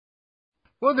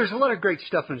Well, there's a lot of great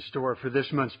stuff in store for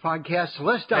this month's podcast, so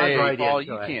let's dive right in. Hey, Paul,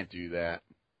 you can't do that.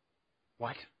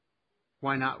 What?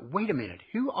 Why not? Wait a minute.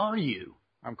 Who are you?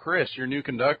 I'm Chris, your new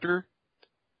conductor.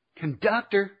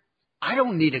 Conductor? I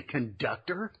don't need a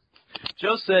conductor.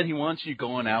 Joe said he wants you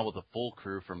going out with a full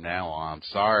crew from now on.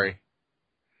 Sorry.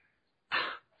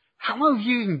 How long have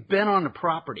you even been on the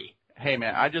property? Hey,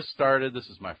 man, I just started. This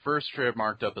is my first trip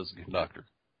marked up as a conductor.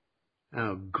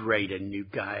 Oh, great, a new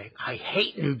guy. I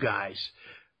hate new guys.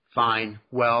 Fine.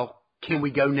 Well, can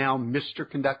we go now, Mr.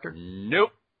 Conductor?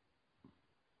 Nope.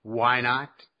 Why not?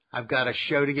 I've got a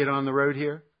show to get on the road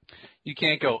here. You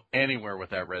can't go anywhere with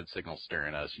that red signal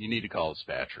staring at us. You need to call a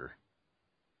dispatcher.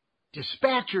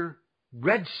 Dispatcher?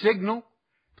 Red signal?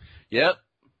 Yep.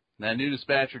 That new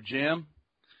dispatcher, Jim,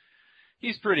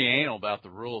 he's pretty anal about the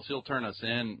rules. He'll turn us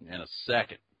in a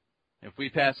second. If we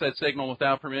pass that signal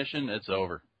without permission, it's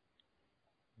over.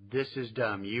 This is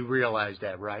dumb. You realize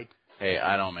that, right? Hey,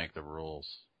 I don't make the rules.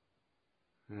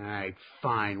 All right,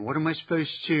 fine. What am I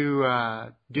supposed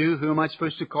to do? Who am I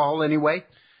supposed to call anyway?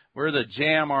 We're the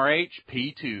JMRH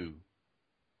P2.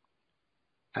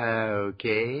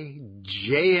 Okay,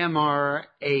 JMRH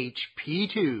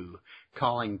P2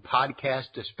 calling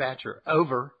podcast dispatcher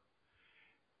over.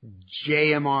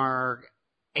 JMRH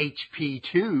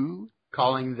P2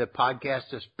 calling the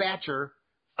podcast dispatcher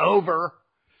over.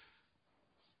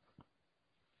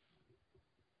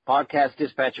 Podcast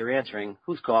dispatcher answering.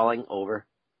 Who's calling? Over.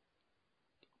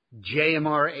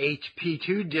 JMRH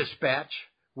P2 dispatch.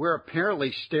 We're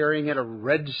apparently staring at a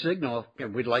red signal,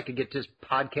 and we'd like to get this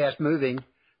podcast moving.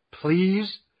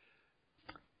 Please?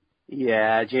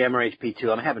 Yeah, JMRHP2,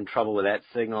 I'm having trouble with that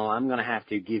signal. I'm going to have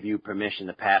to give you permission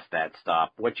to pass that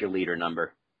stop. What's your leader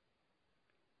number?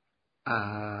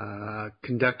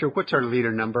 Conductor, what's our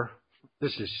leader number?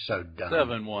 This is so dumb.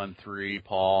 713,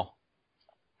 Paul.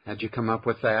 How'd you come up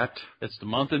with that? It's the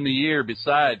month and the year.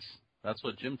 Besides, that's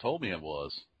what Jim told me it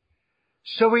was.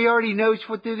 So he already knows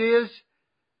what it is?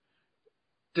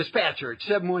 Dispatcher, it's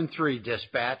 713,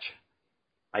 dispatch.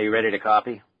 Are you ready to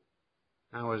copy?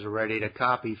 I was ready to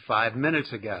copy 5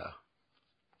 minutes ago.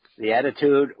 The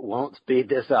attitude won't speed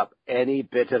this up any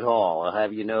bit at all. I'll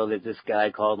have you know that this guy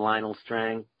called Lionel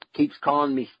Strang keeps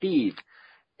calling me Steve,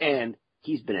 and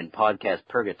he's been in podcast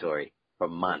purgatory for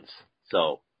months.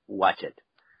 So watch it.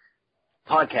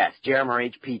 Podcast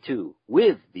JMRHP2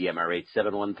 with the MRH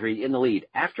 713 in the lead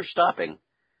after stopping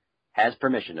has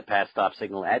permission to pass stop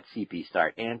signal at CP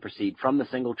start and proceed from the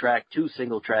single track to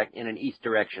single track in an east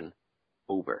direction.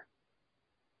 Over.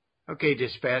 Okay,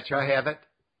 dispatch, I have it.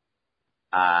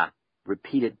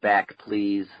 Repeat it back,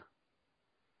 please.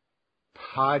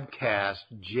 Podcast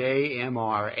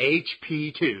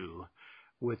JMRHP2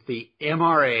 with the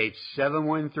MRH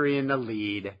 713 in the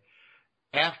lead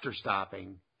after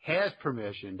stopping has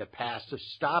permission to pass the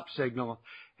stop signal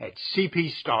at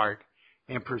CP start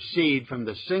and proceed from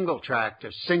the single track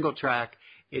to single track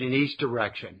in an east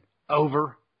direction.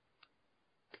 Over.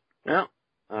 Well,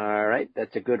 all right.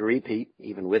 That's a good repeat,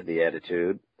 even with the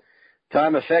attitude.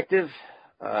 Time effective,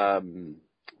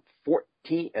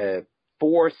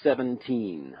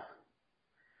 4:17.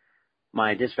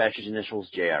 My dispatcher's initials,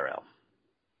 JRL.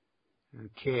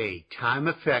 Okay, time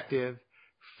effective,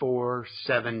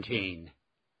 4:17.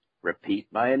 Repeat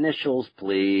my initials,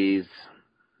 please.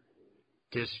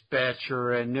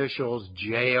 Dispatcher initials,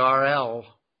 JRL.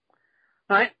 All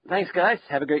right. Thanks, guys.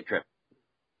 Have a great trip.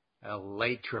 A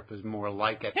late trip is more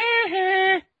like it.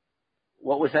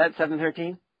 What was that,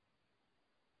 713?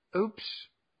 Oops.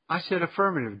 I said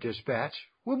affirmative, dispatch.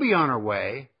 We'll be on our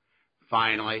way.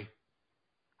 Finally.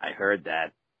 I heard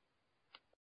that.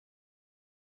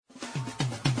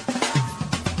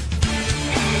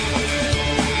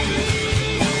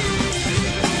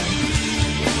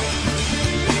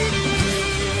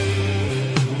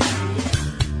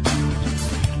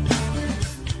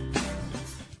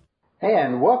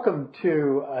 And welcome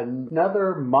to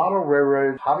another Model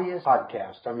Railroad Hobbyist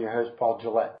Podcast. I'm your host, Paul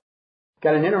Gillette.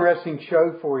 Got an interesting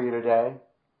show for you today.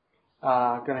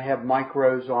 Going to have Mike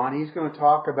Rose on. He's going to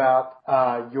talk about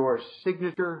your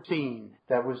signature scene.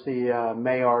 That was the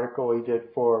May article he did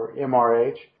for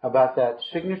MRH about that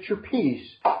signature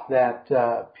piece that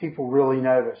people really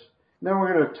notice. Then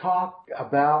we're going to talk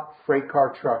about freight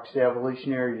car trucks, the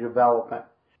evolutionary development.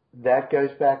 That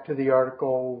goes back to the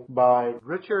article by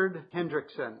Richard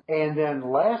Hendrickson. And then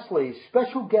lastly,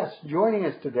 special guest joining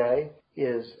us today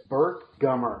is Bert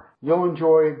Gummer. You'll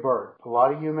enjoy Bert. A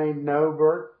lot of you may know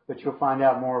Bert, but you'll find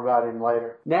out more about him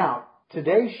later. Now,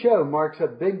 today's show marks a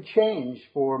big change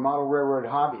for Model Railroad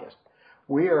Hobbyists.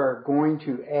 We are going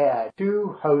to add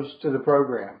 2 hosts to the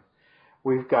program.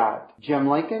 We've got Jim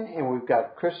Lincoln and we've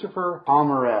got Christopher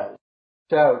Alvarez.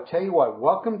 So, tell you what,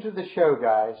 welcome to the show,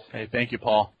 guys. Hey, thank you,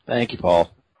 Paul. Thank you, Paul.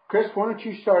 Chris, why don't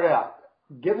you start out?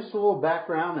 Give us a little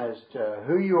background as to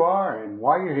who you are and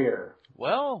why you're here.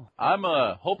 Well, I'm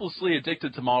hopelessly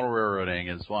addicted to model railroading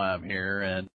is why I'm here,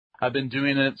 and I've been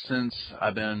doing it since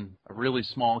I've been a really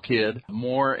small kid.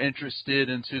 More interested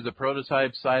into the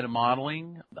prototype side of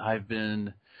modeling. I've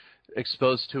been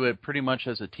exposed to it pretty much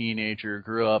as a teenager.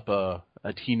 Grew up a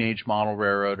teenage model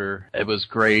railroader. It was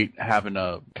great having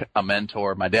a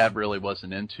mentor. My dad really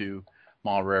wasn't into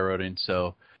model railroading,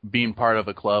 so being part of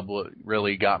a club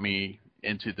really got me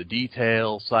into the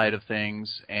detail side of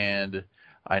things, and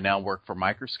I now work for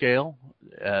Microscale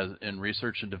in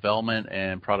research and development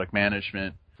and product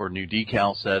management for new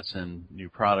decal sets and new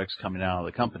products coming out of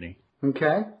the company.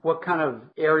 Okay. What kind of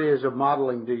areas of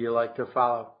modeling do you like to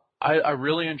follow? I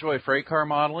really enjoy freight car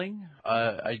modeling.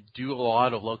 I do a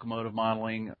lot of locomotive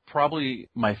modeling. Probably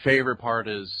my favorite part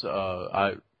is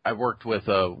I worked with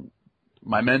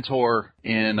my mentor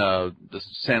in the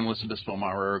San Luis Obispo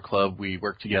Model Railroad Club. We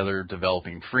worked together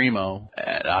developing Fremo.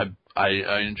 And I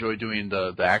enjoy doing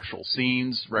the actual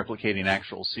scenes, replicating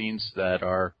actual scenes that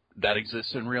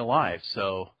exist in real life.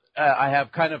 So I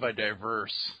have kind of a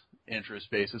diverse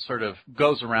interest base. It sort of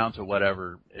goes around to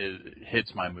whatever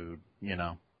hits my mood, you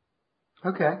know.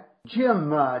 Okay.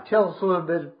 Jim, tell us a little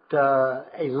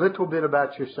bit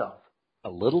about yourself. A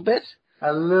little bit?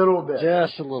 A little bit.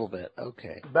 Just a little bit.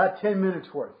 Okay. About 10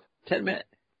 minutes worth. 10 minutes.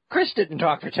 Chris didn't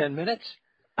talk for 10 minutes.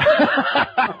 Hey,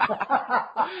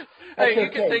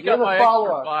 you can take up my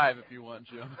extra 5 if you want,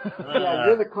 Jim. Yeah,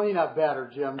 you're the cleanup batter,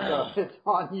 Jim, so it's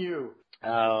on you.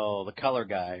 Oh, the color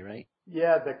guy, right?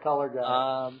 Yeah, the color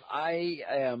guy. I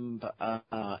am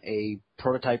a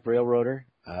prototype railroader.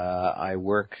 I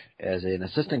work as an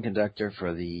assistant conductor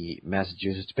for the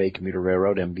Massachusetts Bay Commuter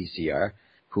Railroad, MBCR,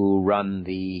 who run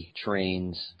the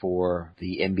trains for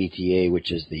the MBTA,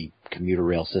 which is the commuter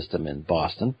rail system in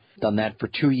Boston. Done that for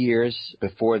 2 years.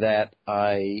 Before that,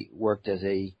 I worked as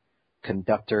a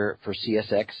conductor for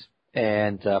CSX,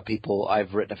 and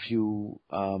I've written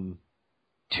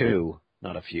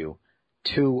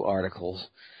two articles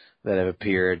that have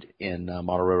appeared in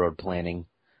Model Railroad Planning,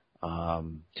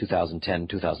 2010,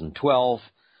 2012.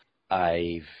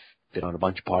 I've been on a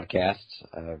bunch of podcasts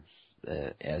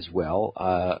as well,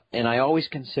 and I always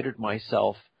considered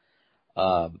myself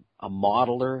a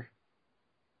modeler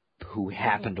who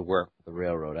happened to work with the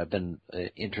railroad. I've been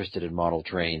interested in model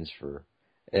trains for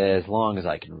as long as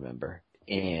I can remember,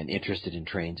 and interested in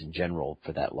trains in general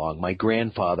for that long. My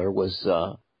grandfather was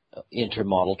into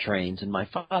model trains, and my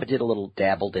father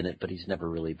dabbled in it, but he's never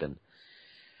really been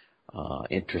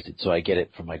interested. So I get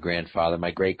it from my grandfather.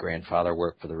 My great-grandfather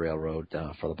worked for the railroad,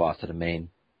 for the Boston and Maine.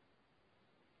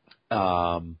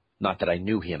 Not that I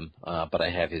knew him, but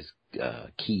I have his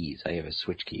keys. I have his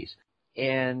switch keys.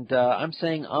 And I'm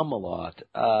saying a lot.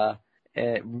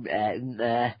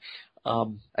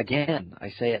 Again, I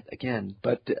say it again,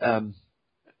 but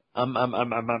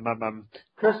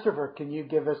Christopher, can you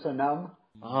give us a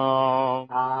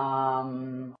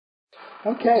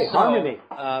Okay, so, harmony.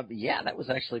 Yeah, that was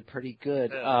actually pretty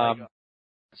good.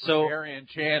 So Arian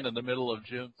Chan in the middle of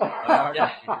Jim's. There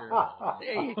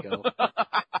you go.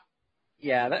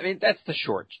 Yeah, that's the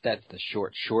short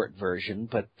version,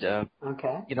 but,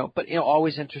 okay.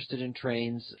 Always interested in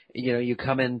trains. You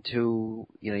come into,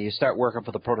 you start working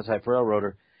for the prototype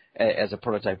railroader as a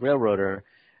prototype railroader,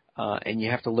 and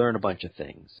you have to learn a bunch of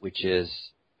things, which is,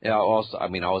 I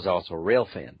was also a rail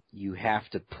fan. You have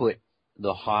to put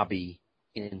the hobby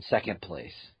in second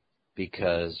place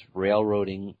because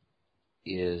railroading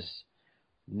is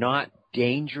not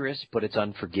dangerous, but it's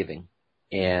unforgiving.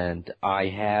 And I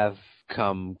have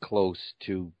come close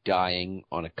to dying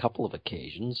on a couple of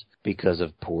occasions because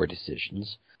of poor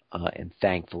decisions. And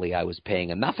thankfully I was paying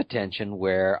enough attention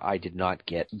where I did not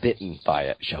get bitten by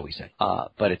it, shall we say.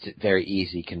 But it's very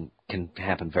easy, can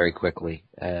happen very quickly.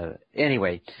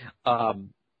 Anyway, God,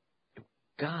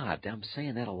 I'm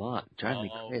saying that a lot. Driving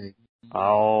me crazy.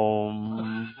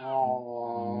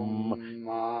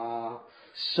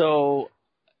 So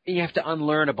you have to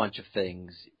unlearn a bunch of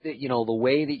things. The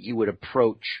way that you would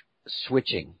approach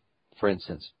switching, for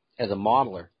instance, as a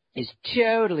modeler is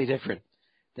totally different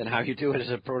than how you do it as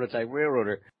a prototype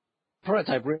railroader.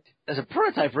 As a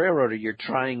prototype railroader, you're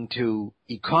trying to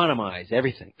economize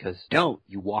everything because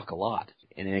you walk a lot.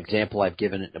 In an example I've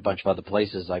given it in a bunch of other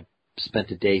places, I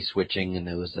spent a day switching, and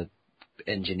there was an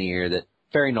engineer that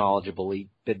very knowledgeable. He'd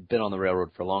been on the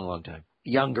railroad for a long, long time.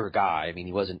 Younger guy. I mean,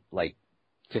 he wasn't like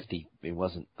 50. He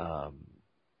wasn't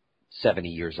 70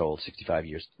 years old, 65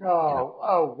 years.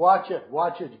 Watch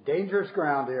it. Dangerous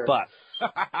ground here. But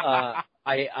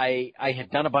I had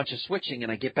done a bunch of switching,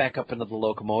 and I get back up into the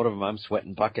locomotive, and I'm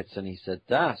sweating buckets, and he said,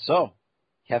 so,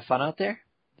 have fun out there?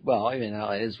 Well, it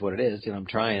is what it is, I'm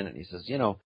trying. And he says,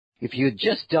 if you had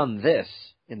just done this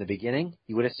in the beginning,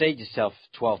 you would have saved yourself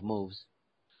 12 moves.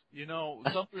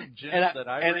 Something, Jim, that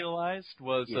I realized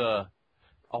was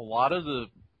a lot of the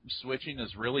switching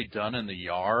is really done in the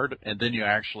yard, and then you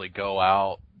actually go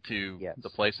out to the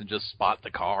place and just spot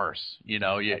the cars.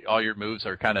 All your moves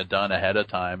are kind of done ahead of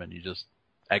time, and you just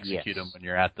execute them when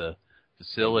you're at the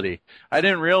facility. I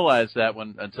didn't realize that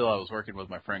until I was working with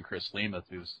my friend Chris Lemuth,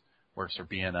 who works for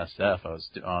BNSF. I was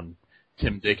on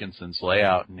Tim Dickinson's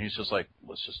layout, and he's just like,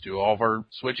 let's just do all of our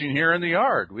switching here in the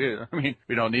yard. We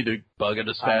don't need to bug a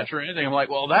dispatcher or anything. I'm like,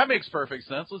 well, that makes perfect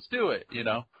sense. Let's do it.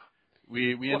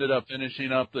 We ended up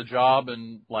finishing up the job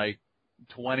in like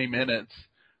 20 minutes,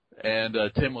 and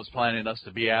Tim was planning us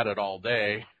to be at it all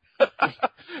day.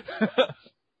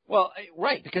 Well,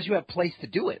 right, because you have place to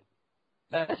do it.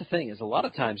 That's the thing, is a lot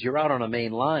of times you're out on a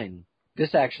main line.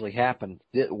 This actually happened,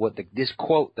 this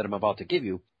quote that I'm about to give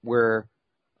you, where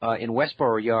in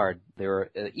Westboro Yard,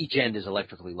 each end is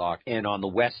electrically locked, and on the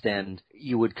west end,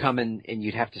 you would come in and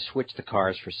you'd have to switch the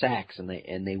cars for sacks, and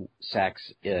they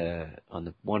sacks on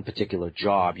the one particular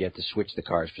job, you have to switch the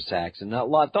cars for sacks, and a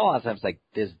lot of times, like,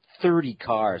 there's 30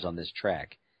 cars on this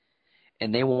track,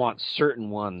 and they want certain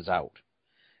ones out,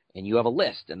 and you have a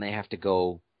list, and they have to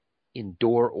go in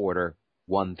door order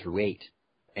 1 through 8.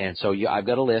 And so I've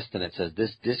got a list, and it says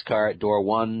this car at door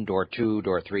 1, door 2,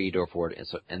 door 3, door 4,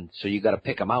 and so you got to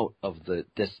pick them out of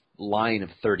this line of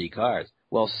 30 cars.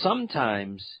 Well,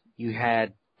 sometimes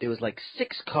there was like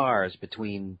 6 cars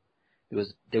between.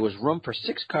 There was room for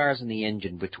 6 cars in the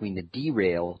engine between the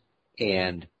derail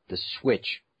and the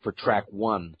switch for track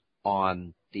 1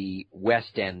 on the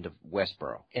west end of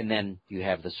Westboro, and then you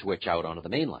have the switch out onto the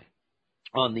main line.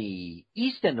 On the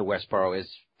east end of Westboro is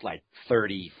like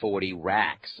 30, 40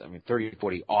 racks. 30 or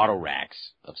 40 auto racks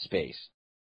of space.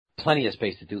 Plenty of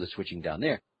space to do the switching down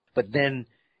there. But then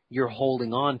you're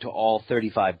holding on to all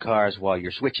 35 cars while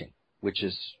you're switching, which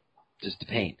is just a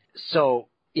pain. So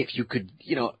if you could,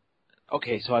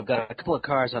 okay, so I've got a couple of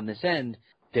cars on this end.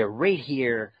 They're right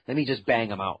here. Let me just bang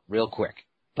them out real quick.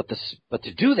 But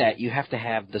to do that, you have to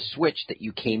have the switch that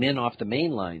you came in off the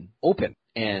main line open.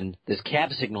 And there's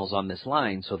cab signals on this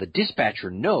line, so the dispatcher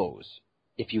knows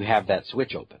if you have that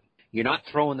switch open. You're not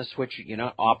throwing the switch, you're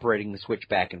not operating the switch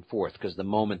back and forth, because the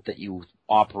moment that you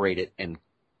operate it and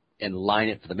line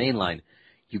it for the main line,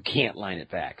 you can't line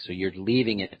it back. So you're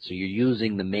leaving it, so you're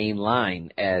using the main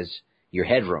line as your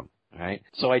headroom, all right?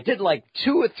 So I did like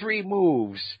 2 or 3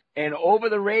 moves, and over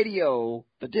the radio,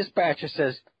 the dispatcher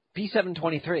says,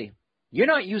 P723, you're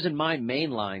not using my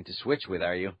main line to switch with,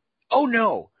 are you? Oh,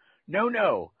 no.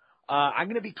 No. I'm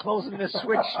going to be closing this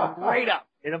switch right up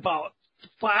in about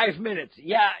 5 minutes.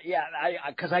 Yeah,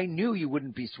 because I knew you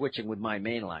wouldn't be switching with my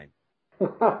main line.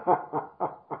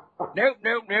 Nope.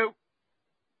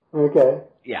 Okay.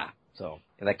 Yeah, so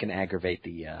that can aggravate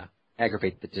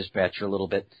the dispatcher a little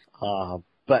bit.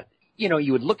 But,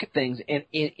 you would look at things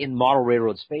in model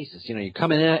railroad spaces. You're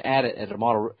coming at it as a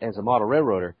model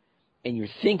railroader, and you're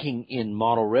thinking in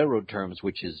model railroad terms,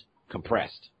 which is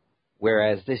compressed.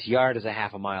 Whereas this yard is a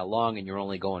half a mile long and you're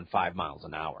only going 5 miles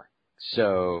an hour.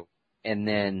 So, and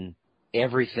then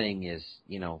everything is,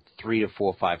 3 to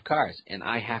 4, 5 cars. And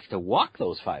I have to walk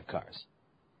those 5 cars,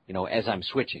 as I'm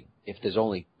switching. If there's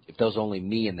only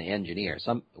me and the engineer.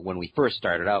 When we first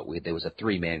started out, there was a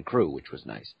 3-man crew, which was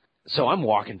nice. So I'm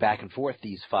walking back and forth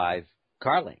these 5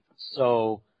 car lengths.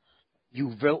 So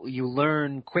you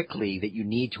learn quickly that you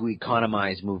need to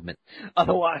economize movement.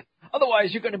 Otherwise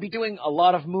you're going to be doing a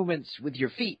lot of movements with your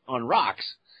feet on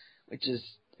rocks, which is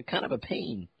kind of a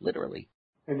pain, literally.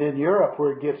 And in Europe,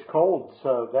 where it gets cold,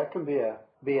 so that can be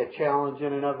a challenge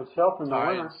in and of itself in the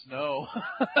winter. Snow.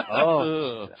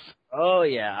 Oh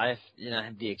yeah. I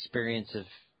had the experience of,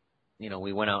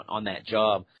 we went out on that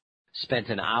job, spent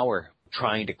an hour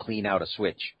trying to clean out a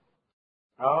switch.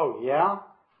 Oh yeah.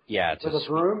 Yeah, with a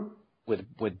broom.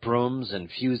 With brooms and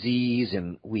fusees,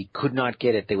 and we could not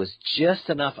get it. There was just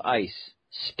enough ice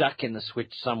stuck in the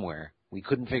switch somewhere. We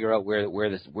couldn't figure out where it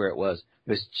was. There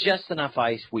was just enough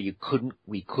ice where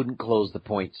we couldn't close the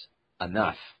points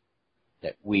enough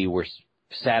that we were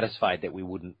satisfied that we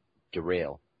wouldn't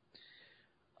derail.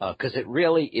 Because it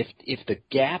really, if the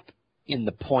gap in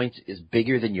the points is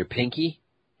bigger than your pinky,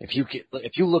 if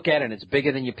you look at it and it's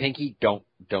bigger than your pinky, don't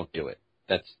do it.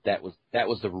 That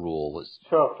was the rule.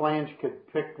 So a flange could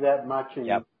pick that much and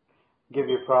Give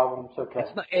you problems? Okay.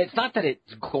 It's not that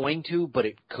it's going to, but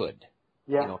it could.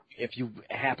 Yeah. You know, if you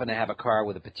happen to have a car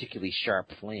with a particularly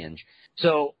sharp flange.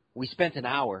 So we spent an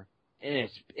hour, and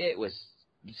it was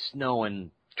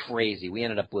snowing crazy. We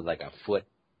ended up with like a foot,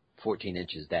 14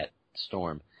 inches that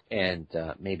storm, and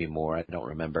maybe more. I don't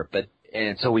remember.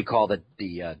 And so we called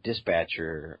the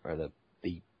dispatcher or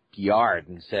the yard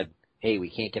and said, "Hey, we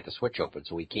can't get the switch open,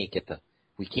 so we can't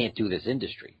do this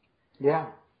industry." Yeah.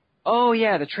 Oh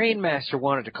yeah, the train master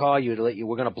wanted to call you to let you.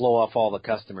 We're going to blow off all the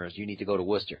customers. You need to go to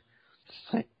Worcester.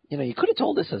 You know, you could have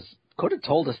told us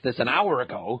this an hour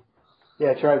ago.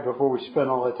 Yeah, that's right. Before we spent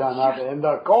all the time out in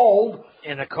the cold.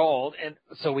 In the cold, and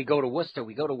so we go to Worcester.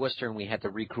 And we had to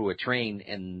recrew a train,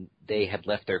 and they had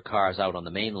left their cars out on the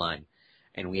main line,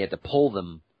 and we had to pull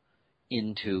them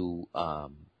into.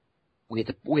 We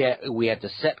had to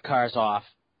set cars off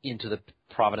into the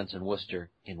Providence and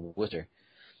Worcester.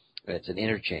 It's an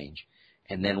interchange,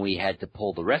 and then we had to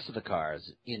pull the rest of the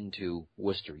cars into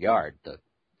Worcester Yard,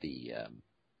 the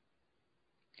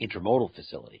intermodal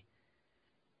facility.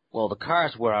 Well, the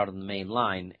cars were out on the main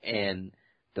line, and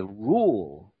the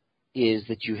rule is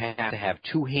that you have to have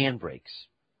 2 handbrakes.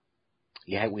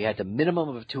 We had the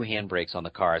minimum of 2 handbrakes on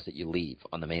the cars that you leave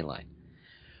on the main line.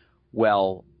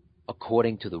 Well,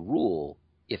 according to the rule,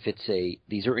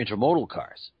 these are intermodal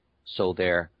cars, so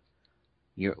we're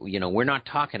not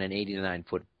talking an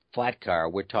 89-foot flat car.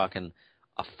 We're talking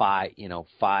a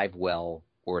 5-well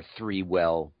or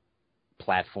 3-well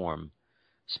platform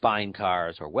spine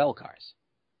cars or well cars.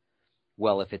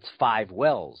 Well, if it's 5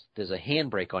 wells, there's a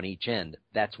handbrake on each end.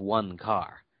 That's 1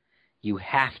 car. You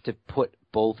have to put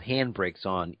both handbrakes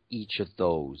on each of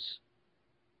those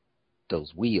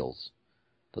wheels,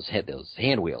 those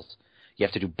hand wheels. You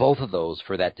have to do both of those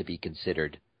for that to be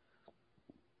considered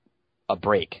a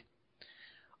brake.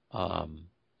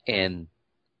 And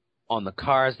on the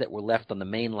cars that were left on the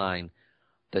main line,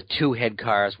 the 2 head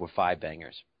cars were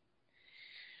 5-bangers.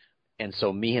 And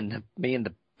so me and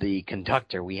the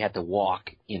conductor, we had to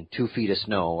walk in 2 feet of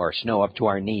snow, or snow up to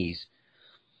our knees,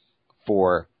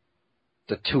 for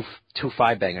the two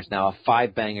 5-bangers. Now, a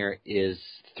 5-banger is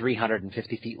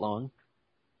 350 feet long.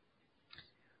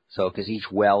 So, because each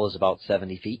well is about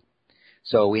 70 feet.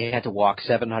 So we had to walk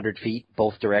 700 feet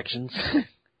both directions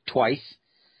twice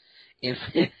in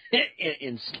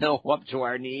snow up to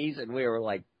our knees, and we were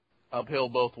like uphill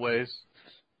both ways.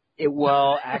 It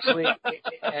was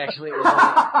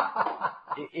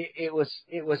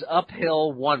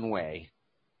uphill one way.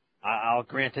 I'll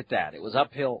grant it that. It was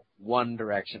uphill one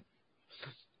direction.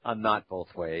 Not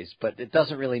both ways, but it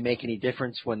doesn't really make any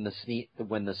difference when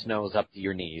the snow is up to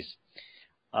your knees.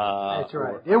 That's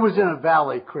right. It was in a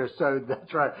valley, Chris, so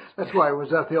that's right. That's why it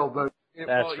was uphill both.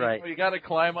 That's right. You got to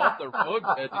climb up the road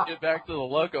bed to get back to the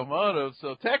locomotive,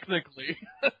 so technically.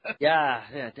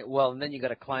 Yeah. Well, and then you got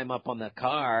to climb up on the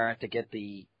car to get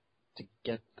the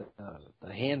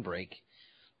handbrake,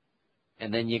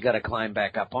 and then you got to climb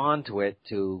back up onto it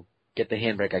to get the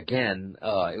handbrake again.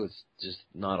 It was just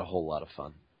not a whole lot of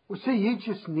fun. Well, see, you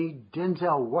just need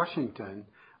Denzel Washington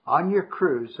on your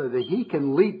crew so that he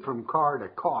can leap from car to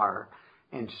car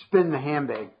and spin the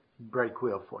handbrake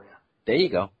wheel for you. There you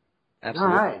go.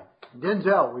 Absolutely. All right.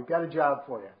 Denzel, we've got a job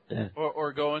for you. Yeah.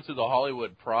 Or go into the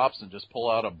Hollywood props and just pull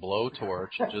out a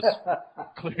blowtorch and just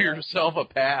clear yourself a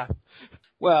path.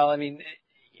 Well, I mean,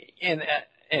 and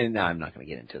I'm not going to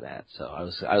get into that. So I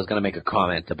was going to make a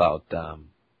comment about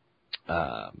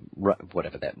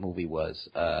whatever that movie was,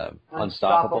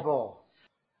 Unstoppable.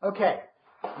 Okay.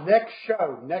 Next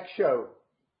show.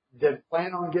 Then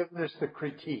plan on giving us the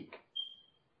critique.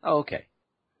 Oh, okay.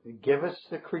 Give us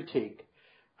the critique.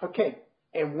 Okay.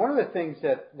 And one of the things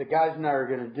that the guys and I are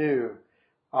going to do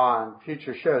on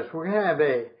future shows, we're going to have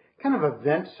a kind of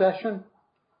event session.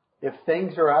 If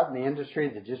things are out in the industry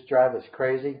that just drive us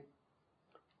crazy,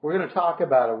 we're going to talk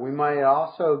about it. We might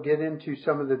also get into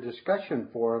some of the discussion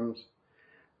forums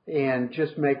and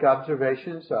just make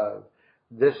observations of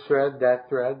this thread, that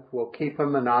thread. We'll keep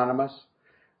them anonymous,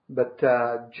 but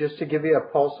just to give you a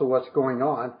pulse of what's going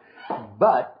on.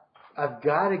 But I've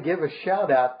got to give a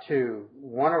shout out to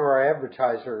one of our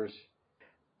advertisers.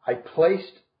 I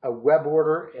placed a web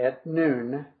order at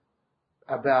noon.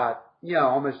 About,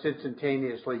 almost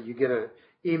instantaneously, you get an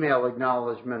email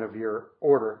acknowledgement of your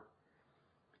order.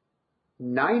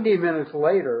 90 minutes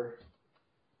later,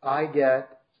 I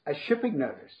get a shipping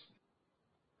notice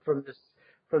from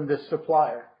this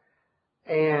supplier.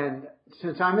 And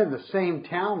since I'm in the same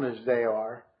town as they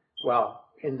are, well,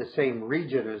 in the same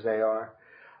region as they are,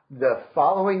 the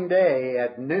following day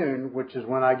at noon, which is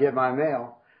when I get my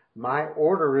mail, my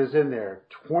order is in there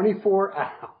 24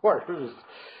 hours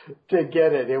to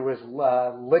get it. It was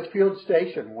Litchfield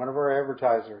Station, one of our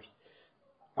advertisers.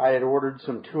 I had ordered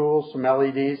some tools, some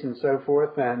LEDs and so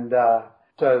forth, and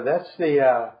so that's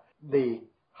the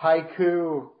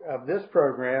haiku of this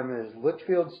program is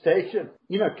Litchfield Station.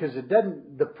 You know, because it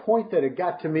doesn't. The point that it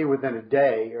got to me within a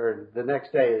day or the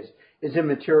next day is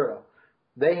immaterial.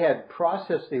 They had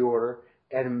processed the order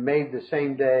and made the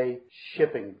same day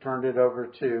shipping, turned it over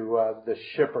to the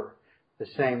shipper the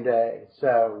same day.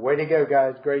 So way to go,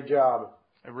 guys. Great job.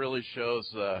 It really shows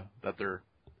that they're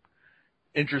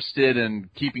interested in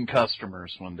keeping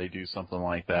customers when they do something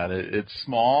like that. It's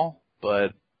small,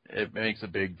 but it makes a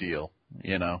big deal,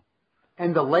 you know.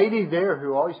 And the lady there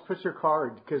who always puts her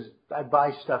card, because I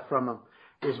buy stuff from them,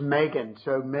 is Megan.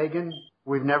 So Megan,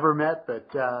 we've never met,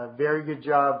 but very good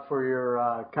job for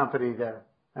your company there.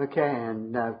 Okay,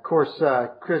 and of course,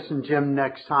 Chris and Jim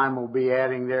next time will be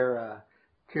adding their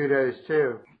kudos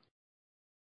too.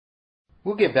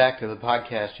 We'll get back to the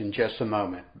podcast in just a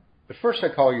moment. But first I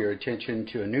call your attention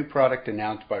to a new product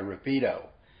announced by Rapido,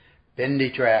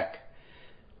 BendyTrack.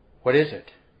 What is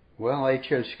it? Well,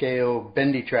 HO scale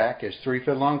BendyTrack is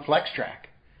 3-foot long flex track.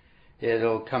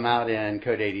 It'll come out in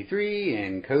code 83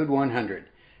 and code 100.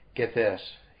 Get this,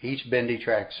 each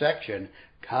BendyTrack section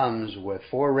comes with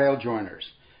 4 rail joiners.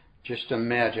 Just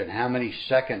imagine how many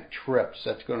second trips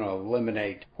that's going to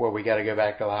eliminate where we got to go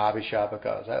back to the hobby shop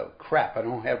because, oh crap, I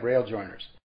don't have rail joiners.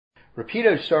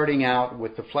 Rapido's starting out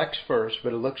with the flex first,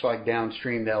 but it looks like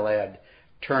downstream they'll add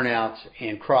turnouts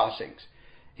and crossings.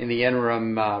 In the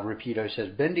interim, Rapido says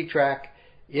BendyTrack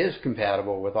is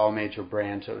compatible with all major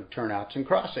brands of turnouts and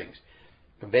crossings.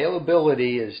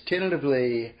 Availability is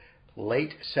tentatively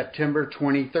late September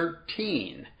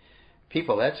 2013.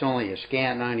 People, that's only a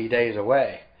scant 90 days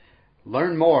away.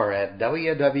 Learn more at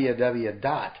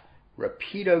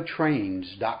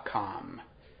www.rapidotrains.com.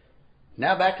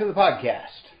 Now back to the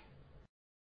podcast.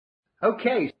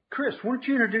 Okay, Chris, why don't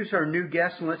you introduce our new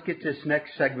guest and let's get this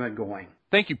next segment going.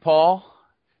 Thank you, Paul.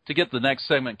 To get the next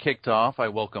segment kicked off, I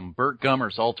welcome Burt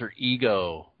Gummer's alter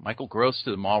ego, Michael Gross,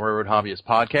 to the Model Railroad Hobbyist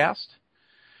podcast.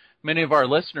 Many of our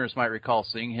listeners might recall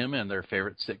seeing him in their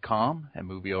favorite sitcom and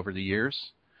movie over the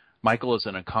years. Michael is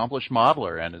an accomplished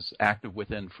modeler and is active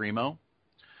within Fremo.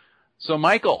 So,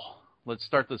 Michael, let's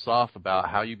start this off about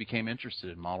how you became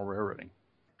interested in model railroading.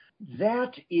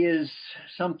 That is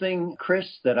something, Chris,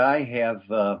 that I have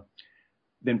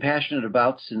been passionate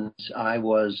about since I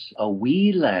was a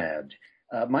wee lad.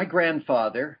 My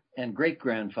grandfather and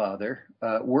great-grandfather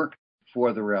worked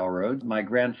for the railroad. My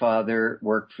grandfather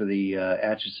worked for the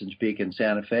Atchison, Topeka, and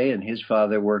Santa Fe, and his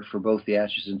father worked for both the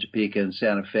Atchison, Topeka, and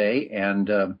Santa Fe, and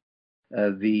the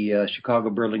Chicago,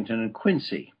 Burlington, and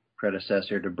Quincy,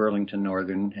 predecessor to Burlington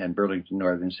Northern and Burlington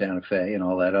Northern Santa Fe and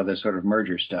all that other sort of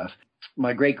merger stuff.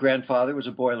 My great-grandfather was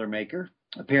a Boilermaker,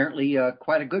 apparently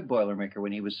quite a good Boilermaker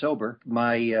when he was sober.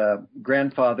 My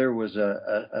grandfather was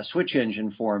a switch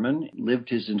engine foreman, lived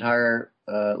his entire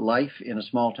life in a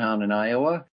small town in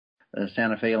Iowa.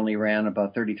 Santa Fe only ran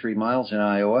about 33 miles in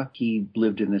Iowa. He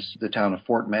lived in the town of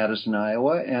Fort Madison,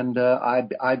 Iowa, and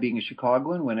I, being a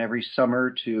Chicagoan, went every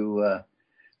summer to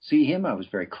see him. I was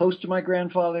very close to my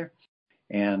grandfather,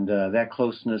 and that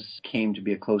closeness came to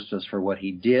be a closeness for what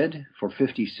he did for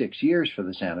 56 years for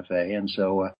the Santa Fe, and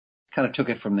so kind of took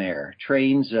it from there.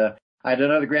 Trains, I had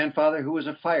another grandfather who was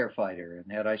a firefighter, and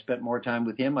had I spent more time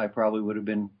with him, I probably would have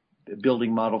been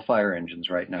building model fire engines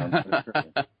right now.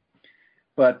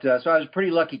 But so I was a pretty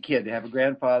lucky kid to have a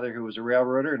grandfather who was a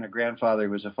railroader and a grandfather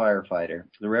who was a firefighter.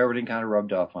 The railroading kind of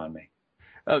rubbed off on me.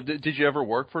 Did you ever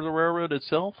work for the railroad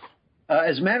itself?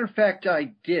 As a matter of fact,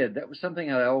 I did. That was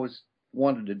something I always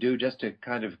wanted to do, just to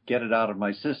kind of get it out of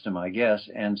my system, I guess.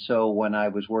 And so when I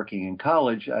was working in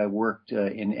college, I worked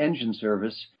in engine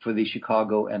service for the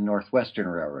Chicago and Northwestern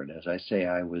Railroad. As I say,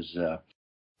 I was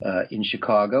in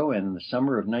Chicago, and in the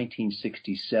summer of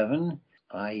 1967,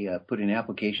 I put in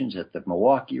applications at the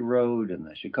Milwaukee Road and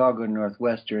the Chicago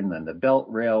Northwestern and the Belt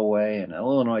Railway and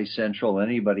Illinois Central and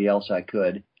anybody else I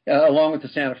could, along with the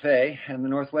Santa Fe, and the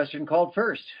Northwestern called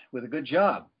first with a good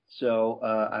job. So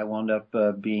I wound up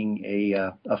being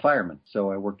a fireman.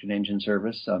 So I worked in engine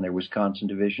service on their Wisconsin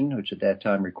division, which at that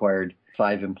time required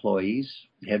 5 employees,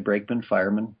 head brakeman,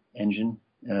 fireman, engine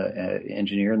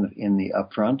engineer in the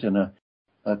up front, and a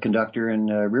conductor and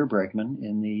rear brakeman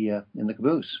in the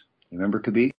caboose. You remember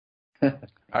caboose?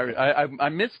 I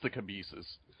missed the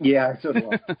cabooses. Yeah, so do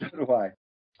I. So do I.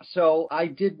 So I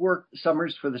did work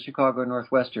summers for the Chicago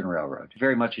Northwestern Railroad.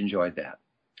 Very much enjoyed that.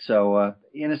 So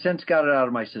in a sense, got it out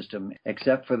of my system,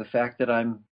 except for the fact that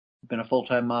I've been a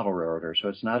full-time model railroader, so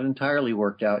it's not entirely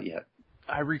worked out yet.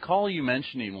 I recall you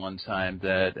mentioning one time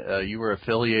that you were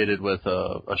affiliated with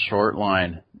a short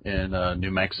line in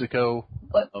New Mexico.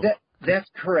 That's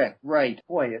correct, right.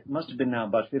 Boy, it must have been now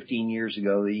about 15 years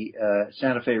ago. The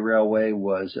Santa Fe Railway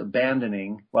was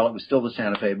abandoning, while it was still the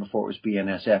Santa Fe before it was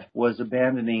BNSF, was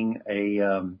abandoning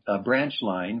a branch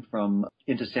line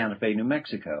into Santa Fe, New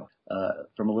Mexico,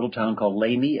 from a little town called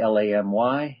Lamy,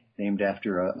 Lamy, named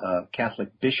after a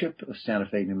Catholic bishop of Santa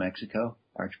Fe, New Mexico,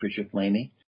 Archbishop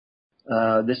Lamy.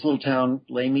 This little town,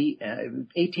 Lamy,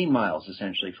 18 miles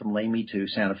essentially from Lamy to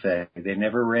Santa Fe. They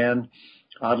never ran.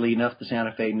 Oddly enough, the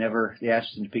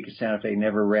Atchison, Topeka, Santa Fe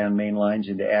never ran main lines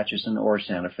into Atchison or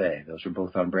Santa Fe. Those were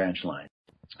both on branch lines.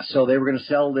 So they were going to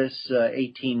sell this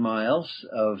 18 miles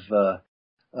of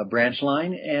a branch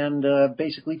line and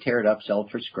basically tear it up, sell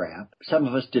it for scrap. Some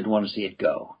of us didn't want to see it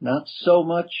go. Not so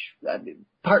much,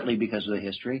 partly because of the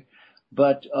history,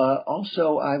 but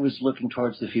also I was looking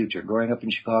towards the future. Growing up in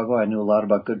Chicago, I knew a lot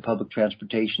about good public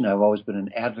transportation. I've always been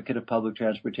an advocate of public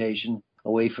transportation,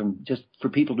 away from just for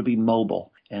people to be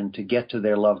mobile and to get to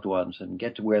their loved ones and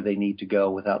get to where they need to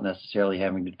go without necessarily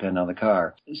having to depend on the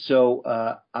car. So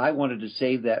I wanted to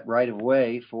save that right of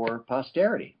way for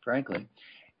posterity, frankly.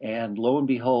 And lo and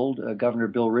behold, Governor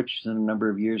Bill Richardson a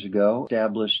number of years ago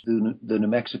established the New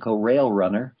Mexico Rail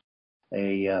Runner,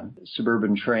 a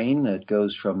suburban train that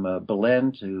goes from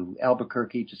Belen to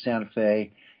Albuquerque to Santa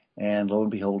Fe. And lo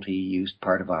and behold, he used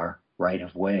part of our right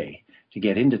of way to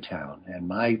get into town. And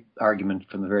my argument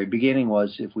from the very beginning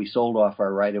was if we sold off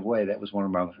our right of way, that was one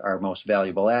of our most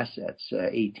valuable assets,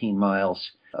 18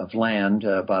 miles of land,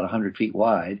 about 100 feet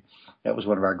wide. That was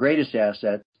one of our greatest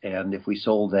assets. And if we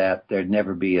sold that, there'd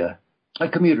never be a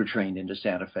commuter train into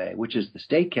Santa Fe, which is the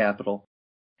state capital.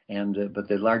 But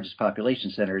the largest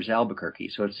population center is Albuquerque,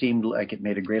 so it seemed like it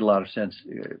made a lot of sense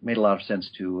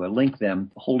to link them.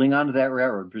 Holding on to that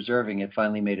railroad, preserving it,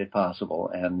 finally made it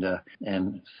possible.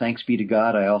 And thanks be to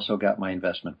God, I also got my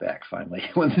investment back finally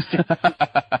when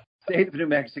the state of New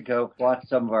Mexico bought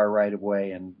some of our right of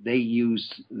way, and they use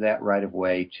that right of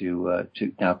way to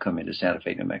now come into Santa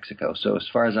Fe, New Mexico. So as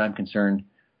far as I'm concerned,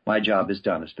 my job is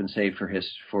done. It's been saved for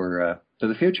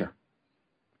the future.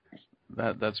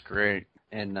 That's great.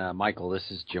 And, Michael, this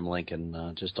is Jim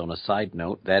Lincoln. Just on a side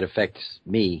note, that affects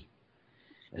me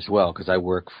as well because I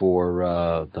work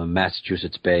for the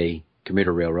Massachusetts Bay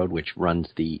Commuter Railroad, which runs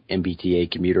the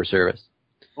MBTA commuter service.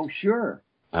 Oh, sure.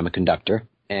 I'm a conductor.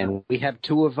 And we have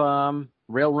two of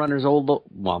Rail Runner's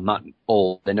not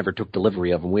old, they never took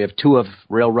delivery of them. We have two of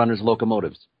Rail Runner's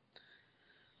locomotives,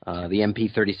 the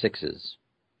MP36s.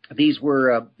 These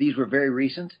were very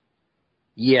recent?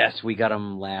 Yes, we got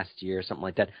them last year, something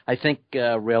like that. I think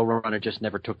Rail Runner just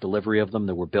never took delivery of them.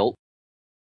 They were built.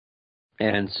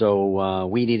 And so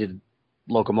we needed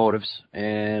locomotives,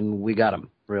 and we got them,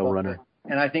 Rail Runner.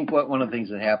 And I think one of the things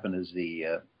that happened is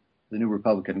the new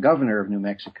Republican governor of New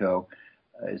Mexico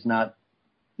is not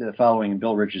following in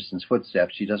Bill Richardson's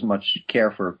footsteps. She doesn't much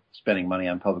care for spending money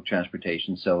on public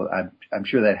transportation, so I'm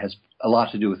sure that has a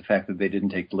lot to do with the fact that they didn't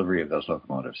take delivery of those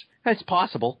locomotives. It's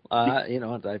possible. I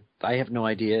have no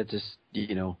idea. It's just,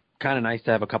 kind of nice to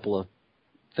have a couple of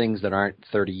things that aren't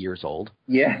 30 years old.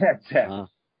 Yeah, exactly.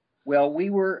 Well,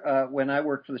 we were, when I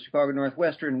worked for the Chicago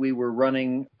Northwestern, we were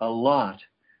running a lot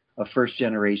of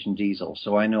first-generation diesel,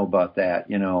 so I know about that,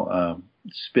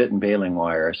 spit and baling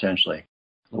wire, essentially.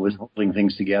 It was holding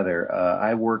things together.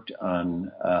 I worked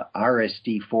on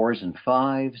RSD 4s and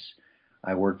 5s.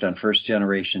 I worked on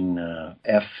first-generation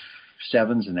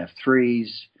F7s and F3s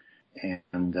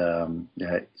and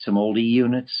some old E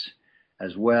units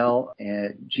as well,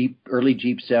 and early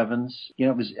Jeep 7s.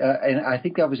 It was, and I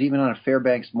think I was even on a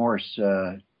Fairbanks Morse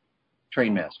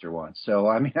Trainmaster once. So,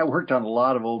 I worked on a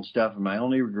lot of old stuff, and my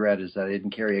only regret is that I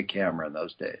didn't carry a camera in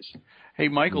those days. Hey,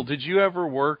 Michael, did you ever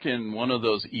work in one of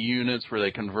those E units where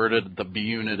they converted the B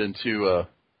unit into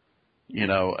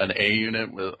an A unit?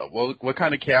 What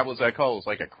kind of cab was that called? It was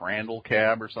like a Crandall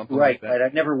cab or something like that? Right.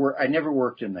 I never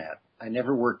worked in that.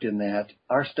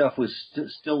 Our stuff was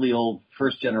still the old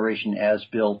first generation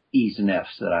as-built E's and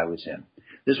F's that I was in.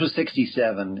 This was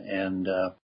 67, and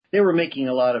they were making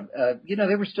a lot of,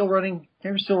 they were still running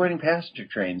passenger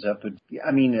trains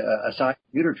aside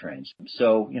commuter trains.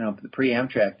 So, the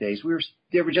pre-Amtrak days,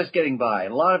 they were just getting by.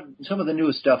 Some of the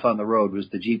newest stuff on the road was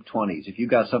the Jeep 20s. If you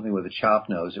got something with a chop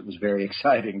nose, it was very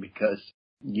exciting because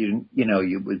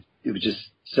it was just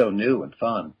so new and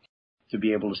fun to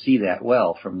be able to see that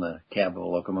well from the cab of a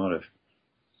locomotive.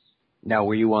 Now,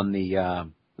 were you on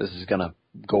this is going to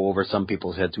go over some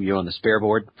people's heads, were you on the spare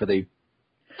board for the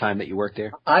time that you worked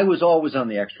there? I was always on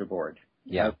the extra board.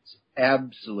 Yeah.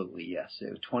 Absolutely, yes.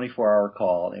 It was a 24-hour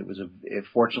call.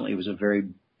 Fortunately, it was a very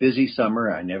busy summer.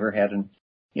 I never had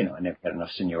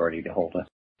enough seniority to hold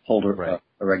a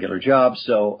regular job.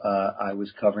 So, I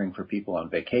was covering for people on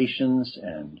vacations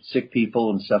and sick people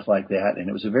and stuff like that. And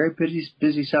it was a very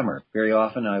busy summer. Very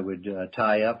often I would,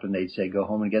 tie up and they'd say, go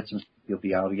home and get some, you'll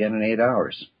be out again in 8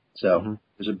 hours. So it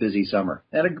was a busy summer,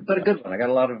 but a good one. I got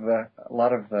a lot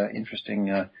of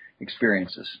interesting,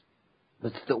 experiences.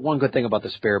 That's the one good thing about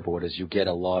the spare board is you get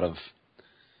a lot of,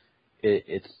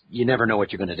 you never know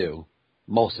what you're going to do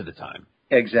most of the time.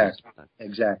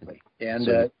 Exactly.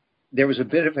 And, there was a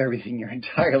bit of everything. You're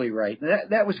entirely right.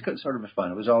 That was sort of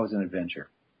fun. It was always an adventure.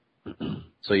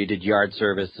 So you did yard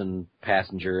service and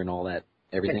passenger and all that,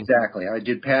 everything? Exactly. I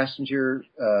did passenger,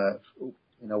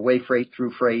 way freight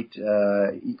through freight,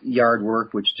 yard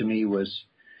work, which to me was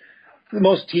the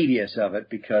most tedious of it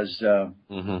because,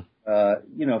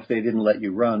 if they didn't let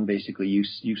you run, basically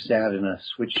you sat in a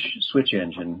switch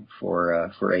engine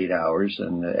for 8 hours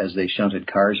and as they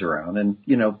shunted cars around and,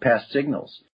 passed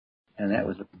signals. And that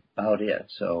was about it.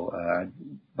 So I'd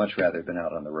much rather have been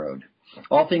out on the road.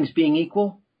 All things being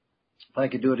equal, if I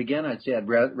could do it again, I'd say I'd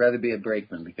rather be a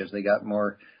brakeman because they got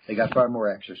far more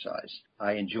exercise.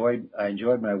 I enjoyed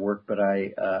my work, but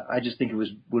I just think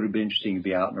would have been interesting to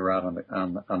be out and around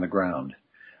on the ground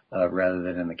rather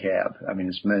than in the cab. I mean,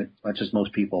 as much as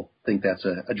most people think that's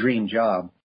a dream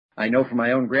job, I know from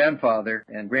my own grandfather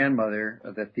and grandmother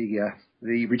that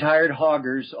the retired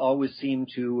hoggers always seem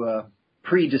to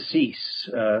predecease.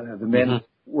 The men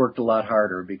worked a lot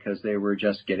harder because they were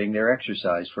just getting their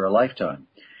exercise for a lifetime.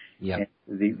 Yeah.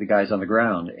 The guys on the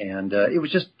ground. And it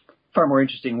was just far more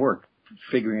interesting work,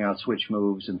 figuring out switch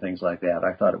moves and things like that.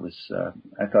 I thought it was a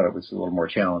little more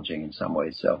challenging in some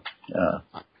ways. So,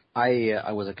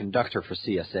 I was a conductor for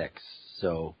CSX,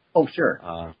 so. Oh, sure.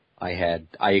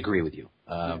 I agree with you.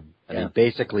 I mean,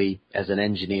 basically, as an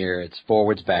engineer, it's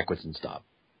forwards, backwards, and stop.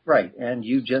 Right. And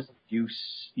you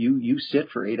sit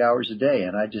for 8 hours a day,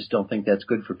 and I just don't think that's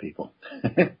good for people.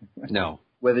 No.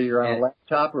 Whether you're on a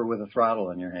laptop or with a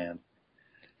throttle in your hand.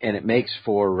 And it makes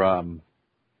for, on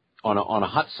a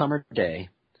hot summer day,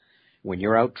 when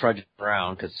you're out trudging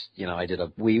around, cause,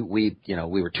 we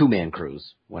were 2-man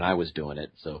crews when I was doing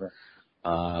it. So,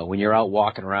 when you're out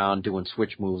walking around doing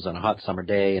switch moves on a hot summer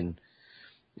day and,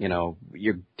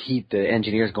 the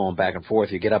engineer's going back and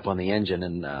forth, you get up on the engine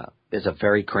and, there's a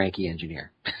very cranky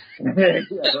engineer.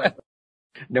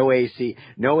 No AC,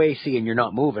 and you're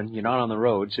not moving. You're not on the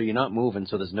road, so you're not moving.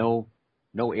 So there's no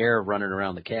air running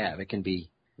around the cab. It can be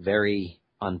very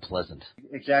unpleasant.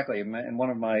 Exactly. And one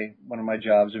of my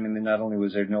jobs, I mean, not only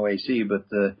was there no AC, but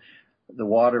the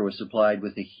water was supplied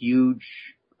with a huge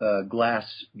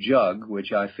glass jug,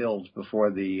 which I filled before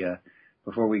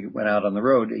we went out on the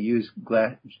road. I used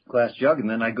glass jug, and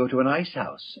then I go to an ice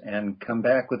house and come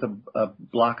back with a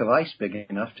block of ice big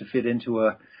enough to fit into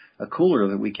a cooler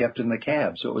that we kept in the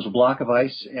cab. So it was a block of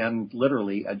ice and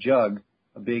literally a jug,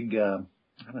 a big,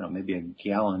 maybe a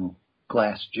gallon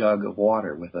glass jug of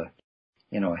water with a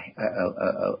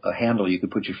handle you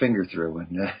could put your finger through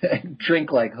and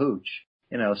drink like hooch.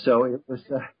 So it was,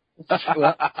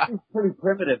 it's pretty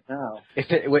primitive now.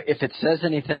 If it says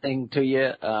anything to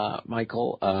you,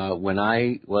 Michael, when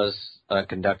I was a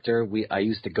conductor, I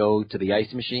used to go to the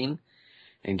ice machine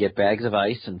and get bags of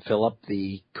ice and fill up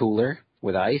the cooler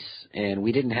with ice, and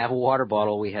we didn't have a water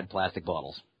bottle. We had plastic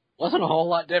bottles. Wasn't a whole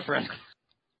lot different.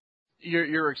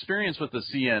 Your experience with the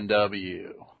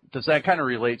CNW, does that kind of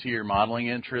relate to your modeling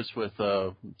interest with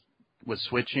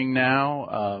switching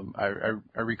now?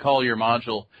 I recall your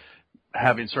module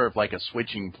having sort of like a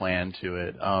switching plan to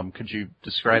it. Could you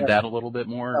describe that a little bit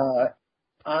more?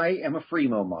 I am a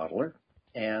Fremo modeler,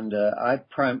 and I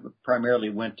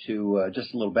primarily went to,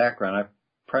 just a little background, I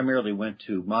primarily went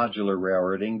to modular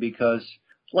railroading because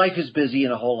life is busy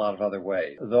in a whole lot of other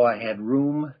ways. Though I had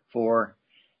room for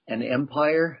an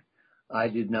empire, I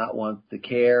did not want the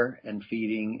care and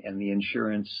feeding and the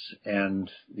insurance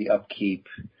and the upkeep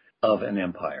of an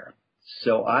empire.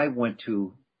 So I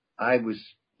was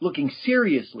looking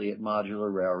seriously at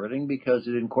modular railroading because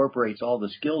it incorporates all the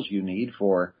skills you need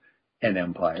for an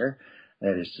empire.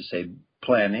 That is to say,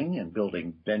 planning and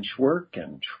building bench work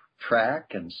and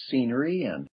track and scenery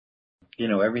and,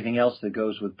 everything else that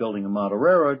goes with building a model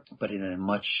railroad, but in a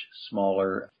much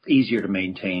smaller, easier to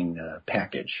maintain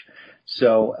package.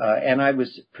 So, and I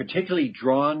was particularly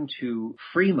drawn to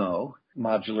Fremo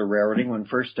modular railroading when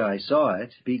first I saw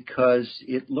it because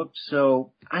it looked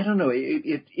so, I don't know,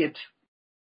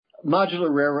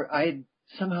 modular railroad, I had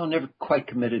somehow never quite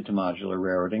committed to modular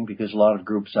railroading because a lot of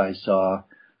groups I saw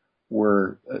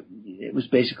it was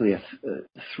basically a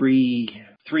three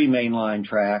mainline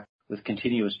track with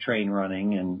continuous train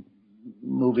running and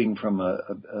moving from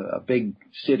a big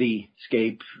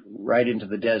cityscape right into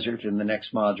the desert in the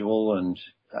next module, and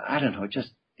I don't know,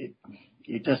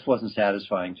 it just wasn't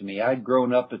satisfying to me. I'd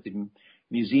grown up at the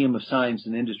Museum of Science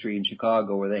and Industry in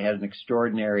Chicago, where they had an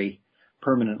extraordinary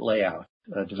permanent layout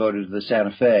devoted to the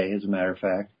Santa Fe, as a matter of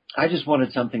fact. I just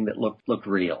wanted something that looked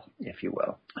real, if you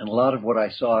will. And a lot of what I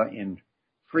saw in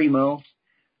Fremo,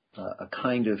 a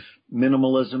kind of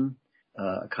minimalism,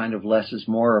 a kind of less is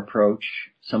more approach.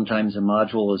 Sometimes a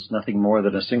module is nothing more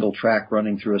than a single track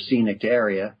running through a scenic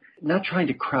area, not trying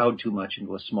to crowd too much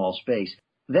into a small space.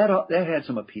 That had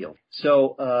some appeal.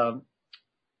 So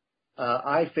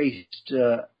I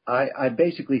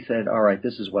basically said, all right,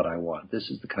 this is what I want. This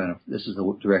is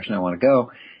the direction I want to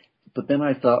go. But then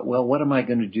I thought, well, what am I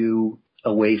going to do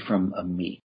away from a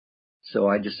meet? So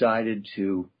I decided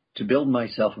to build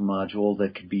myself a module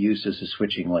that could be used as a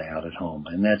switching layout at home.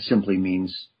 And that simply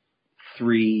means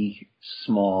 3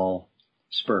 small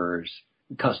spurs,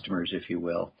 customers, if you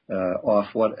will,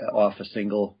 off a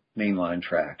single mainline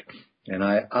track. And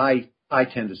I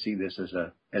tend to see this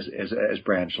as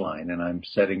branch line, and I'm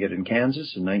setting it in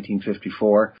Kansas in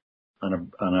 1954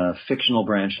 on a fictional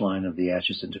branch line of the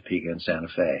Atchison, Topeka, and Santa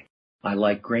Fe. I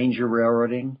like Grainger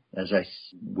railroading. As I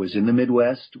was in the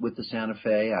Midwest with the Santa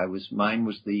Fe, mine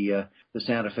was the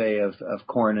Santa Fe of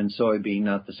corn and soybean,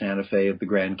 not the Santa Fe of the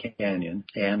Grand Canyon.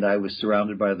 And I was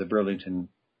surrounded by the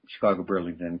Chicago,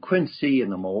 Burlington, Quincy,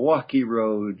 and the Milwaukee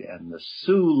Road, and the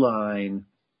Sioux Line,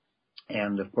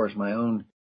 and of course my own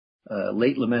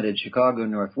late lamented Chicago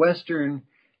Northwestern.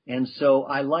 And so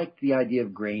I liked the idea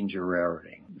of Grainger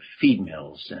railroading, feed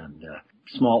mills and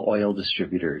small oil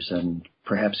distributors and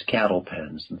perhaps cattle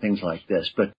pens and things like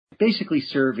this, but basically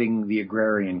serving the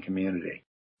agrarian community.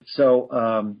 So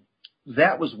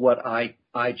that was what I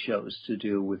chose to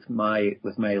do with my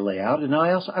layout, and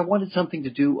I wanted something to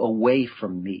do away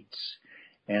from meets,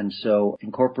 and so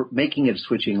making it a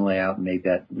switching layout made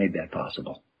that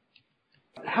possible.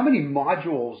 How many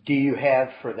modules do you have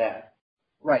for that?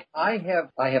 Right, I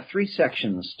have 3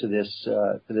 sections to this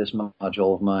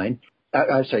module of mine.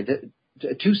 I'm sorry,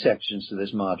 2 sections to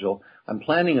this module. I'm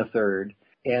planning a third,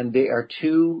 and they are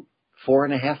 2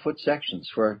 4.5-foot sections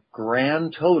for a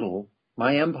grand total.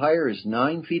 My empire is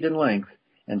 9 feet in length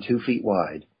and 2 feet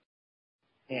wide.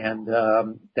 And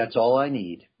that's all I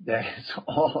need. That is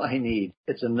all I need.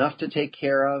 It's enough to take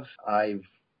care of. I've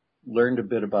learned a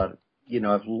bit about it.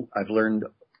 I've learned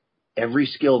every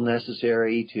skill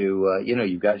necessary to,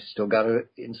 still got to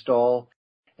install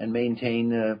and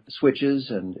maintain switches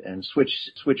and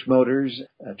switch motors,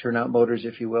 turnout motors,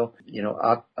 if you will.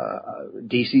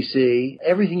 DCC,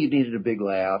 everything you need in a big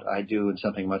layout, I do in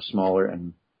something much smaller,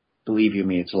 and believe you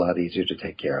me, it's a lot easier to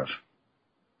take care of.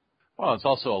 Well, it's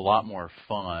also a lot more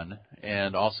fun,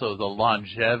 and also the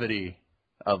longevity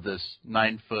of this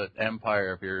 9-foot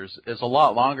empire of yours is a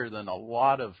lot longer than a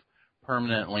lot of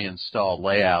permanently installed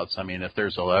layouts. I mean, if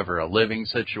there's ever a living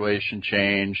situation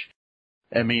change,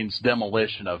 it means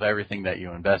demolition of everything that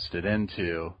you invested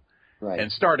into, right,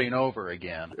 and starting over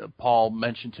again. Paul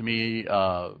mentioned to me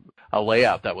a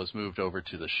layout that was moved over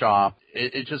to the shop.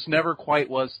 It just never quite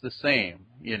was the same,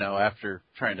 after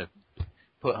trying to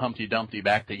put Humpty Dumpty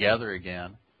back together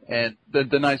again. And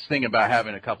the nice thing about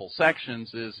having a couple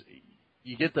sections is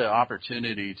you get the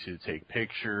opportunity to take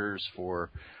pictures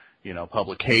for,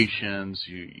 publications.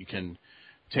 You can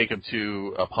take them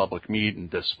to a public meet and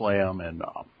display them and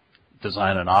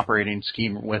design an operating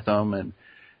scheme with them, and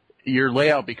your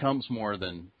layout becomes more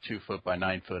than 2 foot by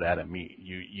 9 foot at a meet.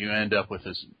 You end up with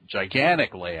this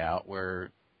gigantic layout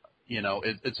where,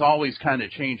 it's always kind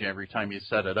of changing every time you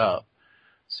set it up.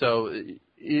 So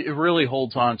it really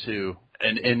holds on to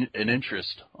an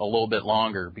interest a little bit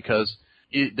longer because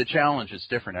the challenge is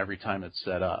different every time it's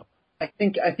set up. I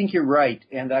think you're right,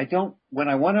 and when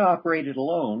I want to operate it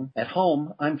alone at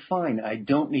home, I'm fine. I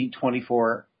don't need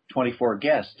 24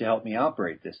 guests to help me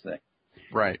operate this thing.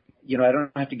 Right. I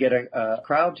don't have to get a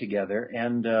crowd together.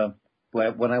 And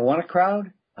when I want a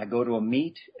crowd, I go to a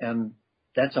meet, and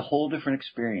that's a whole different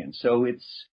experience. So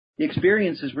the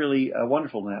experience is really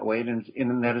wonderful in that way, and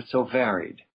in that it's so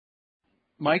varied.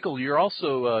 Michael, you're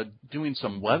also doing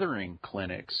some weathering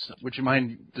clinics. Would you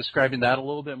mind describing that a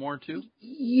little bit more, too?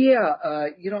 Yeah.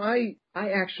 I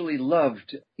actually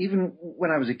loved, even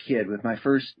when I was a kid, with my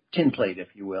first tin plate, if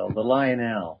you will, the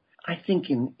Lionel. I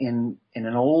think in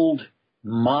an old,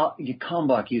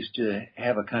 Kalmbach used to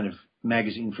have a kind of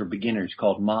magazine for beginners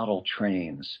called Model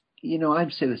Trains.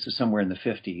 I'd say this was somewhere in the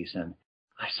 50s, and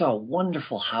I saw a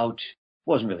wonderful how-to. It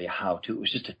wasn't really a how-to. It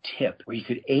was just a tip where you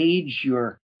could age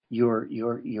your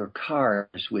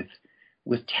cars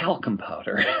with talcum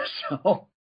powder. So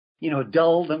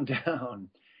dull them down.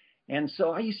 And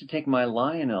so I used to take my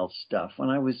Lionel stuff when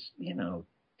I was,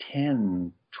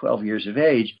 10, 12 years of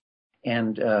age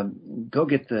and go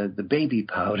get the baby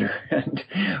powder and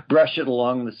brush it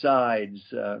along the sides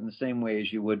in the same way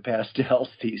as you would pastels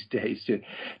these days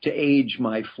to age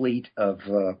my fleet of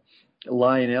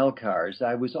Lionel cars.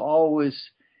 I was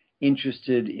always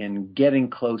interested in getting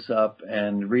close up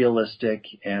and realistic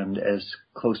and as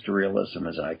close to realism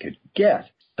as I could get.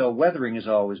 So weathering has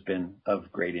always been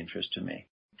of great interest to me.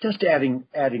 Just adding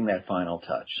that final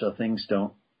touch so things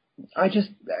don't.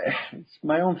 It's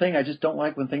my own thing. I just don't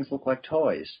like when things look like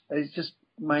toys. It's just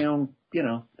my own,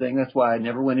 thing. That's why I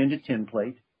never went into tin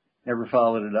plate, never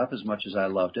followed it up as much as I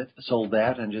loved it. Sold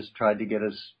that and just tried to get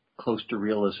as close to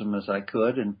realism as I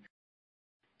could. And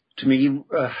to me,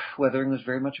 weathering was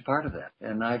very much a part of that.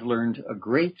 And I've learned a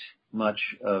great much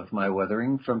of my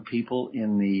weathering from people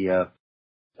in the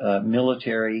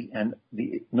military and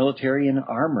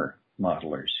armor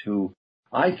modelers who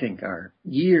I think are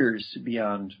years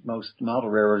beyond most model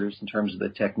railroaders in terms of the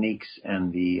techniques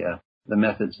and the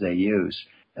methods they use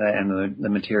and the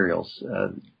materials.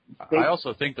 I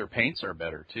also think their paints are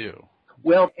better too.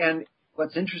 Well, and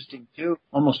what's interesting too,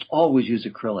 almost always use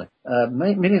acrylic.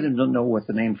 Many of them don't know what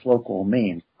the name Floqual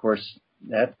means. Of course,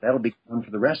 that'll be fun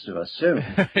for the rest of us soon.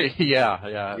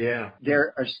 Yeah.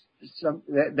 There are some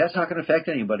that's not going to affect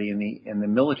anybody in the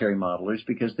military modelers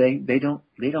because they don't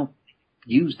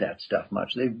use that stuff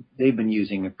much. They've been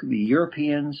using the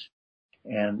Europeans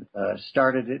and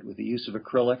started it with the use of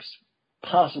acrylics,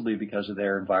 possibly because of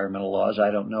their environmental laws.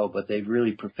 I don't know, but they've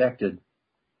really perfected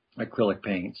acrylic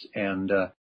paints, and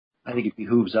I think it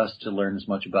behooves us to learn as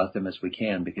much about them as we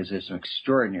can because there's some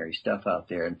extraordinary stuff out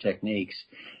there and techniques.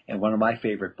 And one of my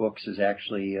favorite books is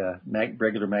actually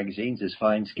regular magazines is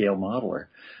Fine Scale Modeler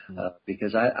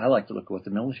because I like to look at what the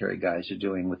military guys are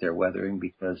doing with their weathering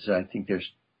because I think there's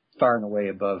far and away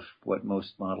above what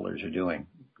most modelers are doing.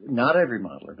 Not every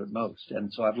modeler, but most.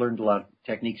 And so I've learned a lot of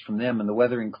techniques from them. And the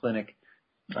weathering clinic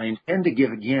I intend to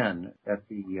give again at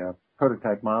the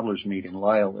Prototype Modelers Meet in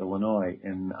Lisle, Illinois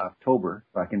in October,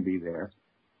 if I can be there.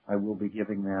 I will be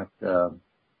giving that,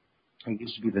 it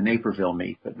used to be the Naperville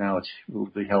Meet, but now it will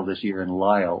be held this year in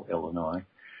Lisle, Illinois.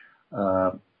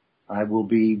 I will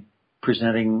be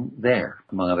presenting there,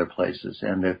 among other places,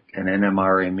 and an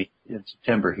NMRA meet in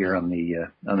September here on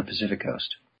the Pacific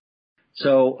Coast.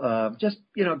 So just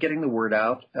getting the word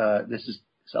out. This is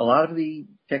a lot of the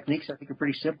techniques. I think are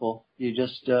pretty simple. You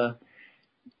just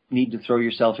need to throw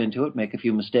yourself into it, make a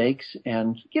few mistakes,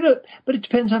 and but it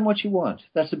depends on what you want.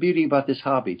 That's the beauty about this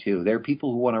hobby too. There are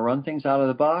people who want to run things out of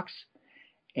the box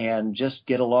and just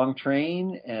get a long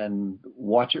train and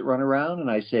watch it run around. And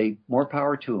I say more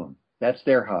power to them. That's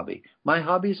their hobby. My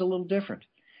hobby is a little different.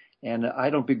 And I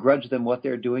don't begrudge them what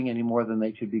they're doing any more than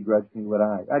they should begrudge me what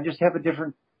I just have a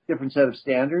different set of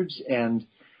standards, and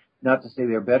not to say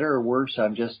they're better or worse,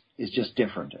 it's just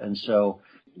different. And so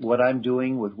what I'm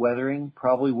doing with weathering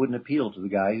probably wouldn't appeal to the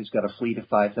guy who's got a fleet of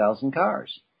 5,000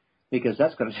 cars because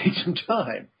that's going to take some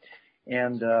time.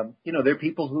 And, there are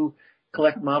people who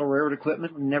collect model railroad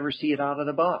equipment and never see it out of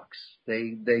the box.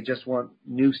 They just want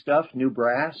new stuff, new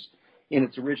brass in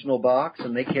its original box,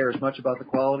 and they care as much about the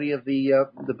quality of the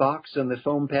box and the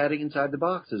foam padding inside the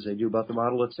box as they do about the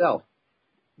model itself.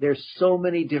 There's so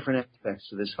many different aspects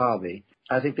to this hobby.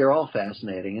 I think they're all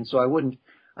fascinating, and so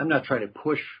I'm not trying to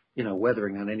push,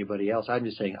 weathering on anybody else. I'm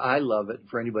just saying I love it.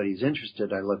 For anybody who's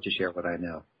interested, I love to share what I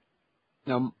know.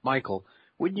 Now, Michael,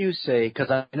 wouldn't you say,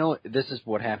 because I know this is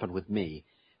what happened with me,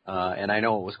 and I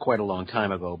know it was quite a long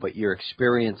time ago, but your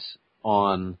experience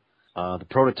on the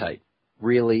prototype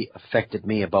really affected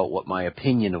me about what my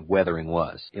opinion of weathering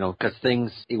was, because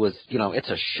it's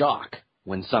a shock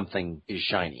when something is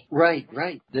shiny. Right.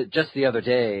 Just the other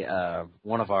day,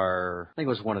 one of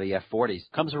the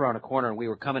F-40s comes around a corner, and we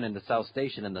were coming into South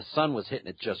Station, and the sun was hitting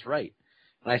it just right.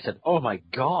 And I said, "Oh my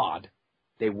God,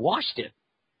 they washed it."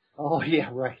 Oh yeah,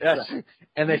 right. Right.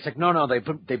 And they said, "No,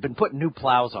 they've been putting new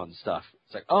plows on stuff."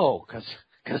 It's like, oh, because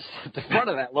the front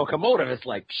of that locomotive is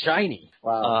like shiny.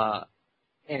 Wow.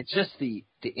 And just the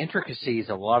intricacies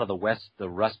of a lot of the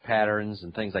rust patterns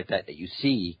and things like that you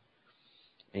see,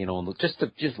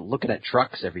 just looking at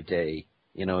trucks every day,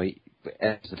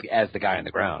 as the guy on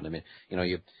the ground. I mean,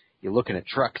 you're looking at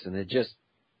trucks, and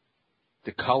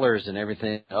the colors and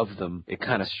everything of them, it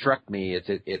kind of struck me as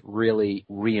it really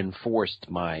reinforced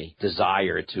my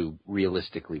desire to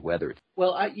realistically weather it.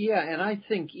 Well, and I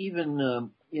think even,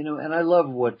 and I love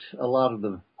what a lot of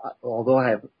them, although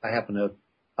I happen to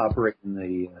operate in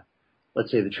the, let's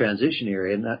say, the transition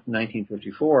area in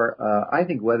 1954, I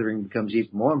think weathering becomes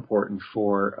even more important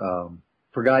for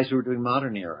for guys who are doing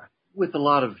modern era. With a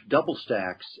lot of double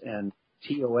stacks and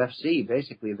TOFC,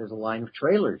 basically, there's a line of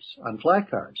trailers on flat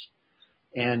cars.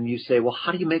 And you say, well,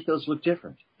 how do you make those look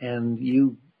different? And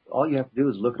all you have to do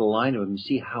is look at a line of them and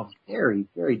see how very,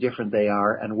 very different they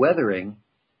are. And weathering,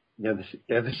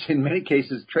 in many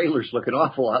cases, trailers look an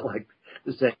awful lot like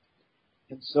the same.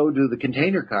 And so do the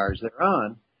container cars they're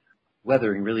on.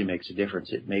 Weathering really makes a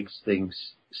difference. It makes things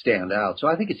stand out. So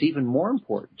I think it's even more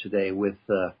important today with,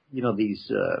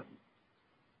 these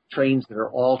trains that are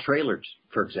all trailers,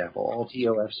 for example, all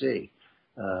TOFC,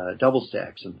 double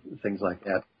stacks and things like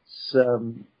that.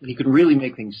 You can really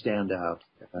make things stand out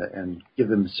and give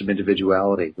them some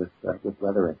individuality with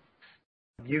weathering.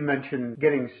 You mentioned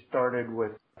getting started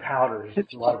with powders.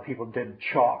 A lot of people did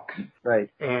chalk. Right.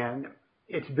 And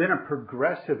it's been a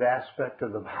progressive aspect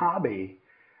of the hobby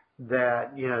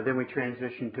that, then we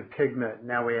transitioned to pigment.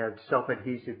 Now we have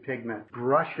self-adhesive pigment.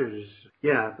 Brushes,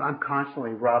 I'm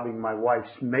constantly robbing my wife's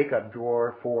makeup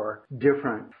drawer for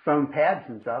different foam pads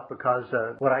and stuff because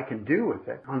of what I can do with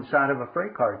it on the side of a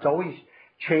freight car. It's always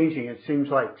changing. It seems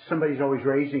like somebody's always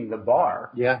raising the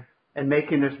bar and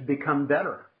making us become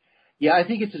better. Yeah, I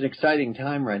think it's an exciting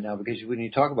time right now because when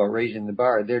you talk about raising the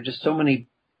bar, there are just so many.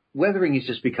 Weathering has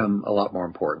just become a lot more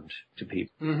important to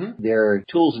people. Mm-hmm. There are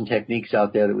tools and techniques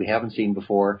out there that we haven't seen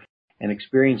before, and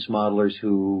experienced modelers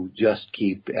who just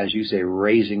keep, as you say,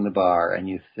 raising the bar, and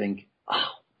you think,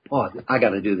 oh, I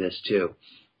got to do this too.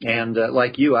 And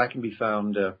like you, I can be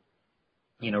found,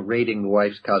 raiding the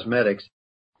wife's cosmetics,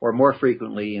 or more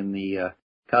frequently in the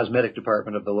cosmetic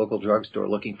department of the local drugstore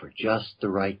looking for just the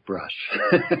right brush.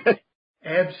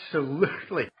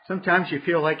 Absolutely. Sometimes you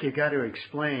feel like you got to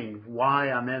explain why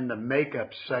I'm in the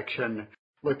makeup section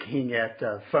looking at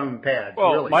foam pads.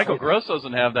 Well, really. Michael Gross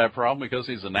doesn't have that problem because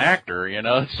he's an actor,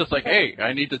 It's just like, hey,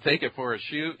 I need to take it for a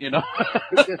shoot,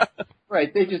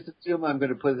 Right. They just assume I'm going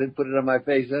to put it on my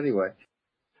face anyway.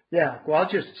 Yeah. Well, I'll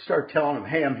just start telling them,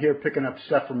 hey, I'm here picking up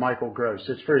stuff for Michael Gross.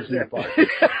 It's for his new part.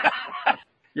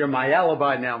 You're my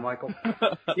alibi now, Michael.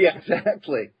 Yeah,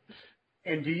 exactly.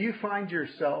 And do you find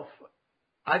yourself,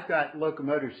 I've got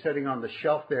locomotives sitting on the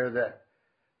shelf there that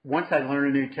once I learn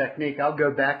a new technique, I'll go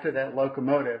back to that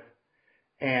locomotive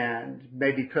and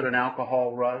maybe put an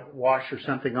alcohol wash or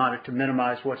something on it to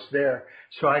minimize what's there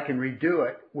so I can redo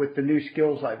it with the new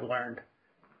skills I've learned.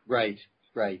 Right.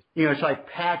 It's like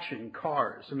patching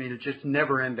cars. I mean, it's just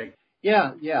never ending.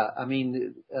 Yeah. I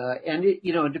mean, and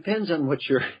it depends on what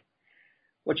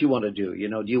you want to do.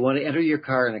 Do you want to enter your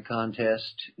car in a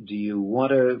contest? Do you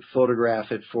want to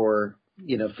photograph it for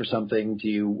something?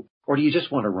 Or do you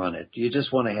just want to run it? Do you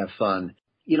just want to have fun?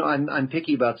 I'm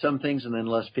picky about some things and then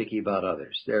less picky about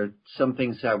others. There are some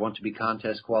things I want to be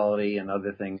contest quality and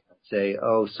other things I say,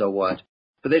 oh, so what?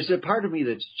 But there's a part of me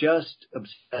that's just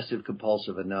obsessive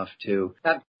compulsive enough to,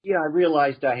 I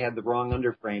realized I had the wrong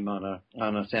underframe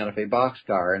on a Santa Fe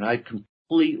boxcar, and I'd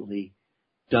completely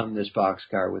done this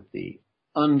boxcar with the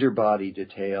underbody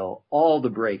detail, all the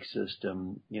brake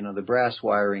system, the brass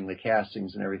wiring, the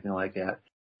castings and everything like that.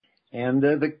 And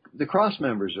the cross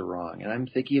members are wrong. And I'm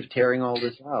thinking of tearing all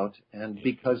this out. And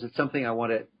because it's something I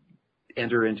want to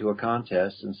enter into a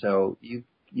contest. And so you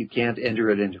can't enter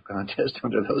it into a contest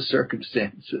under those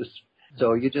circumstances.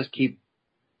 So you just keep,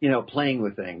 playing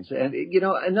with things. And,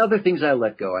 and other things I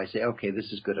let go. I say, okay, this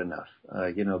is good enough.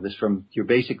 This from your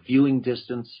basic viewing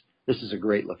distance, this is a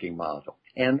great looking model.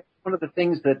 And one of the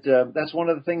things that's one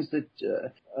of the things that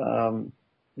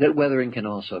weathering can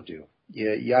also do.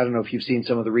 I don't know if you've seen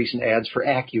some of the recent ads for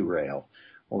AccuRail.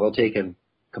 Well, they'll take a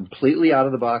completely out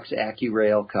of the box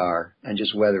AccuRail car and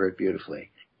just weather it beautifully.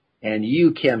 And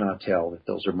you cannot tell that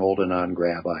those are molded on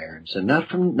grab irons, and not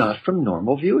from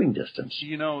normal viewing distance.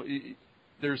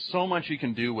 There's so much you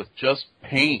can do with just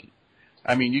paint.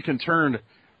 I mean, you can turn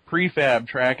prefab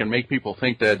track and make people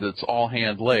think that it's all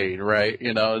hand laid, right?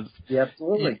 Yeah,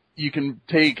 absolutely. You can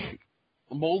take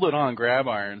molded on grab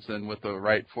irons and with the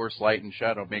right force, light, and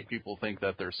shadow make people think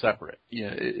that they're separate.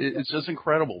 It's just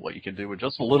incredible what you can do with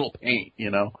just a little paint,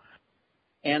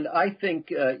 And I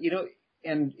think,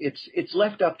 and it's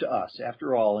left up to us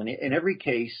after all. In every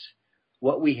case,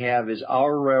 what we have is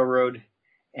our railroad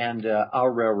and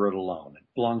our railroad alone. It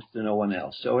belongs to no one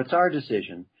else. So it's our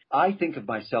decision. I think of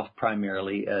myself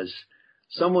primarily as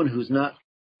someone who's not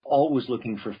always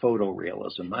looking for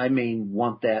photorealism. I may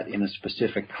want that in a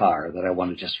specific car that I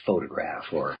want to just photograph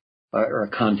or a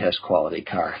contest quality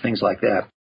car, things like that.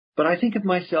 But I think of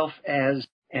myself as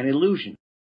an illusion.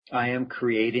 I am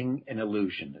creating an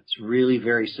illusion. It's really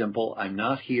very simple. I'm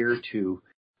not here to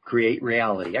create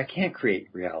reality. I can't create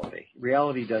reality.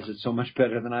 Reality does it so much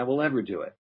better than I will ever do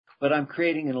it. But I'm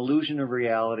creating an illusion of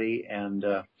reality, and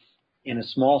In a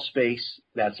small space,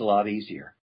 that's a lot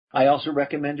easier. I also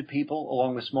recommend to people,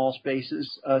 along with small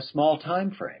spaces, a small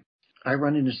time frame. I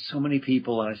run into so many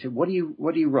people, and I say, what do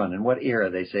you run? In what era?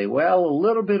 They say, well, a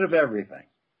little bit of everything,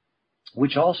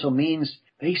 which also means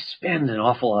they spend an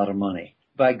awful lot of money.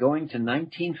 By going to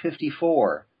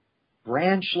 1954,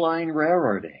 branch line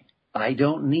railroading, I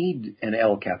don't need an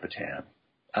El Capitan.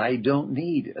 I don't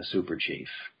need a Super Chief.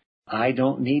 I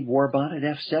don't need war bonnet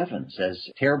F7s, as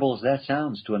terrible as that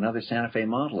sounds to another Santa Fe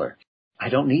modeler. I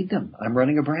don't need them. I'm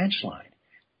running a branch line.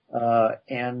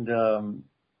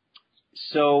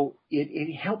 So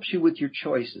it helps you with your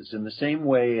choices in the same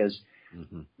way as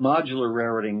modular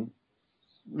railroading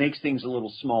makes things a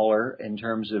little smaller in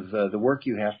terms of the work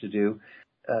you have to do.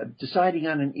 Deciding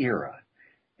on an era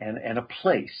and a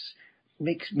place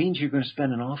means you're going to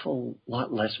spend an awful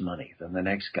lot less money than the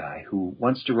next guy who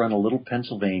wants to run a little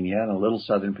Pennsylvania and a little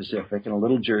Southern Pacific and a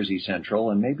little Jersey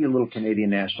Central and maybe a little Canadian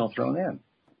National thrown in.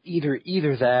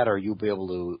 Either that, or you'll be able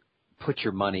to put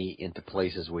your money into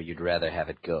places where you'd rather have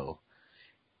it go,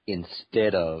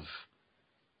 instead of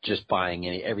just buying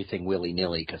everything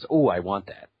willy-nilly because, I want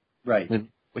that. Right.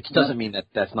 Which doesn't mean that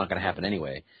that's not going to happen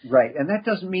anyway. Right. And that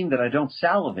doesn't mean that I don't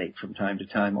salivate from time to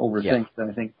time over things that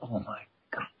I think, oh my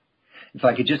God, if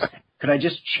I could I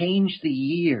just change the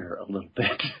year a little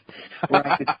bit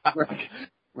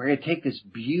where I take this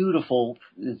beautiful,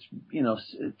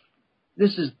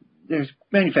 there's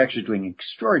manufacturers doing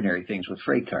extraordinary things with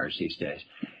freight cars these days.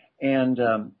 And,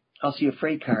 I'll see a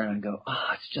freight car and I go,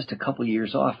 it's just a couple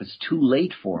years off. It's too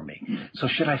late for me. So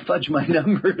should I fudge my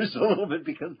numbers a little bit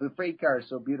because the freight car is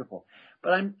so beautiful?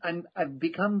 But I've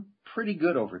become pretty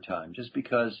good over time just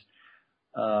because,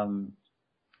 I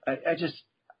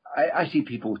see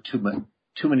people with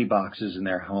too many boxes in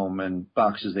their home and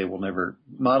models they will never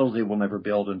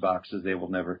build and models they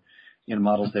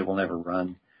will never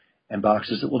run and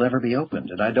boxes that will never be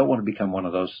opened. And I don't want to become one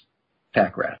of those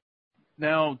pack rats.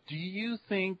 Now, do you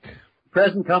think...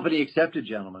 Present company accepted,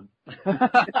 gentlemen.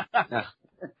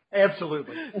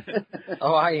 Absolutely.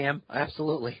 Oh, I am.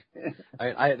 Absolutely.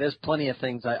 There's plenty of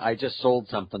things. I just sold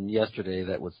something yesterday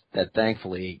that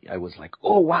thankfully I was like,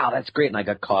 oh, wow, that's great. And I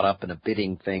got caught up in a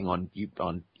bidding thing on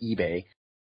eBay.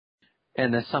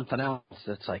 And there's something else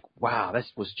that's like, wow,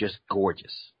 this was just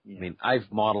gorgeous. Yeah. I mean,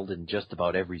 I've modeled in just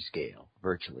about every scale,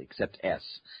 virtually, except S.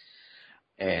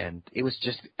 And it was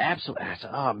just absolutely, I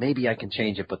said, maybe I can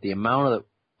change it. But the amount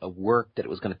of work that it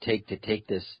was going to take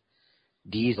this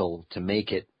diesel to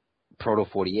make it Proto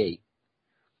 48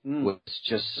 was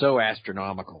just so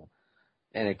astronomical.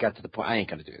 And it got to the point, I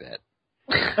ain't going to do that.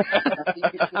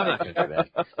 I'm not going to do that.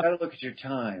 You got to look at your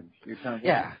time.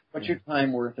 Yeah. What's your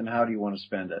time worth and how do you want to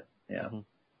spend it? Yeah.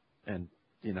 And,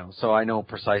 so I know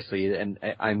precisely, and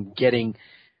I'm getting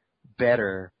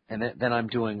better. And then I'm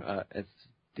doing,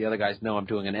 the other guys know I'm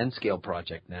doing an N-scale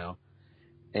project now,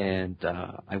 and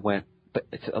but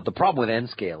the problem with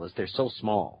N-scale is they're so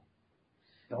small,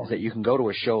 is that you can go to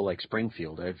a show like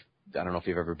Springfield. I don't know if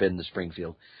you've ever been to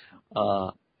Springfield,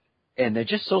 and they're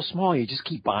just so small. You just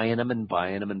keep buying them and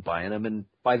buying them and buying them, and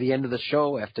by the end of the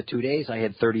show, after 2 days, I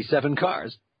had 37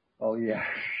 cars. Oh yeah,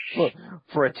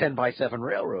 for a 10x7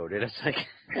 railroad, and it's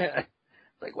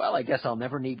like, well, I guess I'll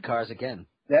never need cars again.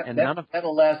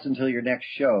 That'll last until your next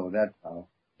show.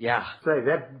 Yeah. Say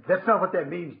that's not what that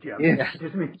means, Jim. Yeah. It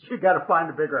just means you got to find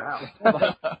a bigger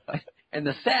house. And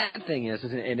the sad thing is,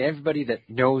 and everybody that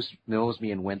knows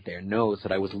me and went there knows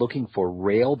that I was looking for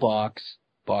rail box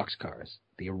cars,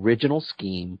 the original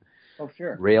scheme. Oh,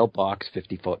 sure. Rail box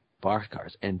 50-foot box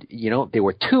cars, and there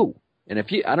were two. And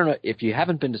I don't know if you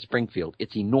haven't been to Springfield,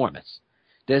 it's enormous.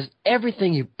 There's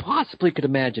everything you possibly could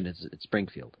imagine at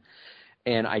Springfield.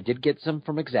 And I did get some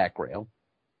from Exact Rail.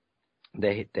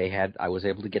 I was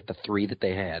able to get the 3 that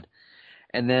they had.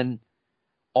 And then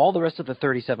all the rest of the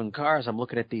 37 cars, I'm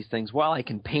looking at these things, well, I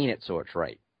can paint it so it's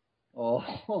right. Oh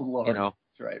Lord. That's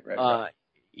right.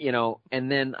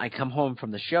 And then I come home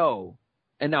from the show,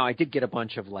 and now I did get a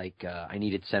bunch of I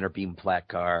needed center beam flat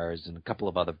cars and a couple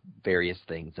of other various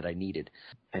things that I needed.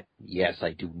 And yes,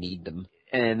 I do need them.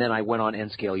 And then I went on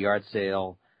N-scale yard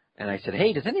sale, and I said,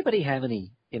 hey, does anybody have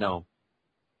any,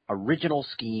 original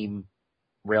scheme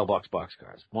railbox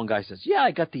boxcars? One guy says, yeah,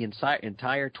 I got the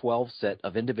entire 12 set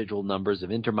of individual numbers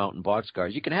of Intermountain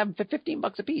boxcars. You can have them for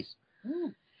 $15 a piece,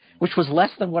 which was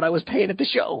less than what I was paying at the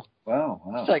show. Wow.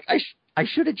 It's like, I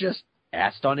should have just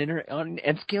asked on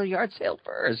N-scale yard sale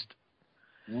first.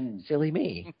 Silly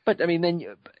me. But I mean, then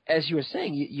as you were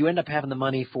saying, you end up having the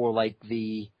money for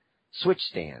the switch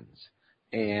stands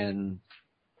and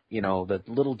the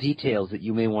little details that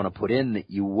you may want to put in that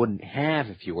you wouldn't have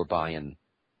if you were buying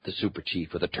the Super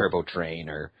Chief with a turbo train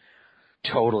or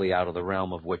totally out of the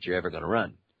realm of what you're ever going to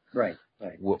run. Right.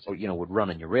 Would run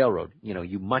on your railroad.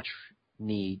 You much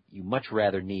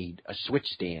rather need a switch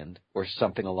stand or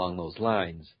something along those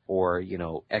lines, or,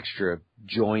 extra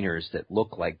joiners that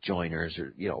look like joiners,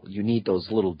 or, you need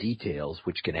those little details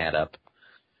which can add up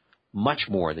much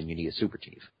more than you need a Super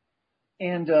Chief.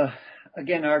 And,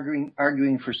 again,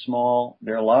 arguing for small,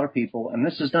 there are a lot of people, and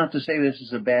this is not to say this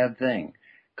is a bad thing.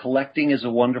 Collecting is a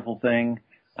wonderful thing.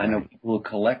 I know people who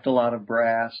collect a lot of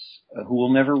brass who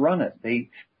will never run it.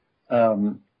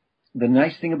 The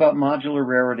nice thing about modular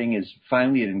railroading is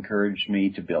finally it encouraged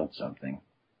me to build something.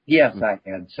 Yes, I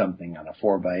had something on a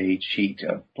 4x8 sheet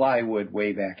of plywood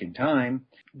way back in time,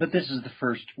 but this is the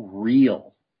first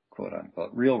real, quote unquote,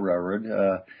 real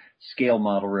railroad, scale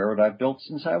model railroad I've built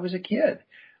since I was a kid,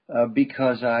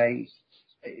 because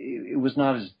it was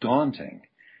not as daunting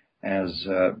as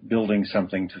building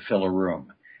something to fill a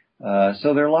room.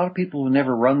 So there are a lot of people who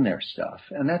never run their stuff,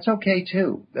 and that's okay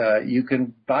too. You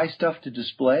can buy stuff to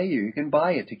display, or you can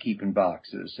buy it to keep in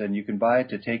boxes, and you can buy it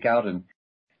to take out and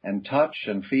touch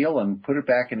and feel and put it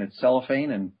back in its cellophane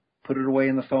and put it away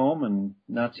in the foam and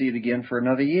not see it again for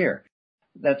another year.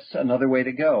 That's another way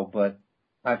to go, but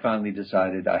I finally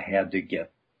decided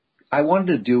I wanted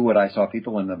to do what I saw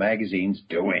people in the magazines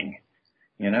doing.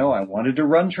 I wanted to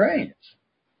run trains.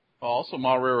 Also,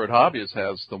 Model Railroad Hobbyist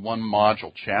has the one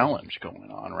module challenge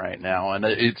going on right now, and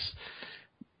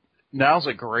now's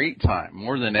a great time,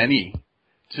 more than any,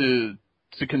 to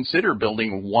consider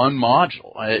building one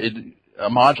module. A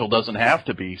module doesn't have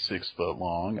to be 6 foot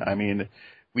long. I mean,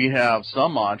 we have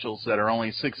some modules that are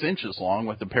only 6 inches long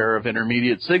with a pair of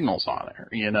intermediate signals on there.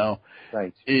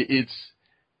 Right. It's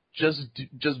just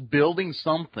building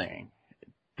something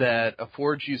that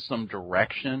affords you some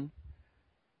direction.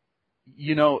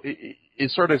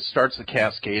 It sort of starts a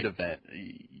cascade event.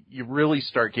 You really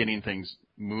start getting things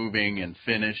moving and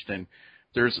finished, and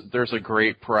there's a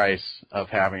great price of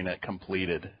having it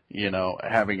completed.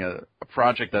 Having a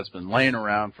project that's been laying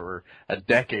around for a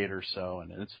decade or so,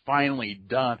 and it's finally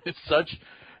done. It's such,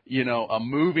 a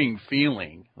moving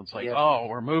feeling. It's like, oh,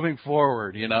 we're moving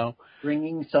forward,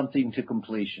 Bringing something to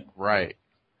completion. Right.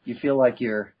 You feel like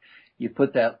you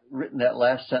written that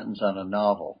last sentence on a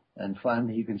novel, and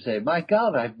finally you can say, my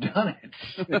God, I've done it.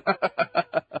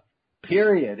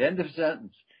 Period. End of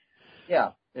sentence.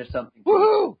 Yeah, there's something.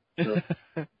 Woohoo!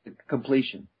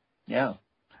 Completion. Yeah.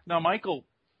 Now, Michael,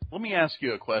 let me ask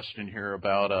you a question here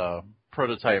about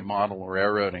prototype model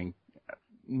railroading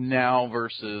now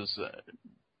versus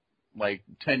like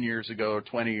 10 years ago,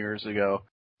 20 years ago.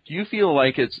 Do you feel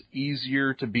like it's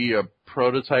easier to be a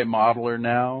prototype modeler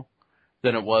now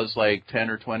than it was like 10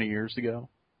 or 20 years ago?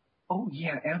 Oh,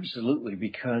 yeah, absolutely.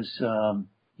 Because,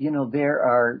 there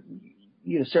are,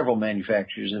 several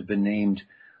manufacturers have been named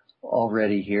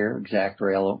already here, Exact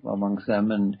Rail amongst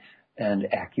them, and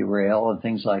AccuRail and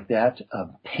things like that.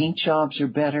 Paint jobs are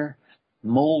better.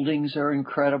 Moldings are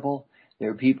incredible. There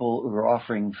are people who are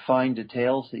offering fine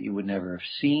details that you would never have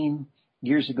seen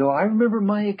years ago. I remember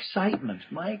my excitement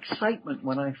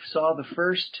when I saw the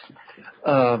first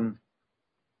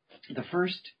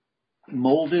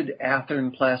molded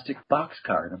Athearn plastic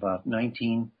boxcar in about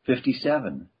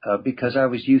 1957, because I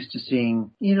was used to seeing,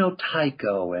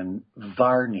 Tyco and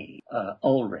Varney,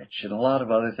 Ulrich, and a lot of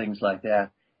other things like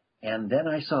that. And then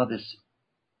I saw this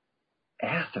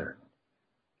Athearn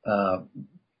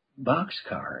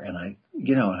boxcar, and I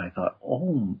thought,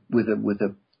 oh, with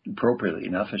a appropriately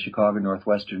enough a Chicago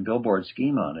Northwestern billboard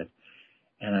scheme on it,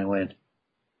 and I went,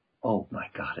 oh my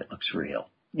God, it looks real.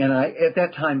 And at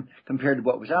that time, compared to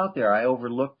what was out there, I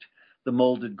overlooked the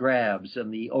molded grabs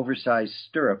and the oversized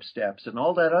stirrup steps and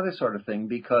all that other sort of thing,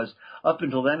 because up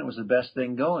until then it was the best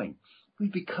thing going.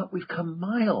 We've come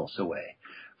miles away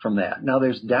from that. Now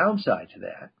there's downside to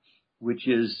that, which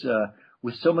is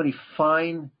with so many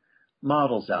fine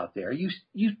models out there, you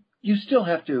still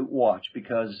have to watch,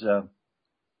 because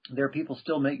there are people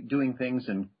still doing things,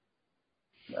 and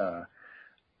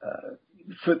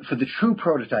for the true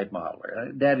prototype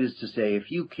modeler, that is to say,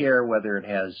 if you care whether it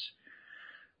has,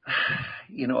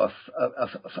 a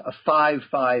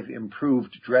 5.5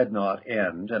 improved dreadnought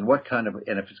end, and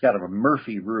and if it's got a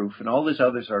Murphy roof and all this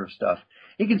other sort of stuff,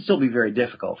 it can still be very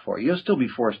difficult for you. You'll still be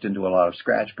forced into a lot of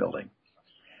scratch building.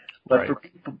 But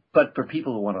right. for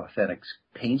people who want authentic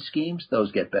paint schemes,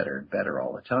 those get better and better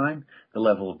all the time. The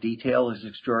level of detail is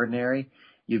extraordinary.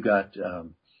 You've got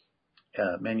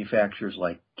manufacturers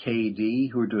like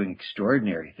KD who are doing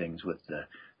extraordinary things with the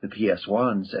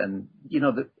PS1s, and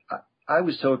I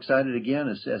was so excited again,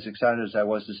 as excited as I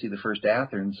was to see the first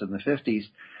Athearns in the 50s,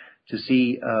 to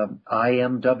see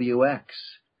IMWX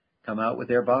come out with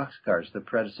their boxcars, the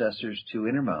predecessors to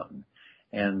Intermountain,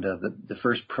 and the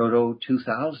first Proto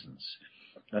 2000s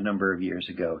a number of years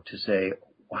ago, to say,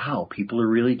 wow, people are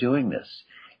really doing this.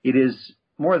 It is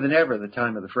more than ever the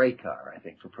time of the freight car, I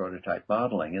think, for prototype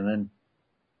modeling. And then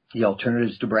the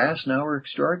alternatives to brass now are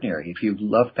extraordinary. If you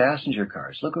love passenger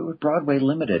cars, look at what Broadway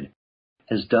Limited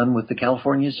has done with the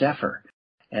California Zephyr.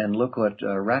 And look what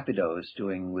Rapido is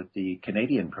doing with the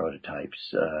Canadian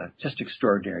prototypes. Just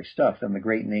extraordinary stuff. And the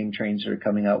great name trains that are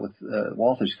coming out with,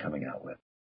 Walther's coming out with.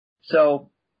 So,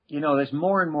 there's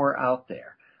more and more out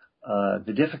there.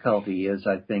 The difficulty is,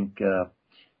 I think,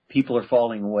 people are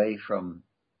falling away from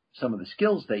some of the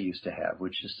skills they used to have,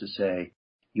 which is to say,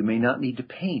 you may not need to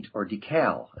paint or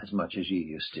decal as much as you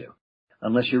used to,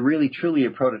 unless you're really truly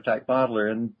a prototype modeler.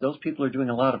 And those people are doing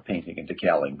a lot of painting and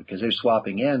decaling because they're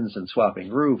swapping ends and swapping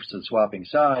roofs and swapping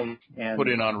sides and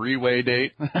putting on reway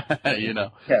date.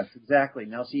 Yes, exactly.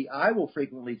 Now, see, I will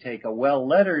frequently take a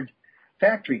well-lettered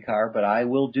factory car, but I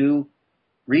will do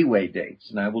reway dates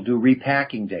and I will do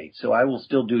repacking dates. So I will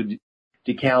still do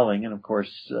decaling and, of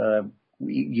course,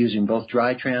 using both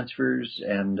dry transfers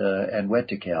and wet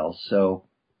decals. So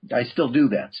I still do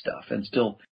that stuff and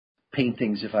still paint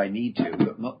things if I need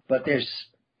to. But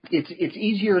it's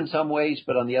easier in some ways,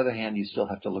 but on the other hand, you still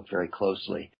have to look very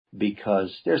closely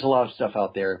because there's a lot of stuff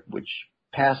out there which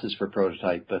passes for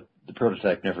prototype, but the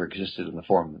prototype never existed in the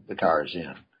form that the car is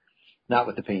in. Not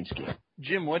with the paint scheme.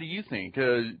 Jim, what do you think?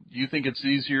 Do you think it's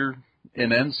easier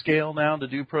in N scale now to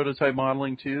do prototype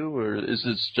modeling too, or is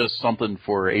this just something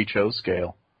for HO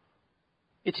scale?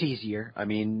 It's easier. I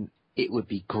mean, it would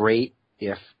be great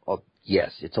if,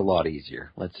 yes, it's a lot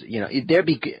easier.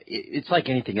 It's like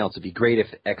anything else. It'd be great if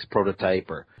X prototype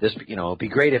or this, it'd be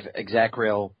great if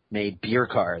Exacrail made beer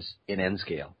cars in N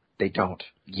scale. They don't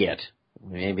yet.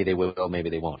 Maybe they will,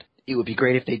 maybe they won't. It would be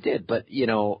great if they did, but,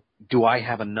 do I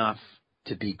have enough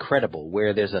to be credible?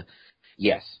 Where there's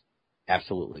yes,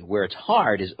 absolutely. Where it's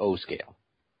hard is O scale.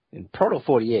 In Proto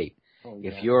 48,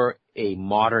 if you're a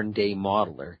modern day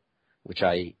modeler, which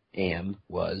I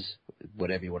was,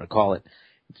 whatever you want to call it,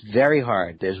 it's very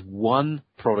hard. There's one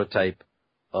prototype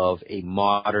of a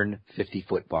modern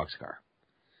 50-foot boxcar.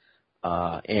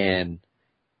 And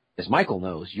as Michael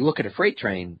knows, you look at a freight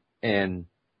train and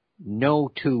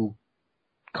no two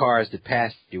cars that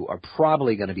pass you are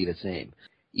probably going to be the same.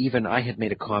 Even I had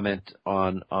made a comment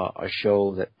on a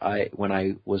show that when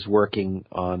I was working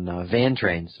on van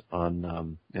trains,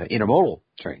 on intermodal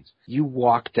trains, you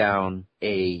walk down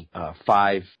a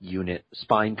 5-unit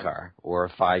spine car or a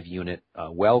 5-unit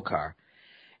well car,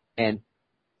 and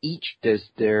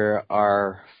there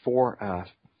are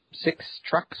 6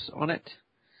 trucks on it.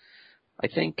 I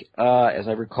think, as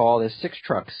I recall, there's 6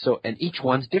 trucks. So, and each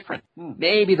one's different.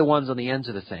 Maybe the ones on the ends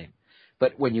are the same.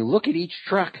 But when you look at each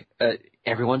truck,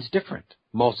 everyone's different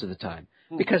most of the time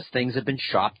because things have been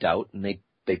shopped out and they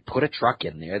put a truck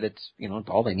in there that's,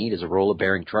 all they need is a roller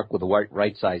bearing truck with the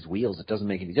right size wheels. It doesn't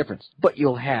make any difference. But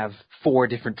you'll have 4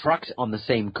 different trucks on the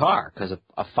same car because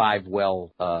a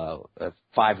 5-well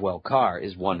car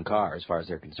is one car as far as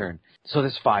they're concerned. So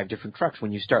there's 5 different trucks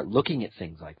when you start looking at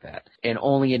things like that. And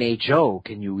only in HO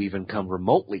can you even come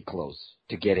remotely close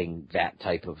to getting that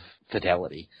type of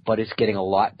fidelity. But it's getting a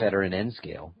lot better in N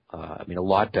scale. A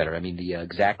lot better. The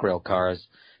Exacrail cars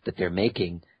that they're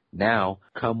making now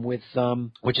come with,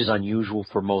 which is unusual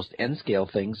for most N-scale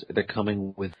things, they're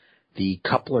coming with the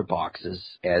coupler boxes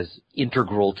as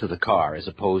integral to the car as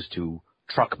opposed to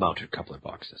truck-mounted coupler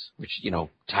boxes, which,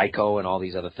 Tyco and all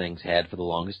these other things had for the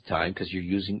longest time because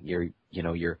you're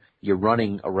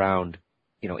running around,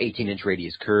 18-inch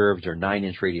radius curves or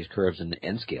 9-inch radius curves in the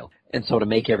N-scale. And so to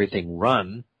make everything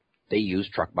run, they use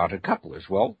truck-mounted couplers.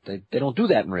 Well, they don't do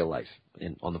that in real life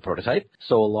on the prototype.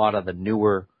 So a lot of the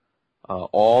newer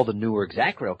all the newer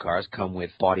Exacrail cars come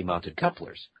with body-mounted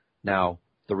couplers. Now,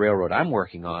 the railroad I'm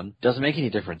working on doesn't make any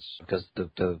difference because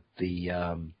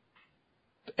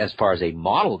as far as a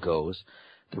model goes,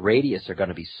 the radius are going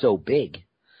to be so big,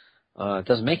 it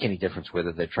doesn't make any difference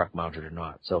whether they're truck-mounted or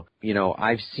not. So,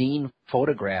 I've seen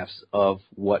photographs of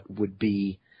what would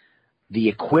be the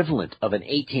equivalent of an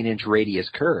 18-inch radius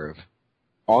curve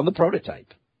on the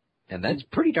prototype, and that's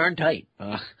pretty darn tight.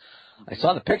 I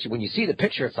saw the picture. When you see the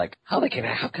picture, it's like, how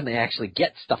can they actually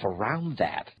get stuff around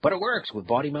that? But it works with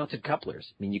body-mounted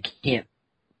couplers. You can't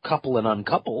couple and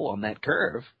uncouple on that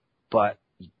curve, but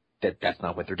that's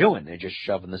not what they're doing. They're just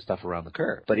shoving the stuff around the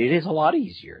curve. But it is a lot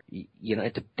easier.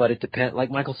 But it depends,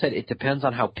 like Michael said, it depends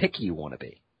on how picky you want to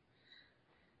be.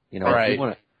 Right. If you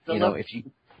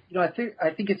want to,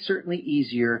 I think it's certainly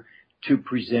easier to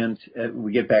present,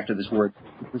 we get back to this word,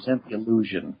 to present the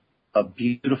illusion a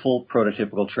beautiful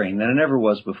prototypical train than it ever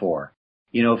was before.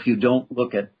 You know, if you don't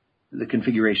look at the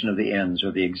configuration of the ends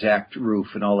or the exact roof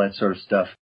and all that sort of stuff,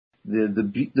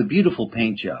 the beautiful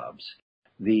paint jobs,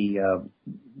 the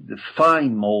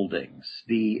fine moldings,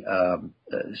 the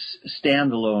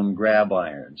standalone grab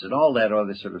irons, and all that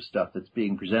other sort of stuff that's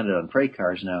being presented on freight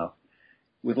cars now.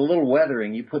 With a little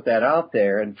weathering, you put that out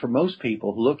there, and for most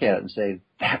people who look at it and say,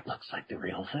 that looks like the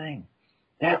real thing.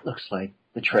 That looks like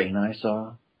the train I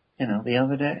saw, you know, the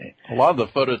other day. A lot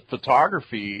of the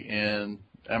photography in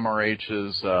MRH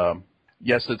is,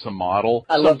 yes, it's a model.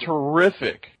 I love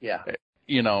terrific, yeah,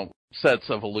 you know, sets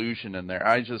of illusion in there.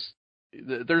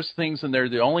 There's things in there.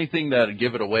 The only thing that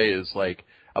give it away is like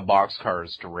a boxcar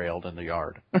is derailed in the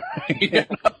yard. You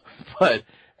know? But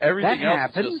everything else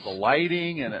happens. is just the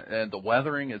lighting and the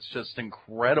weathering. It's just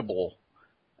incredible.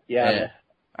 yeah.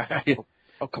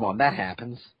 Oh, come on, that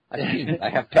happens. I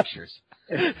have pictures.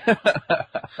 The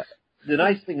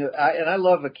nice thing, I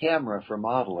love a camera for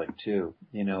modeling too.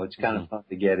 You know, it's kind of fun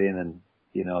to get in and,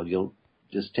 you know, you'll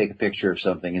just take a picture of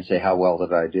something and say, how well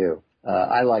did I do?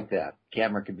 I like that.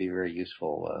 Camera can be very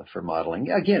useful for modeling.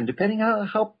 Again, depending on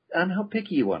how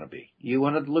picky you want to be. You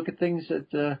want to look at things at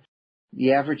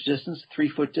the average distance,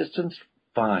 3-foot distance,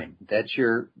 fine. That's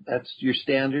your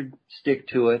standard. Stick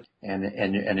to it and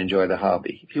enjoy the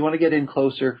hobby. If you want to get in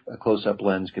closer, a close-up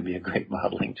lens can be a great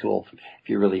modeling tool if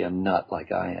you're really a nut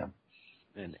like I am.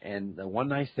 And the one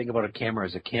nice thing about a camera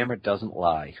is a camera doesn't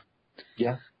lie.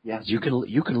 Yeah, yeah. You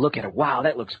can look at it. Wow,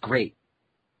 that looks great.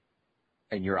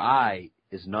 And your eye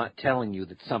is not telling you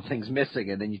that something's missing,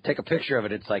 and then you take a picture of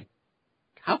it. It's like,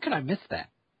 how can I miss that?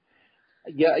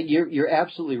 Yeah, you're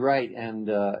absolutely right. And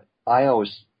I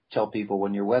always tell people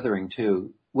when you're weathering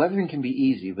too, weathering can be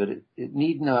easy, but it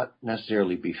need not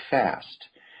necessarily be fast.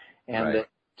 And Right.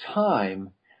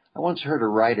 time, I once heard a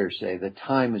writer say that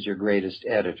time is your greatest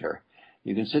editor.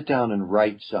 You can sit down and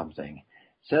write something,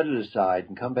 set it aside,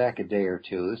 and come back a day or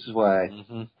two. This is why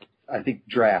I think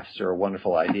drafts are a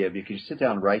wonderful idea, because you sit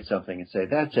down and write something and say,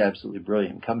 that's absolutely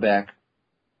brilliant. Come back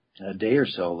a day or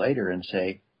so later and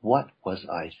say, what was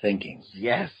I thinking?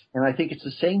 Yes. And I think it's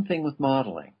the same thing with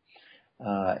modeling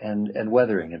and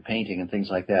weathering and painting and things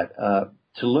like that.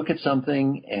 To look at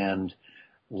something and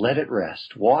let it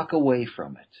rest, walk away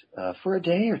from it for a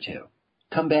day or two.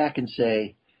 Come back and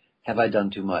say, have I done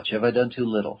too much? Have I done too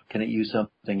little? Can it use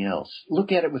something else?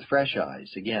 Look at it with fresh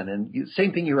eyes again. And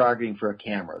same thing you're arguing for a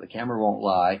camera. The camera won't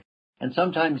lie. And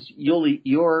sometimes your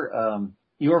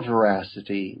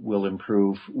veracity will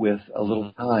improve with a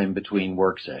little time between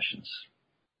work sessions.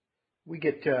 We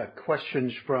get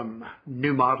questions from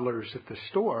new modelers at the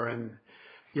store, and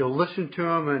you'll listen to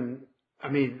them, and I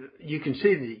mean, you can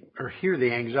see or hear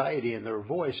the anxiety in their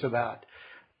voice about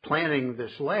planning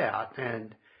this layout.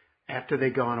 And after they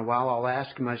go on a while, I'll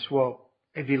ask them, I say, well,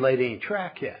 have you laid any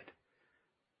track yet?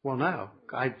 Well, no,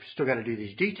 I've still got to do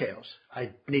these details.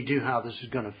 I need to know how this is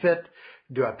going to fit.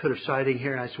 Do I put a siding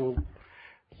here? And I said, well,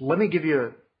 let me give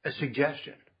you a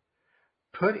suggestion.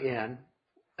 Put in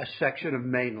a section of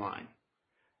main line.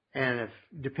 And if,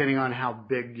 depending on how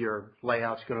big your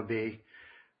layout's going to be,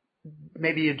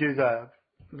 maybe you do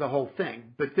the whole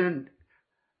thing. But then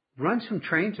run some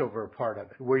trains over a part of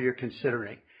it where you're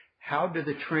considering, how do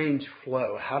the trains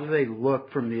flow? How do they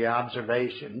look from the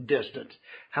observation distance?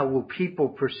 How will people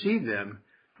perceive them?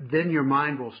 Then your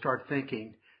mind will start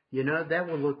thinking, you know, that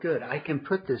will look good. I can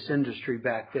put this industry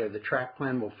back there. The track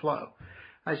plan will flow.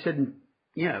 I said,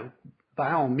 you know,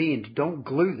 by all means, don't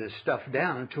glue this stuff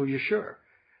down until you're sure.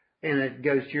 And it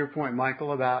goes to your point,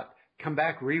 Michael, about come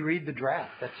back, reread the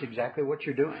draft. That's exactly what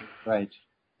you're doing. Right,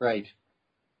 right.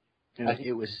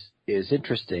 It was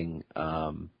interesting.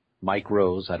 Mike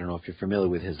Rose, I don't know if you're familiar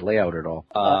with his layout at all.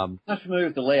 I'm not familiar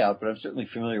with the layout, but I'm certainly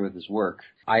familiar with his work.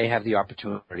 I have the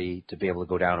opportunity to be able to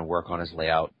go down and work on his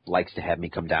layout. Likes to have me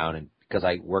come down, and because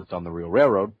I worked on the real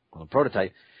railroad, on the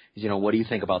prototype, he's, you know, what do you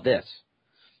think about this?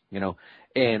 You know,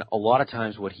 and a lot of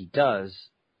times what he does,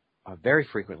 very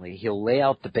frequently, he'll lay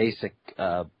out the basic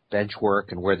bench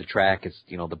work and where the track is,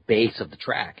 you know, the base of the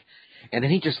track. And then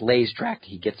he just lays track.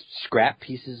 He gets scrap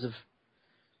pieces of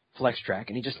flex track,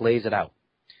 and he just lays it out.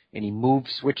 And he moves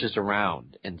switches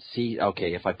around and see,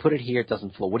 okay, if I put it here, it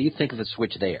doesn't flow. What do you think of the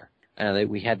switch there?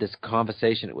 We had this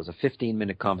conversation. It was a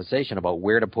 15-minute conversation about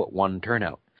where to put one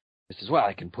turnout. He says, well,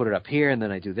 I can put it up here, and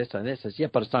then I do this and this. I says, yeah,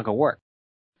 but it's not going to work.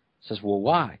 He says, well,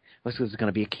 why? Well, there's going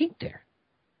to be a kink there.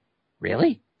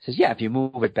 Really? He says, yeah, if you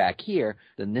move it back here,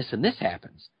 then this and this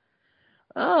happens.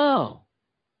 Oh.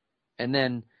 And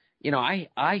then, you know,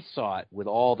 I saw it with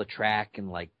all the track and,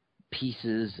 like,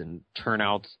 pieces and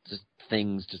turnouts, just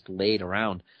things just laid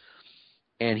around.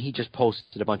 And he just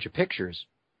posted a bunch of pictures.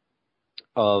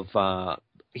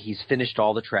 he's finished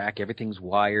all the track, everything's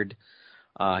wired.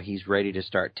 He's ready to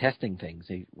start testing things.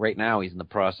 Right now he's in the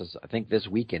process, I think this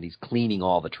weekend, he's cleaning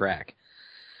all the track.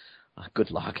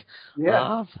 Good luck.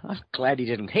 Yeah. I'm glad he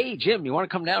didn't. Hey, Jim, you want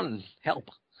to come down and help?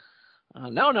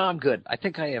 No, I'm good. I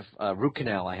think I have a root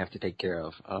canal I have to take care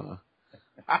of.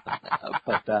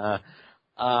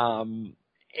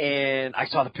 And I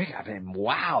saw the picture of him.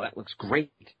 Wow, that looks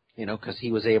great. Because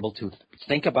he was able to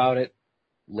think about it,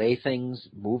 lay things,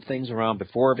 move things around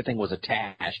before everything was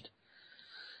attached,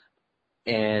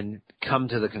 and come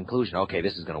to the conclusion, okay,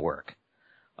 this is going to work.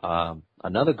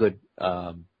 Another good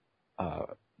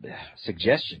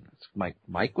suggestion,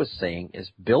 Mike was saying,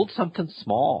 is build something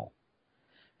small.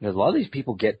 Because a lot of these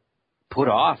people get put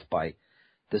off by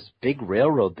this big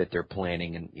railroad that they're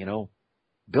planning, and,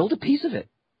 build a piece of it.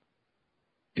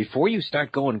 Before you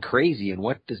start going crazy and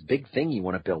what this big thing you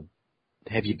want to build,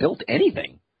 have you built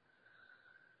anything?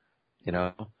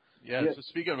 Yeah, so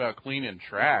speaking about cleaning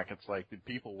track, it's like the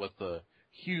people with the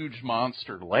huge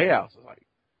monster layouts, it's like,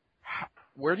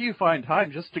 where do you find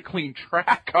time just to clean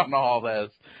track on all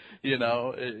this?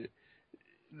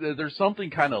 There's something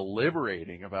kind of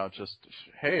liberating about just,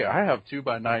 hey, I have 2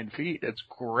 by 9 feet. It's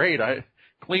great.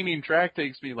 Cleaning track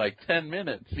takes me like 10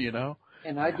 minutes,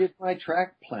 And I did my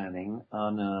track planning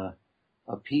on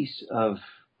a piece of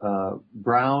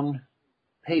brown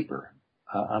paper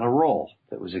on a roll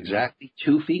that was exactly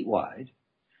 2 feet wide.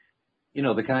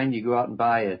 The kind you go out and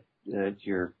buy at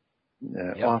your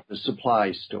office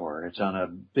supply store. It's on a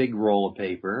big roll of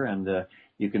paper, and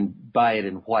you can buy it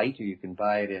in white or you can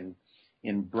buy it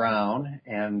in brown.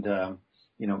 And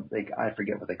I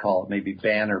forget what they call it, maybe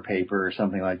banner paper or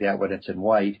something like that when it's in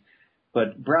white.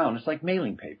 But brown, it's like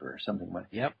mailing paper or something like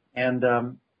that. Yep. And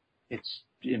it's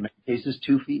in many cases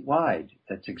 2 feet wide.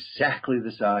 That's exactly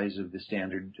the size of the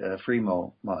standard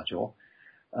Fremo module,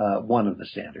 one of the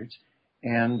standards.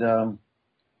 And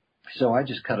so I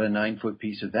just cut a 9-foot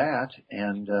piece of that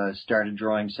and started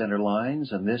drawing center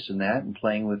lines and this and that and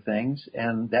playing with things.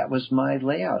 And that was my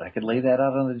layout. I could lay that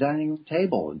out on the dining room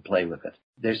table and play with it.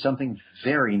 There's something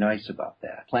very nice about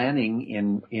that. Planning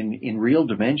in real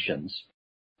dimensions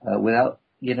without,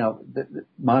 the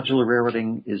modular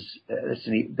railroading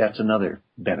that's another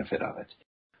benefit of it.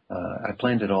 I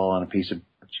planned it all on a piece of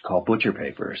what you call butcher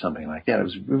paper or something like that.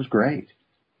 It was great.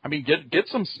 I mean, get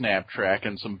some snap track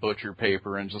and some butcher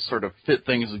paper and just sort of fit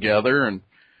things together and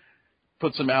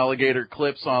put some alligator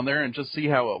clips on there and just see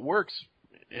how it works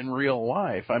in real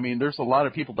life. I mean, there's a lot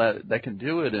of people that can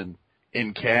do it in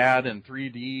CAD and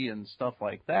 3D and stuff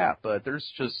like that, but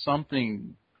there's just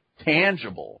something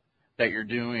tangible that you're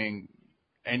doing,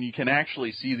 and you can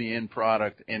actually see the end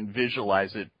product and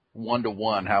visualize it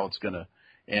one-to-one, how it's going to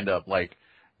end up. Like,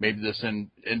 maybe this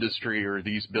industry or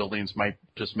these buildings might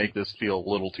just make this feel a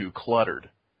little too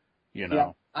cluttered,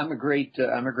 Yeah, I'm a great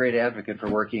advocate for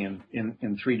working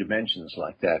in 3 dimensions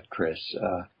like that, Chris.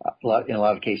 In a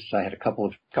lot of cases, I had a couple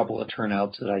of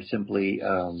turnouts that I simply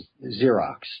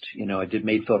Xeroxed. I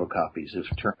made photocopies of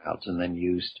turnouts and then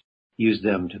used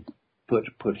them to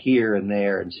put here and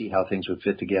there and see how things would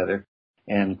fit together.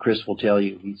 And Chris will tell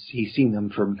you he's seen them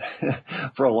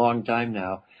for a long time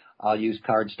now. I'll use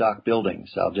cardstock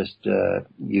buildings. I'll just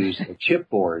use a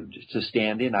chipboard to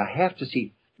stand in. I have to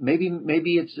see. Maybe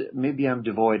I'm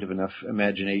devoid of enough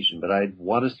imagination, but I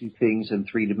want to see things in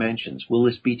 3 dimensions. Will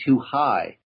this be too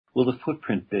high? Will the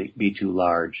footprint be too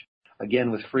large?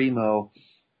 Again, with Fremo,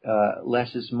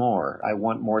 less is more. I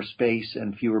want more space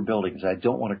and fewer buildings. I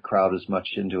don't want to crowd as much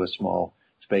into a small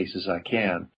space as I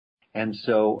can. And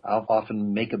so I'll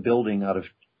often make a building out of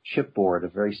chipboard, a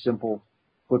very simple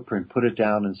footprint, put it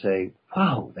down and say,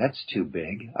 wow, that's too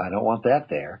big. I don't want that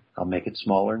there. I'll make it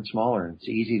smaller and smaller. And it's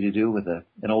easy to do with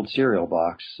an old cereal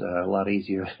box. A lot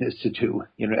easier it is to do,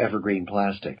 evergreen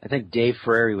plastic. I think Dave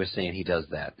Ferrari was saying he does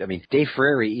that. I mean, Dave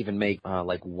Ferrari even make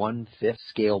like 1/5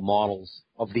 scale models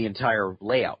of the entire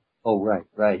layout. Oh, right.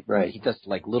 He does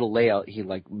like little layout. He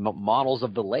models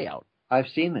of the layout. I've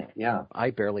seen that, yeah.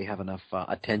 I barely have enough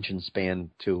attention span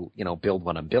to, build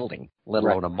what I'm building, let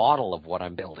alone a model of what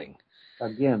I'm building.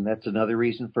 Again, that's another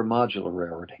reason for modular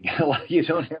railroading. You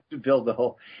don't have to build the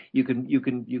whole. You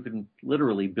can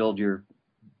literally build your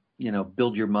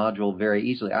module very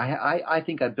easily. I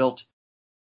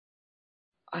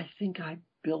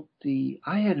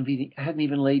hadn't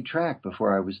even laid track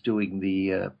before I was doing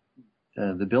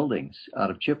the buildings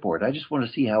out of chipboard. I just want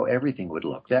to see how everything would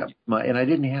look. And I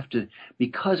didn't have to,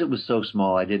 because it was so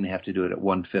small. I didn't have to do it at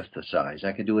 1/5 the size.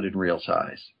 I could do it in real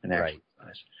size, in actual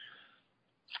size.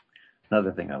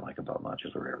 Another thing I like about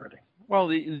modular railroading. Well,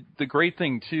 the great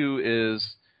thing too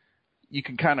is you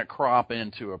can kind of crop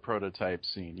into a prototype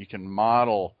scene. You can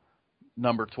model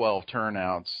number 12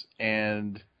 turnouts,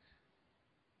 and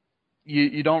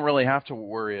you don't really have to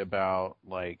worry about,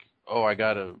 like, oh, I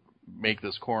got to make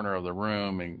this corner of the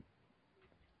room and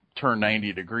turn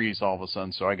 90 degrees all of a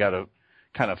sudden, so I got to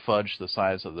kind of fudge the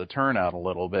size of the turnout a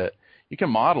little bit. You can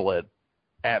model it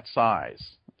at size.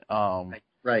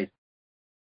 Right.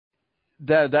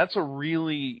 That's a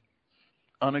really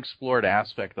unexplored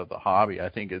aspect of the hobby. I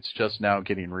think it's just now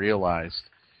getting realized.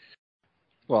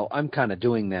 Well, I'm kind of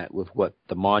doing that with what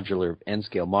the modular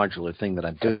N-scale modular thing that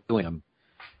I'm doing.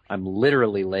 I'm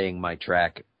literally laying my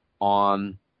track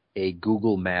on a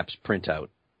Google Maps printout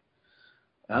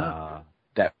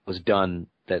that was done,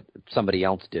 that somebody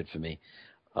else did for me.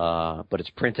 But it's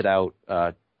printed out,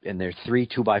 and there's 3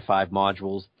 2x5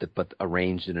 modules, but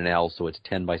arranged in an L, so it's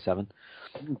 10 by 7.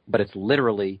 But it's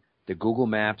literally the Google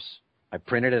Maps. I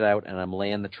printed it out, and I'm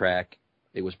laying the track.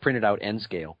 It was printed out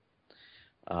N-scale,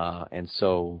 and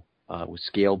so it was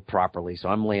scaled properly. So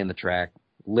I'm laying the track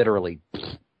literally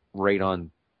right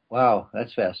on. Wow,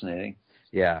 that's fascinating.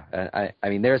 Yeah, I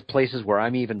mean, there's places where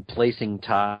I'm even placing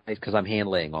ties, because I'm hand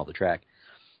laying all the track.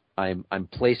 I'm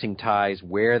placing ties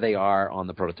where they are on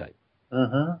the prototype.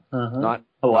 Not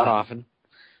often.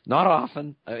 Not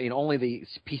often. I mean, only the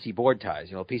PC board ties.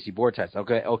 PC board ties.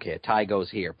 Okay, a tie goes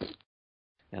here,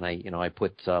 and I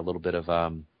put a little bit of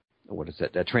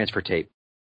transfer tape.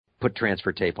 Put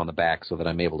transfer tape on the back so that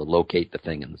I'm able to locate the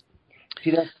thing. And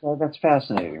see, that's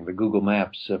fascinating. The Google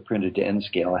Maps printed to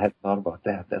N-scale. I hadn't thought about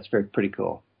that. That's pretty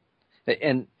cool.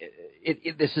 And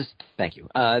thank you.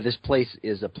 This place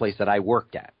is a place that I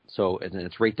worked at. So, and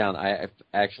it's right down. I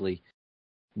actually,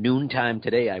 noontime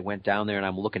today, I went down there and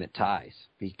I'm looking at ties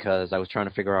because I was trying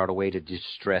to figure out a way to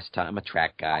distress ties. I'm a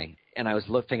track guy, and I was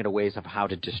thinking of ways of how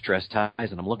to distress ties.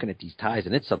 And I'm looking at these ties,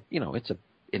 and it's a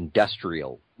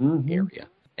industrial area,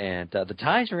 and the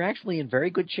ties are actually in very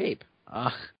good shape.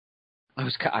 I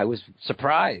was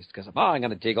surprised because I'm going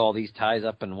to dig all these ties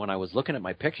up, and when I was looking at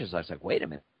my pictures, I was like, wait a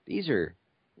minute, these are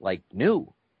like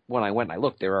new. When I went and I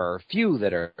looked, there are a few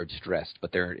that are distressed,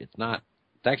 but it's not.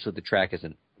 Actually, the track is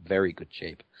in very good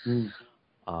shape.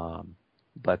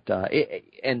 But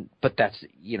that's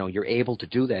you're able to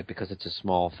do that because it's a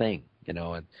small thing,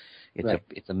 and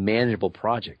it's a manageable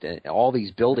project. And all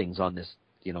these buildings on this,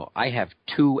 I have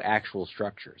 2 actual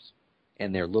structures,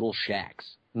 and they're little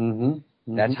shacks.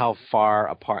 That's how far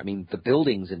apart. I mean, the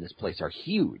buildings in this place are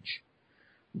huge,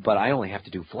 but I only have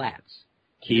to do flats.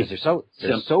 Because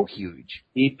they're so huge.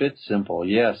 Keep it simple,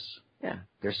 yes. Yeah,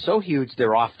 they're so huge.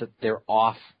 They're off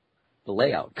the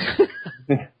layout.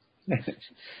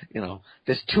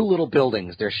 There's 2 little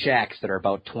buildings. They're shacks that are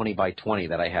about 20 by 20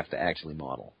 that I have to actually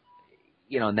model.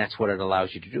 And that's what it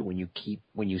allows you to do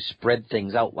when you spread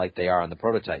things out like they are on the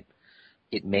prototype.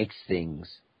 It makes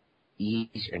things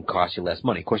easier and costs you less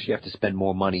money. Of course, you have to spend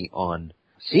more money on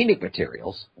scenic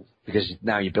materials because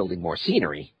now you're building more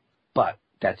scenery. But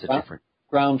that's a different.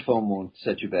 Ground foam won't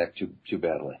set you back too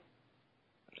badly.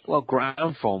 Well,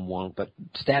 ground foam won't, but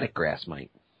static grass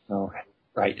might. Oh,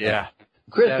 right. Yeah.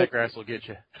 Static grass will get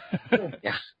you.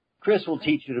 Yeah. Chris will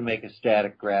teach you to make a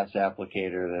static grass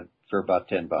applicator for about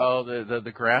 $10. Oh,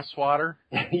 the grass swatter?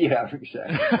 Yeah,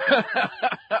 exactly.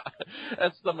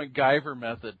 That's the MacGyver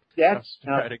method. That's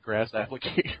static grass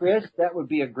applicator. Chris, that would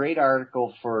be a great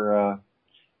article for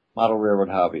Model Railroad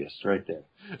Hobbyists right there.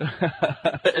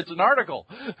 It's an article.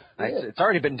 It's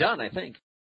already been done, I think.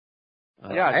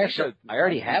 I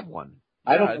already have one.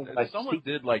 I don't know. Someone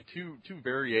did like two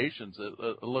variations.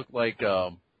 It looked like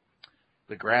the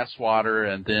grass water,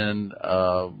 and then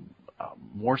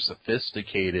more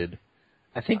sophisticated.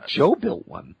 I think Joe built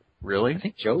one. Really? I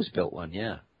think Joe's built one.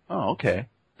 Yeah. Oh, okay.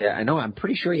 Yeah, I know. I'm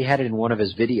pretty sure he had it in one of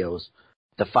his videos.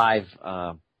 The 5.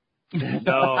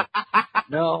 No.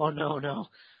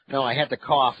 No, I had to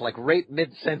cough, like right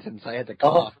mid-sentence, I had to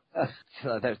cough.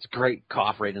 So that's great,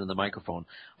 cough right into the microphone.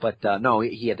 But, no,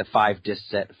 he had the 5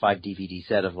 DVD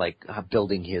set of, like,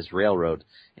 building his railroad.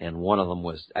 And one of them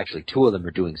was, actually 2 of them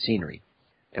are doing scenery.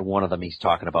 And one of them he's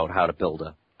talking about how to build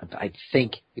I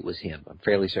think it was him. I'm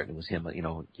fairly certain it was him.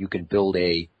 You can build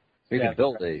a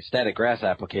static grass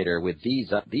applicator with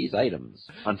these items.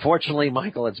 Unfortunately,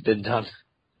 Michael, it's been done.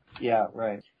 Yeah,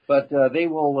 right. But they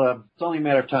will. It's only a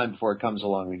matter of time before it comes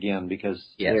along again because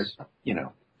they're.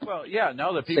 Well, yeah.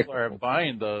 Now that people are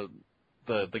buying the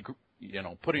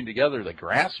putting together the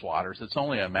grass swatters, it's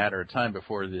only a matter of time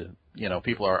before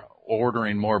people are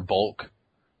ordering more bulk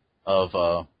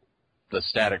of the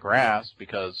static grass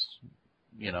because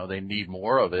they need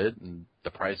more of it, and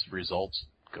the price of results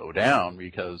go down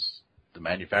because the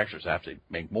manufacturers have to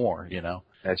make more.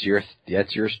 That's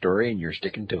your story, and you're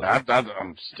sticking to it.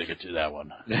 I'm sticking to that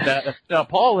one. Now,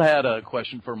 Paul had a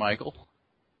question for Michael.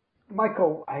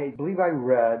 Michael, I believe I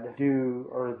read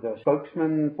you are the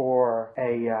spokesman for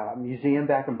a museum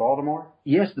back in Baltimore.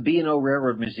 Yes, the B&O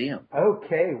Railroad Museum.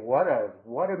 Okay, what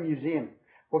a museum.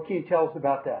 What can you tell us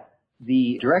about that?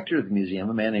 The director of the museum,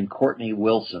 a man named Courtney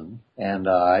Wilson, and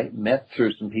I met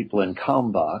through some people in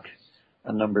Kalmbach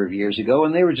a number of years ago,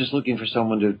 and they were just looking for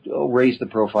someone to raise the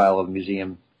profile of the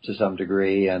museum to some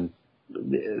degree, and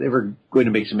they were going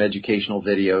to make some educational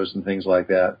videos and things like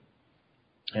that.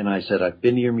 And I said, I've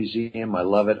been to your museum, I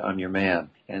love it, I'm your man.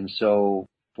 And so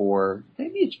for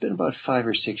maybe it's been about 5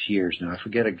 or 6 years now, I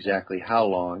forget exactly how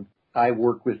long, I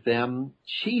work with them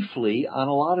chiefly on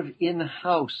a lot of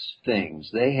in-house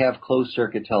things. They have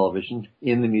closed-circuit television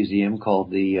in the museum called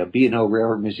the B&O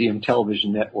Railroad Museum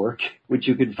Television Network, which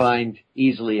you can find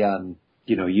easily on,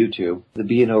 YouTube. The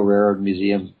B&O Railroad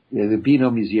Museum, the B&O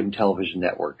Museum Television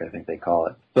Network, I think they call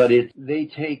it. But they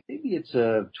take, maybe it's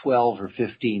a 12 or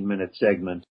 15-minute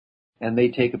segment, and they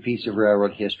take a piece of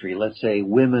railroad history, let's say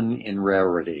women in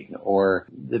railroading, or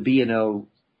the B&O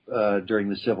during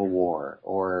the Civil War,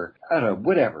 or, I don't know,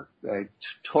 whatever,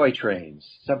 toy trains,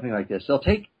 something like this. They'll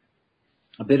take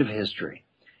a bit of history,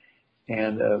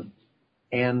 and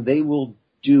they will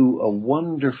do a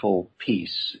wonderful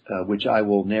piece, which I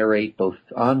will narrate both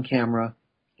on camera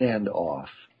and off.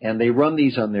 And they run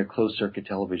these on their closed-circuit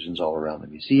televisions all around the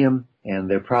museum, and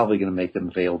they're probably going to make them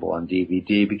available on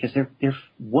DVD because they're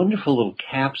wonderful little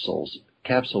capsules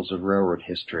of railroad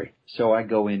history. So I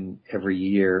go in every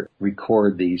year,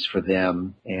 record these for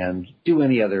them, and do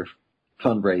any other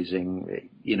fundraising,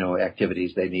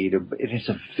 activities they need. It's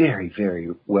a very, very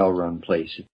well-run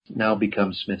place. It's now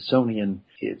become Smithsonian.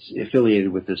 It's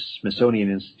affiliated with the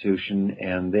Smithsonian Institution,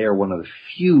 and they are one of the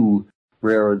few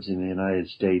railroads in the United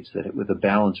States that with a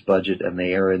balanced budget, and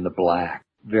they are in the black.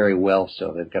 Very well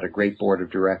so. They've got a great board of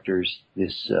directors.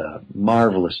 This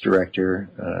marvelous director,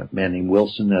 a man named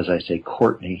Wilson, as I say,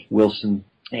 Courtney Wilson,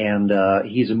 and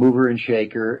he's a mover and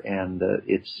shaker, and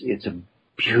it's a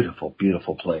beautiful,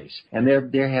 beautiful place. And they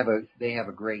have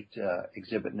a great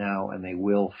exhibit now, and they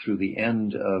will through the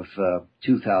end of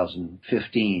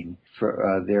 2015.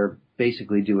 They're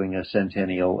basically doing a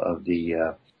centennial of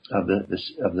the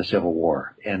Civil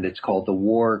War, and it's called "The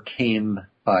War Came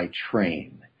by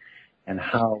Train." And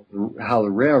how the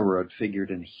railroad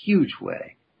figured in a huge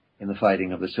way in the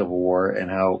fighting of the Civil War, and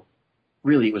how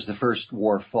really it was the first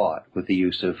war fought with the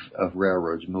use of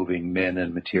railroads moving men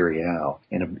and material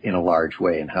in a large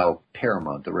way, and how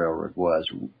paramount the railroad was,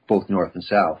 both north and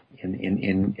south,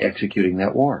 in executing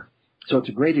that war. So it's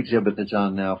a great exhibit that's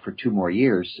on now for 2 more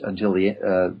years until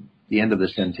the end of the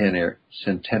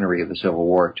centenary of the Civil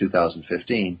War,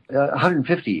 2015,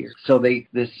 150 years. So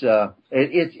it's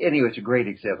a great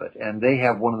exhibit, and they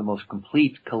have one of the most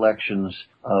complete collections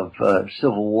of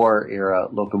Civil War era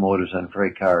locomotives and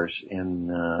freight cars in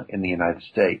the United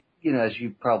States. As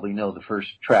you probably know, the first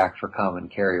track for common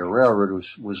carrier railroad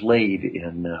was laid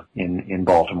in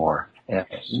Baltimore,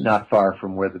 not far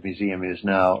from where the museum is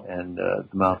now, and the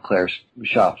Montclair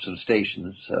shops and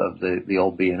stations of the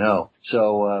old B&O.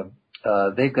 So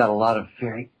they've got a lot of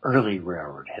very early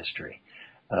railroad history,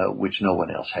 which no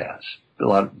one else has. A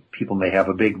lot of people may have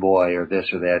a big boy or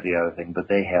this or that, the other thing, but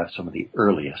they have some of the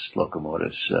earliest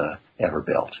locomotives ever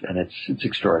built, and it's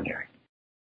extraordinary.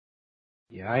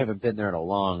 Yeah, I haven't been there in a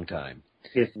long time.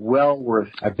 It's well worth.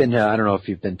 I've been. I don't know if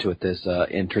you've been to it. There's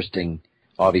interesting,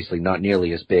 obviously not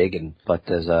nearly as big, but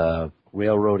there's a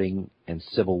railroading and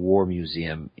Civil War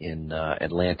museum in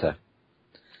Atlanta,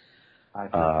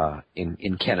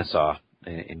 in Kennesaw,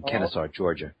 in Kennesaw,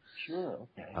 Georgia. Sure.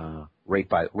 Okay. Right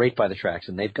by the tracks,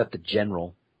 and they've got the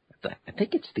general. I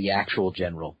think it's the actual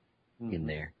general in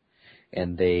there,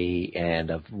 and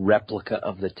a replica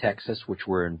of the Texas, which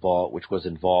was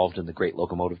involved in the Great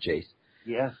Locomotive Chase.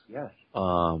 Yes.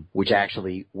 Which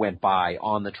actually went by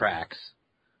on the tracks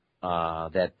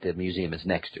that the museum is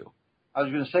next to. I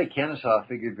was going to say Kennesaw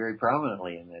figured very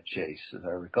prominently in that chase, as I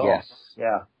recall. Yes.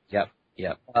 Yeah.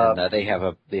 Yep. And they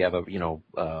have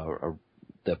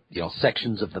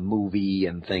sections of the movie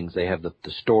and things. They have the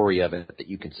story of it that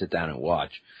you can sit down and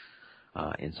watch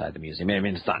inside the museum. I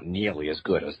mean, it's not nearly as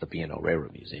good as the B&O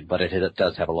Railroad Museum, but it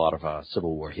does have a lot of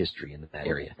Civil War history in that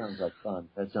area. That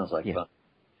sounds like fun. Fun.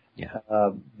 Yeah.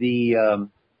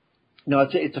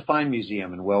 It's a fine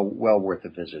museum and well worth a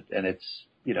visit, and it's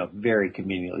very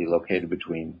conveniently located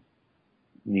between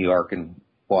New York and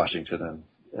Washington,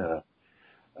 and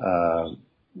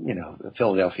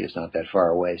Philadelphia is not that far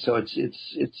away, so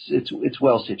it's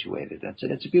well situated.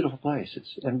 It's a beautiful place.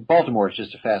 And Baltimore is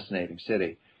just a fascinating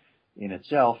city. in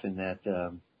itself, in that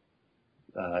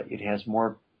it has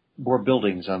more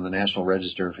buildings on the National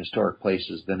Register of Historic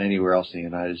Places than anywhere else in the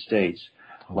United States,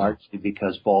 largely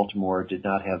because Baltimore did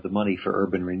not have the money for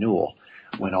urban renewal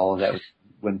when all of that was,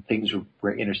 when things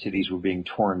where inner cities were being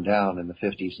torn down in the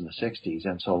 50s and the 60s,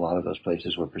 and so a lot of those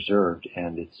places were preserved,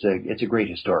 and it's a great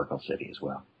historical city as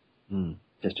well,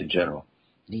 just in general.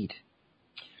 Neat.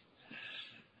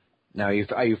 Now,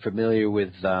 are you familiar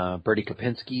with Bertie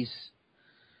Kopinski's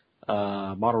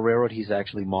model railroad? He's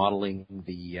actually modeling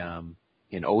the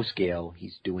in O scale.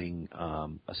 He's doing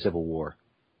a Civil War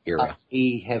era.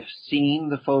 I have seen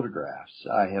the photographs.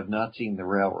 I have not seen the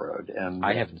railroad, and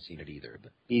I haven't seen it either.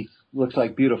 But he looks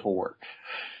like beautiful work.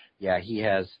 Yeah, he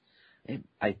has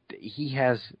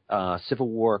Civil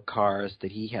War cars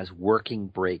that he has working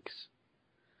brakes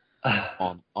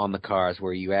on the cars,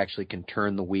 where you actually can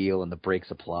turn the wheel and the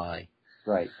brakes apply.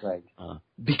 Right.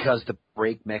 Because the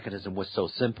brake mechanism was so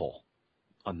simple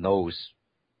on those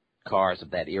cars of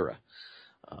that era.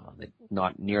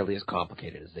 Not nearly as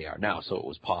complicated as they are now, so it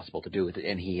was possible to do it.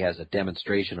 And he has a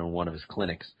demonstration on one of his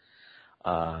clinics,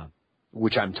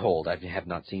 which I'm told, I have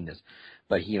not seen this,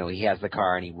 but he has the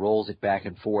car and he rolls it back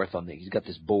and forth he's got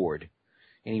this board,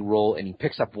 and he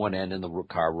picks up one end and the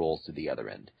car rolls to the other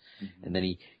end. Mm-hmm. And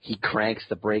then he cranks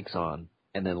the brakes on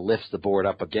and then lifts the board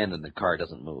up again and the car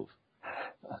doesn't move.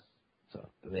 So,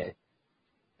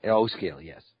 O scale,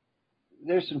 yes.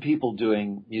 There's some people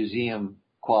doing museum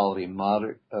quality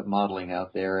modeling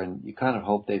out there, and you kind of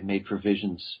hope they've made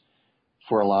provisions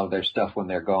for a lot of their stuff when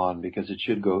they're gone, because it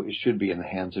should be in the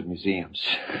hands of museums.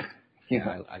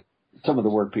 Some of the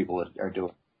work people are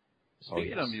doing.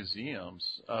 Speaking of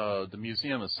museums, the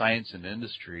Museum of Science and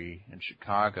Industry in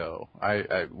Chicago,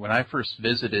 I when I first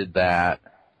visited that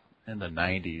in the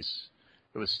 90s,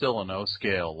 it was still an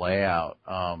O-scale layout.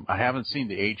 I haven't seen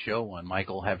the HO one.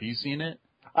 Michael, have you seen it?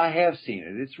 I have seen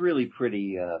it. It's really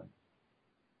pretty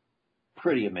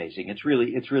amazing. It's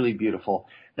really beautiful.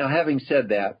 Now, having said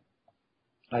that,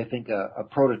 I think a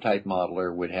prototype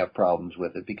modeler would have problems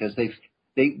with it, because they've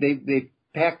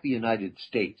packed the United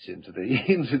States into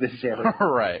this area.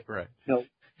 Right. No.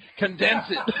 Condense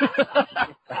it.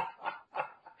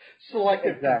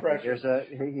 Selective compression.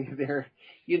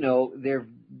 They're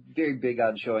very big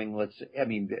on showing.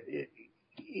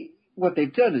 What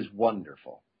they've done is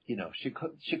wonderful.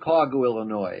 Chicago,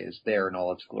 Illinois is there in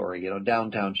all its glory.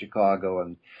 Downtown Chicago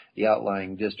and the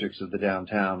outlying districts of the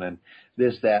downtown and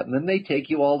this, that. And then they take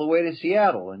you all the way to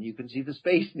Seattle and you can see the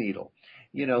Space Needle.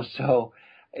 So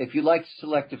if you like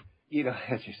selective,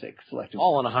 as you say, selective.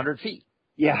 All in 100 feet.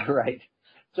 Yeah, right.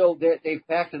 So they've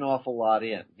packed an awful lot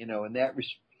in, and that,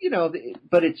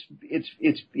 but it's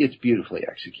beautifully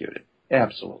executed.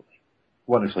 Absolutely.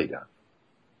 Wonderfully done.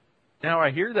 Now,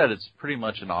 I hear that it's pretty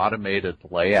much an automated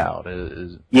layout.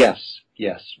 Yes,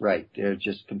 right. They're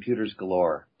just computers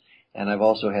galore. And I've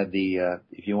also had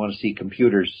if you want to see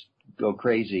computers go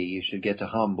crazy, you should get to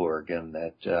Hamburg, and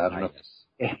that, I don't know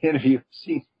if you've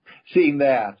seen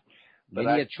that.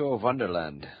 Miniature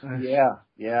Wonderland. Yeah,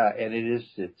 and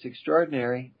it's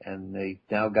extraordinary. And they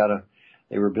now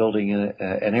they were building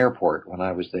an airport when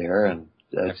I was there, and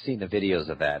I've seen the videos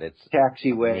of that. It's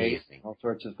taxiway, amazing. All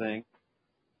sorts of things.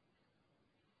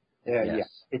 Yeah, yes.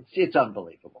 Yeah, it's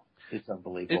unbelievable. It's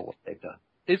unbelievable what they've done.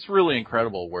 It's really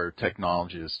incredible where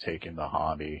technology has taken the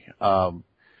hobby.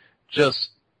 Just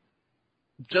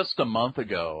a month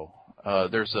ago,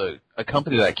 there's a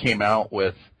company that came out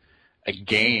with a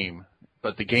game,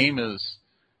 but the game is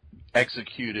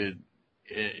executed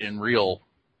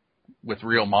with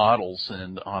real models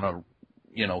and on a,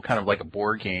 kind of like a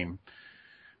board game,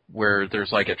 where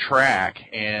there's like a track,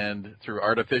 and through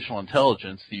artificial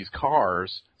intelligence, these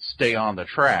cars stay on the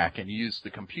track, and you use the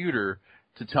computer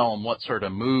to tell them what sort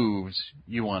of moves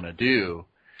you want to do.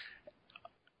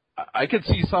 I could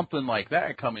see something like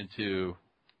that coming to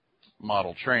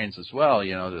model trains as well,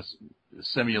 to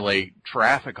simulate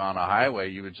traffic on a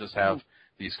highway. You would just have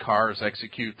these cars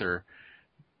execute their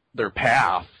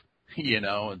path,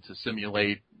 and to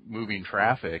simulate moving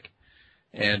traffic.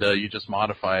 And you just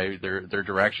modify their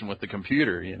direction with the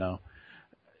computer.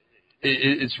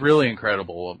 It's really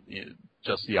incredible,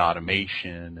 just the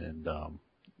automation and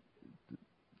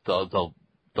the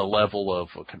level of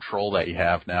control that you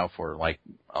have now for like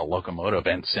a locomotive,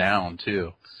 and sound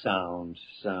too. Sound.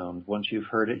 Once you've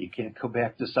heard it, you can't go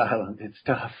back to silent. It's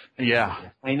tough.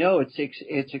 Yeah, I know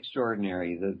it's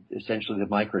extraordinary. Essentially the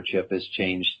microchip has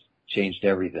changed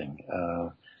everything.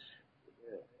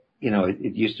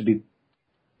 It used to be.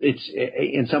 It's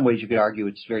in some ways you could argue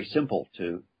it's very simple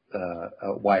to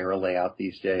wire a layout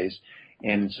these days,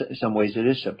 And in some ways it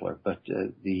is simpler, but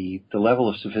the level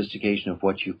of sophistication of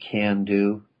what you can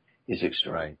do is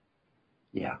extraordinary. Right.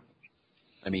 Yeah.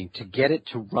 I mean, to get it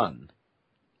to run,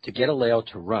 to get a layout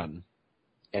to run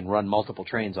and run multiple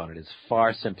trains on it is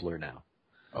far simpler now.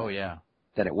 Oh, yeah.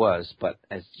 Than it was. But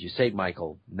as you say,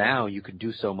 Michael, now you can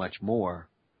do so much more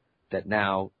that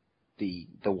now the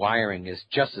wiring is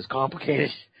just as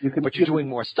complicated, but you're doing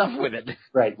more stuff with it.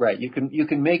 Right. You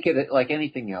can make it like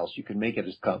anything else. You can make it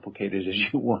as complicated as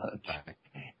you want. Right.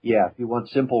 Yeah. If you want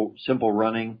simple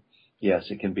running,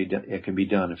 yes, it can be done.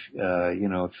 If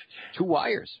if 2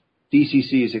 wires.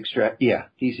 DCC is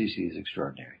DCC is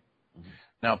extraordinary.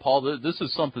 Now, Paul, this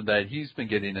is something that he's been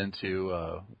getting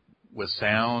into with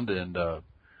sound and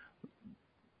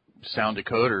sound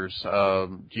decoders.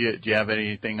 Do you have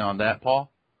anything on that, Paul?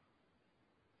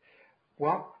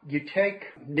 Well, you take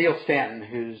Neil Stanton,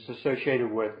 who's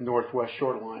associated with Northwest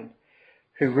Shortline,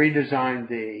 who redesigned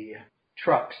the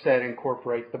trucks that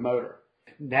incorporate the motor.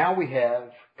 Now we have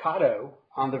Kato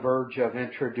on the verge of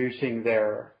introducing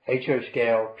their HO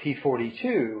scale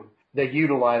P42 that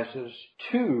utilizes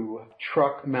 2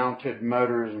 truck-mounted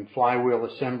motors and flywheel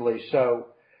assembly. So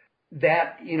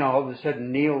that, all of a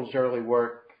sudden Neil's early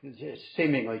work is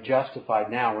seemingly justified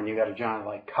now when you got a giant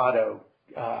like Kato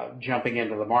jumping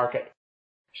into the market.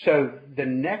 So the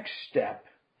next step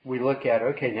we look at,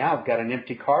 okay, now I've got an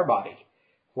empty car body.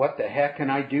 What the heck can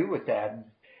I do with that?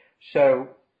 So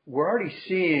we're already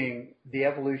seeing the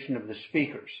evolution of the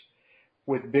speakers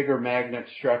with bigger magnet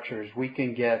structures. We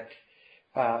can get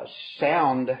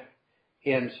sound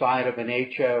inside of an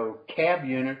HO cab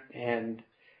unit and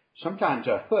sometimes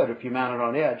a hood if you mount it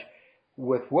on edge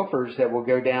with woofers that will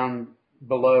go down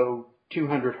below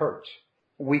 200 hertz.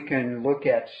 We can look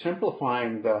at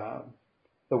simplifying the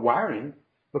wiring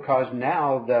because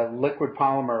now the liquid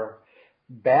polymer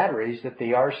batteries that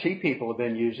the RC people have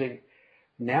been using,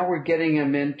 now we're getting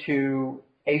them into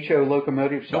HO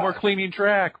locomotive size. No more cleaning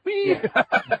track. Whee! Yeah.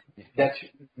 That's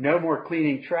no more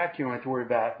cleaning track. You don't have to worry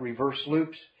about reverse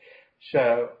loops.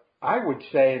 So I would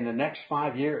say in the next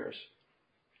 5 years,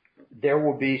 there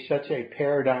will be such a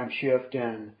paradigm shift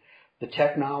in the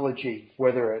technology,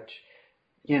 whether it's,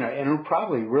 and it'll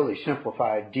probably really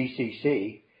simplify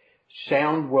DCC.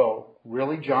 Sound will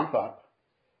really jump up.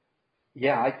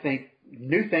 Yeah, I think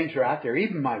new things are out there.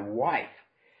 Even my wife,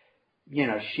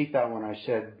 she thought when I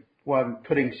said, well, I'm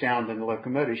putting sound in the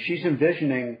locomotive, she's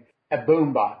envisioning a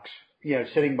boom box,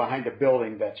 sitting behind a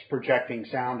building that's projecting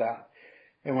sound out.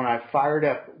 And when I fired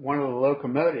up one of the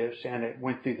locomotives and it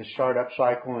went through the startup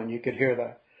cycle and you could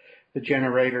hear the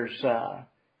generators,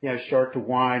 start to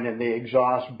whine and the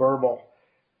exhaust burble,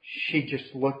 she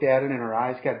just looked at it and her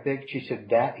eyes got big. She said,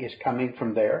 that is coming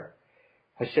from there.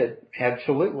 I said,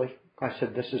 absolutely. I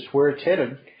said, this is where it's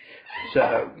headed.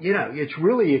 So, it's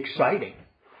really exciting.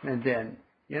 And then,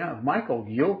 Michael,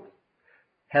 you'll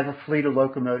have a fleet of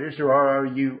locomotives, or are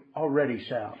you already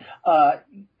sound?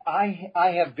 I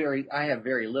have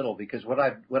very little because what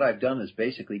I've done is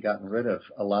basically gotten rid of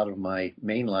a lot of my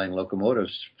mainline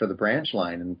locomotives for the branch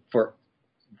line, and for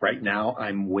right now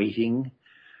I'm waiting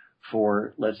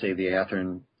for, let's say, the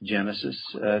Athearn Genesis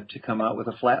to come out with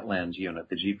a flatlands unit,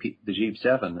 the Jeep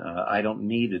 7. I don't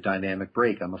need a dynamic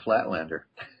brake. I'm a flatlander.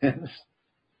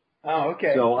 Oh,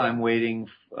 okay. So I'm waiting.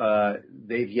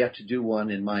 They've yet to do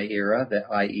one in my era,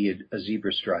 i.e. a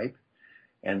zebra stripe.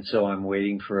 And so I'm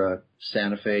waiting for a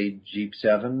Santa Fe Jeep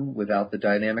 7 without the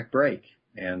dynamic brake.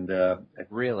 And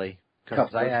really?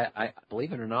 Because I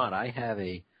believe it or not,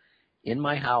 in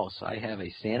my house, I have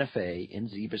a Santa Fe in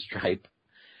zebra stripe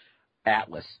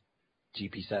Atlas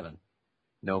GP7.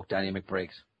 No dynamic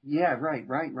brakes. Yeah, right.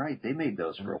 They made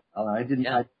those for a while. I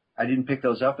didn't pick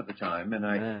those up at the time,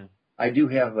 and I do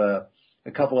have a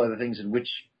couple other things in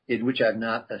which I've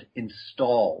not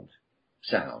installed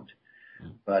sound,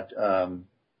 but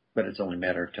it's only a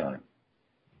matter of time.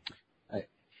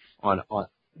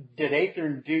 Did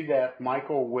Athearn do that,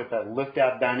 Michael, with a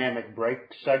lift-out dynamic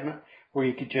brake segment where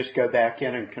you could just go back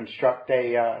in and construct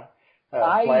a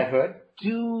flat hood? I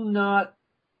do not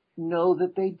know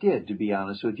that they did, to be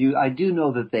honest with you. I do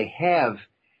know that they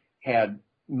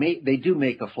they do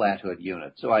make a flat hood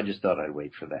unit, so I just thought I'd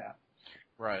wait for that.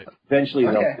 Right. Eventually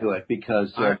they'll do it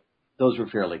because those were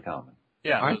fairly common.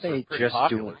 Yeah, aren't they just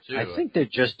doing? I think they're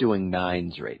just doing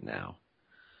 9s right now.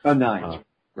 Oh, 9s,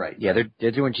 right? Yeah,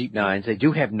 they're doing Jeep 9s. They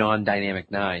do have non-dynamic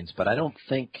 9s, but I don't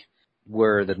think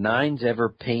were the 9s ever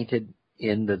painted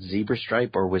in the zebra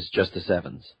stripe, or was just the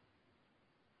 7s?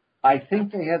 I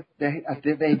think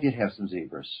they did have some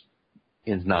zebras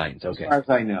in 9s. Okay, as far as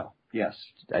I know, yes.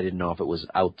 I didn't know if it was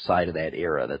outside of that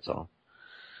era. That's all.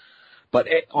 But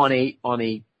on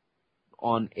a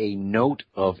on a note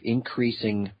of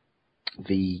increasing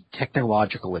the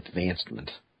technological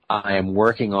advancement, I am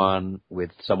working on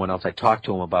with someone else. I talked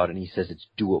to him about it, and he says it's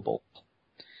doable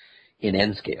in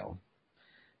N scale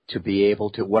to be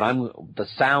able to. The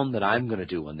sound that I'm going to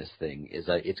do on this thing is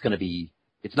it's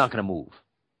not going to move.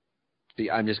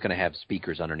 I'm just going to have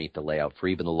speakers underneath the layout for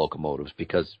even the locomotives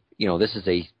because,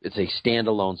 it's a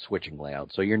standalone switching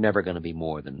layout, so you're never going to be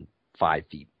more than 5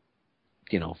 feet,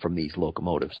 from these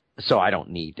locomotives. So I don't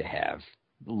need to have,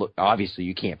 obviously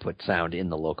you can't put sound in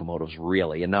the locomotives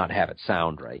really and not have it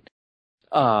sound right.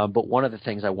 But one of the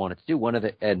things I wanted to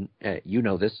do, and you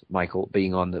know this, Michael,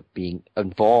 being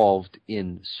involved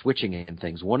in switching and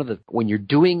things, when you're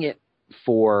doing it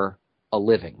for a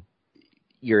living,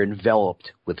 you're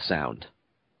enveloped with sound.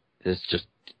 It's just,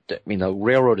 the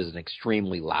railroad is an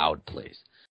extremely loud place.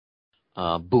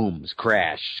 Booms,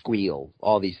 crash, squeal,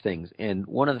 all these things. And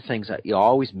one of the things that you're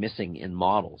always missing in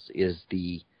models is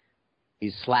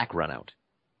slack run out.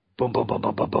 Boom, boom, boom,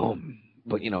 boom, boom, boom.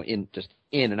 But,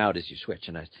 in and out as you switch.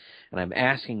 And I'm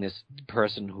asking this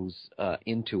person who's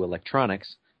into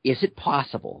electronics, is it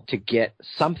possible to get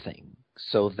something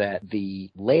so that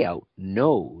the layout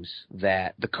knows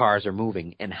that the cars are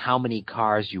moving and how many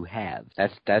cars you have?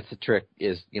 That's the trick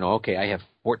is, okay, I have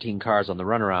 14 cars on the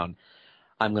runaround.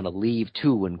 I'm going to leave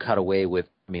 2 and cut away with,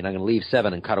 I'm going to leave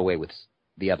 7 and cut away with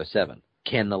the other 7.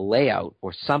 Can the layout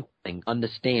or something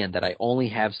understand that I only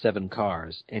have 7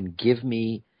 cars and give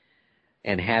me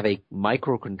and have a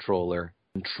microcontroller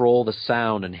control the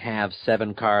sound and have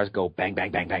 7 cars go bang,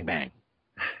 bang, bang, bang, bang?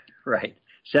 Right.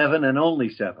 7 and only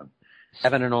 7.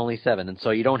 7 and only 7. And so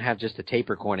you don't have just a tape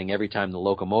recording every time the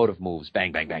locomotive moves,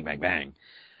 bang, bang, bang, bang, bang,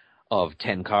 of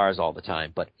 10 cars all the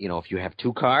time. But, if you have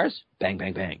 2 cars, bang,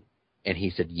 bang, bang. And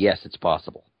he said, yes, it's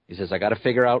possible. He says, I got to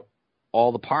figure out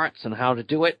all the parts and how to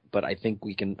do it, but I think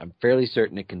I'm fairly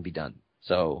certain it can be done.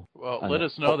 So. Well, let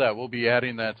us know that. We'll be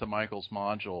adding that to Michael's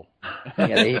module. Yeah,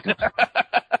 there you go.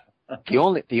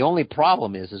 The only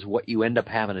problem is what you end up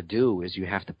having to do is you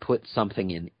have to put something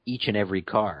in each and every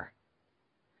car.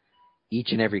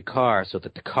 Each and every car so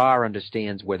that the car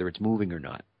understands whether it's moving or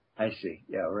not. I see.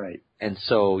 Yeah, right. And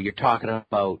so you're talking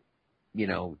about,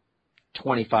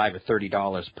 $25 or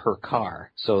 $30 per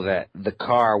car so that the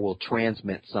car will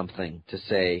transmit something to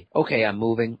say, okay, I'm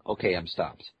moving, okay, I'm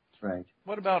stopped. Right.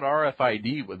 What about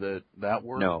RFID? Would that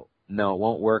work? No, it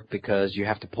won't work because you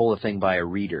have to pull the thing by a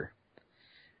reader.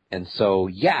 And so,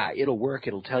 yeah, it'll work.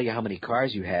 It'll tell you how many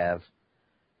cars you have,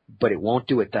 but it won't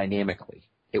do it dynamically.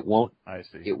 It won't. I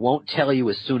see. It won't tell you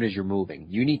as soon as you're moving.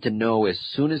 You need to know as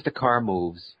soon as the car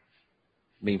moves.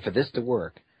 For this to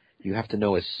work, you have to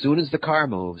know as soon as the car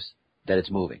moves that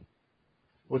it's moving.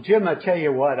 Well, Jim, I tell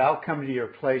you what, I'll come to your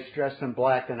place dressed in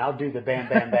black and I'll do the bam,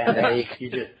 bam, bam.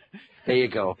 There you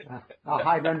go. I'll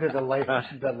hide under the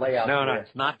layout. No,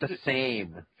 it's not the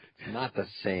same. It's not the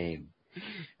same.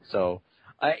 So,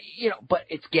 but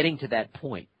it's getting to that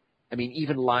point.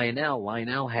 Even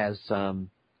Lionel has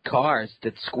cars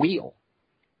that squeal.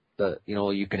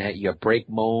 You have brake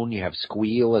moan, you have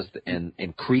squeal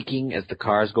and creaking as the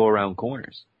cars go around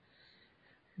corners.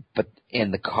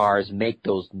 And the cars make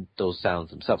those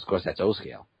sounds themselves. Of course, that's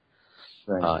O-scale.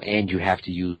 Right. And you have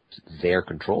to use their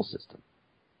control system.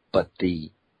 But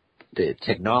the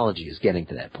technology is getting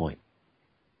to that point.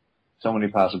 So many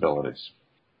possibilities.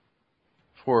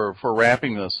 For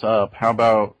wrapping this up, how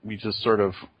about we just sort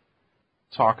of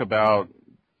talk about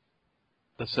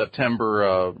the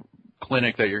September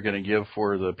clinic that you're going to give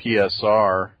for the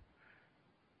PSR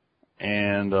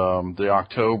and the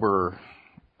October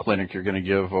clinic you're going to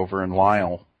give over in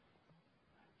Lyle.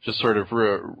 Just sort of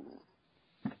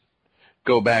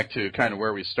go back to kind of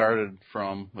where we started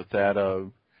from with that.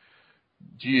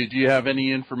 Do you have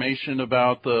any information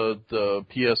about the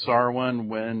PSR one,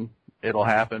 when it'll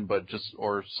happen,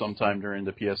 or sometime during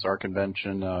the PSR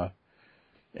convention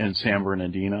in San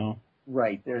Bernardino?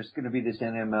 Right. There's going to be this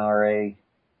NMRA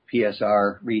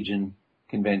PSR region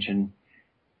convention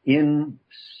in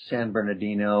San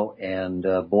Bernardino, and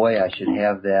boy, I should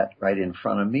have that right in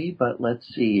front of me, but let's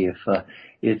see if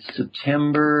it's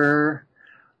September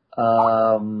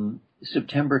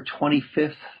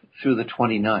 25th through the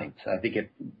 29th. I think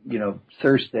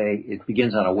Thursday, it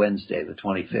begins on a Wednesday, the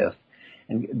 25th,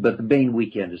 but the main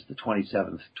weekend is the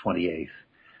 27th, 28th,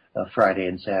 Friday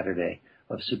and Saturday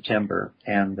of September,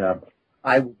 and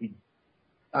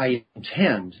I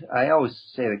intend. I always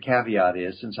say the caveat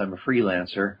is, since I'm a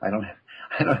freelancer, I'm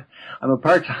a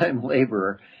part-time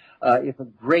laborer. If a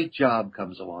great job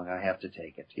comes along, I have to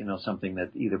take it. Something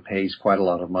that either pays quite a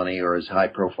lot of money or is high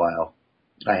profile,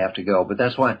 I have to go. But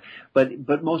that's why.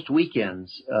 But most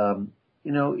weekends,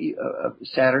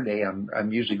 Saturday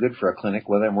I'm usually good for a clinic,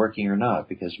 whether I'm working or not,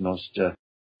 because most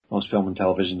film and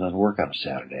television doesn't work on a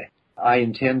Saturday. I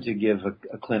intend to give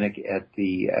a clinic at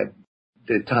the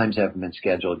times haven't been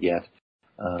scheduled yet,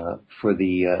 for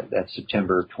that's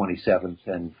September 27th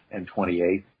and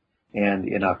 28th. And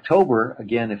in October,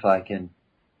 again, if I can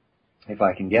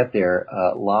get there,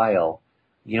 Lyle,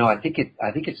 I think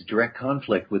it's a direct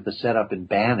conflict with the setup in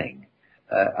Banning.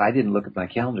 I didn't look at my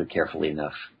calendar carefully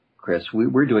enough, Chris.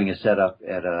 We're doing a setup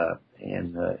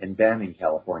in Banning,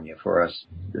 California for us,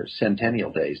 the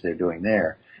Centennial Days they're doing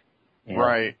there. And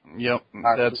right. Yep.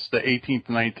 That's the 18th,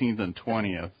 19th, and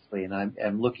 20th. And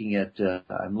I'm looking at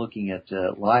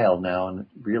Lyle now and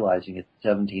realizing it's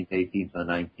 17th, 18th, and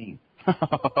 19th.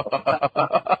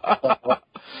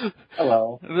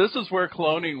 Hello. This is where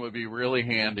cloning would be really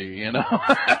handy,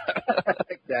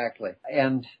 Exactly.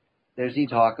 And there's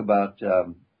talk about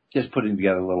just putting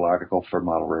together a little article for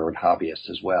Model Railroad hobbyists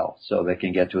as well, so they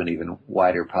can get to an even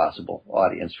wider possible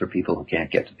audience for people who can't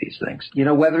get to these things.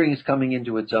 Weathering is coming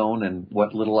into its own, and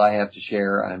what little I have to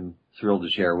share, I'm thrilled to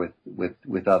share with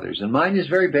others. And mine is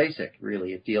very basic,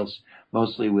 really. It deals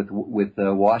mostly with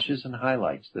washes and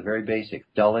highlights, the very basic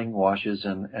dulling, washes,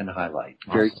 and highlight.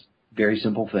 Awesome. Very, very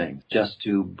simple thing, just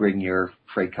to bring your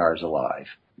freight cars alive.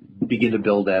 Begin to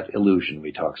build that illusion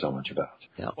we talk so much about.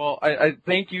 Yeah. Well, I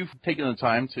thank you for taking the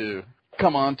time to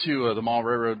come on to the Model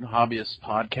Railroad Hobbyist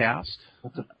podcast.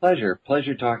 It's a pleasure.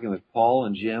 Pleasure talking with Paul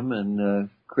and Jim and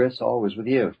Chris, always with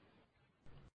you.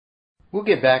 We'll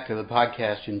get back to the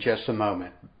podcast in just a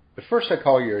moment. But first I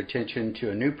call your attention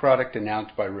to a new product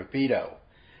announced by Rapido,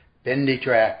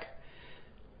 BendyTrack.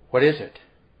 What is it?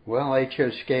 Well,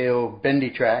 HO scale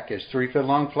BendyTrack is 3-foot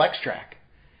long flex track.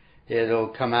 It'll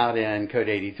come out in code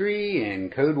 83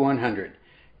 and code 100.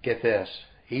 Get this,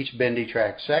 each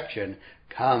BendyTrack section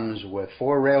comes with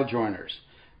 4 rail joiners.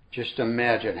 Just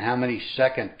imagine how many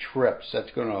second trips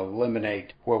that's going to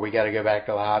eliminate where we got to go back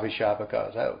to the hobby shop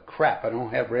because, oh crap, I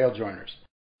don't have rail joiners.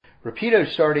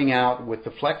 Rapido's starting out with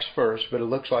the flex first, but it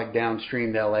looks like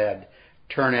downstream they'll add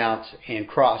turnouts and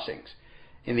crossings.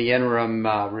 In the interim,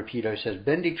 Rapido says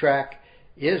BendyTrack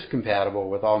is compatible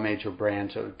with all major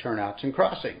brands of turnouts and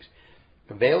crossings.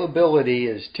 Availability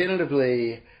is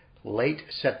tentatively late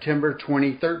September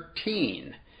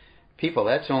 2013. People,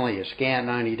 that's only a scant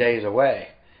 90 days away.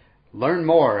 Learn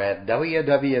more at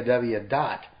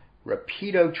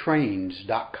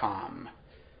www.rapidotrains.com.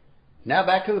 Now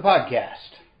back to the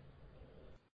podcast.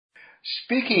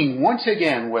 Speaking once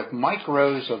again with Mike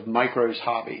Rose of Mike Rose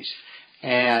Hobbies.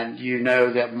 And you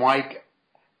know that Mike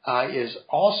is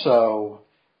also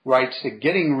writes the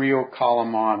Getting Real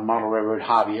column on Model Railroad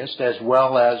Hobbyist, as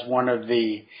well as one of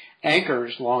the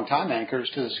anchors, longtime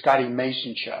anchors, to the Scotty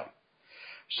Mason Show.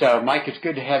 So, Mike, it's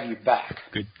good to have you back.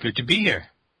 Good to be here.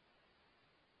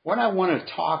 What I want to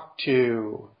talk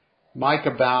to Mike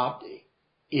about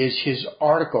is his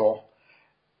article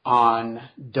on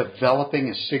developing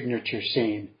a signature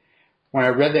scene. When I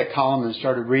read that column and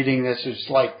started reading this, it's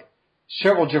like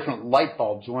several different light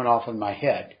bulbs went off in my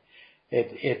head.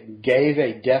 It gave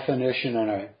a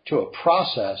definition to a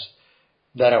process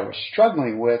that I was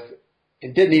struggling with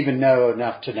and didn't even know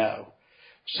enough to know.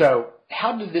 So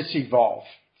how did this evolve,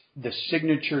 the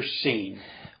signature scene?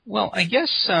 Well, I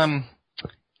guess I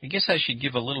should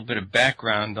give a little bit of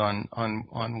background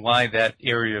on why that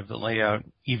area of the layout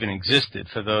even existed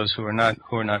for those who are not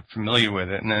familiar with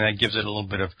it, and then that gives it a little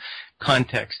bit of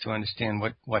context to understand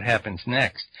what happens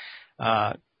next.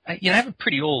 I have a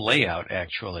pretty old layout,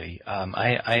 actually.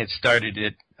 I had started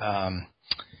it,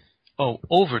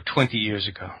 over 20 years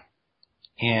ago.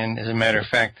 And as a matter of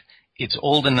fact, it's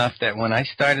old enough that when I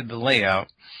started the layout,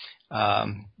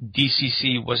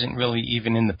 DCC wasn't really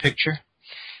even in the picture.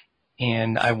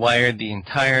 And I wired the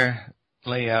entire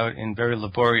layout in very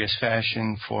laborious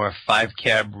fashion for a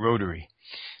 5-cab rotary.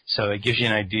 So it gives you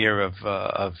an idea of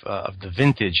the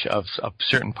vintage of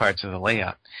certain parts of the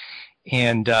layout.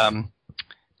 And,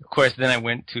 of course, then I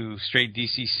went to straight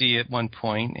DCC at one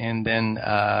point, and then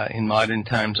in modern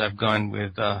times I've gone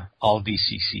with all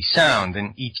DCC sound.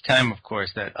 And each time, of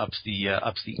course, that ups the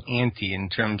ante in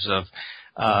terms of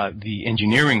the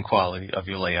engineering quality of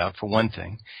your layout, for one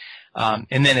thing.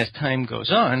 And then as time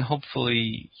goes on,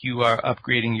 hopefully you are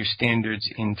upgrading your standards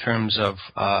in terms of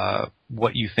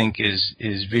what you think is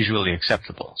visually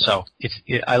acceptable. So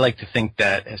I like to think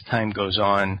that as time goes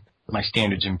on, my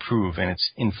standards improve, and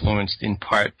it's influenced in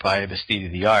part by the state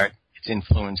of the art. It's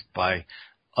influenced by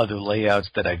other layouts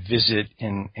that I visit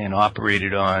and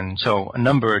operated on. So a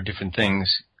number of different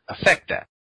things affect that.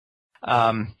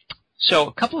 So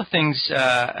a couple of things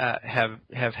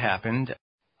have happened.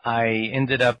 I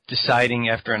ended up deciding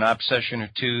after an op session or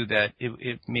two that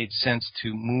it made sense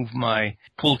to move my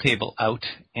pool table out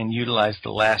and utilize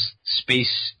the last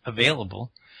space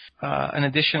available, an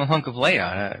additional hunk of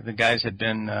layout. The guys had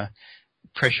been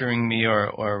pressuring me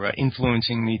or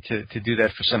influencing me to do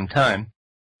that for some time.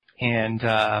 And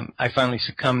I finally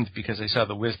succumbed because I saw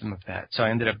the wisdom of that. So I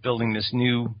ended up building this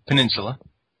new peninsula.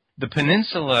 The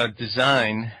peninsula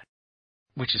design,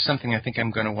 which is something I think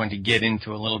I'm going to want to get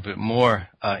into a little bit more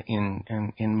in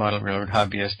Model Railroad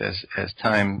Hobbyist as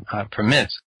time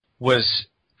permits, was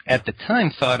at the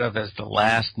time thought of as the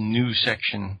last new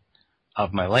section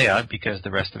of my layout because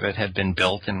the rest of it had been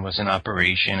built and was in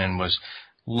operation and was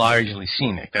largely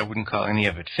scenic. I wouldn't call any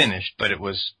of it finished, but it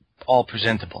was all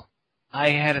presentable.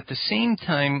 I had at the same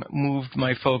time moved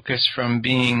my focus from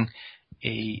being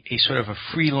a sort of a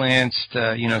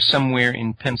freelanced, somewhere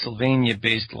in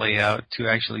Pennsylvania-based layout to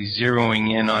actually zeroing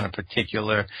in on a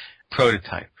particular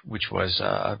prototype, which was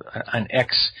an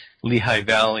ex-Lehigh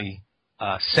Valley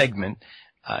segment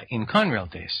in Conrail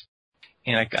days.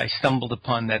 And I stumbled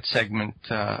upon that segment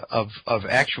of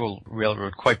actual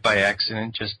railroad quite by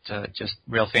accident, just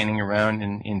rail fanning around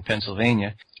in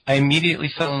Pennsylvania. I immediately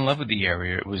fell in love with the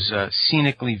area. It was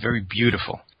scenically very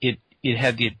beautiful. It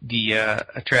had the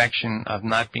attraction of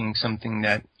not being something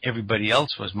that everybody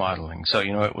else was modeling. So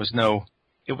it was no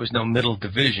middle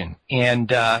division,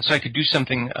 and so I could do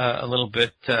something a little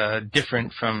bit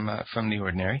different from the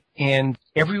ordinary. And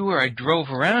everywhere I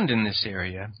drove around in this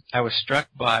area, I was struck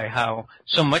by how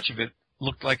so much of it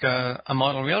looked like a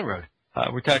model railroad.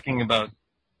 We're talking about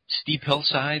steep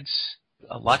hillsides,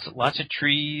 lots of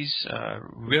trees,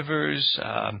 rivers,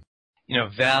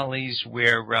 valleys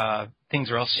where things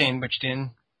are all sandwiched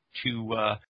in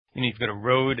to you've got a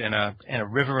road and a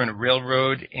river and a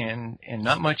railroad and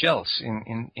not much else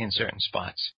in certain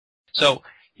spots. So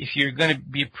if you're going to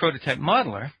be a prototype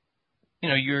modeler,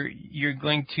 you're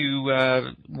going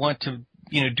to want to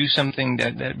do something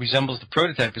that resembles the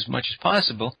prototype as much as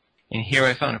possible. And here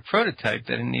I found a prototype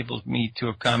that enabled me to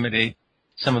accommodate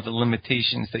some of the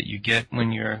limitations that you get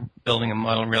when you're building a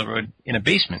model railroad in a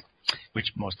basement,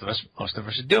 which most of us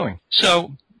are doing.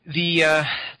 So the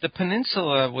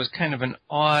peninsula was kind of an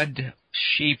odd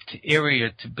shaped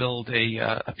area to build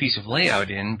a piece of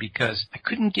layout in because I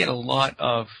couldn't get a lot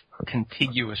of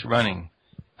contiguous running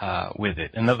with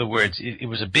it. In other words, it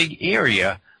was a big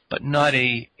area, but not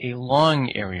a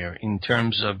long area in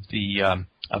terms of the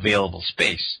available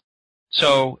space.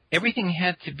 So everything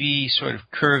had to be sort of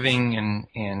curving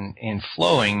and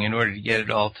flowing in order to get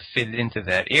it all to fit into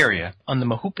that area. On the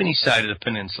Mahoopany side of the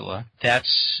peninsula,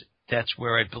 that's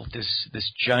where I built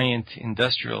this giant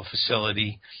industrial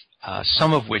facility,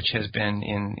 some of which has been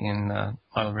in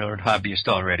Model Railroad Hobbyist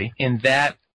already, and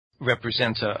that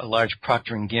represents a large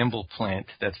Procter & Gamble plant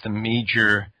that's the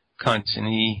major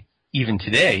consignee even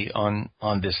today on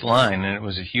this line, and it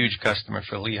was a huge customer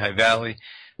for Lehigh Valley.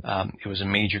 It was a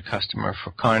major customer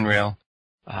for Conrail,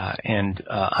 and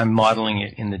I'm modeling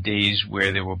it in the days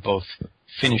where there were both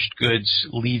finished goods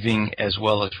leaving as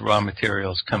well as raw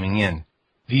materials coming in.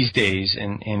 These days,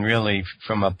 and really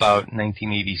from about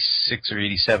 1986 or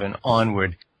 87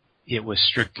 onward, it was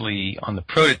strictly on the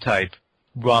prototype,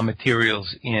 raw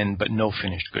materials in, but no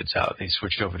finished goods out. They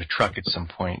switched over to truck at some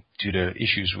point due to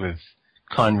issues with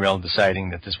Conrail deciding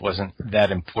that this wasn't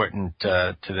that important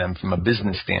to them from a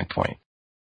business standpoint.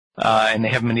 And they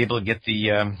haven't been able to get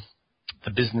the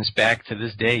business back to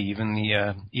this day, even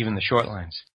the short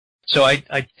lines. So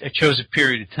I chose a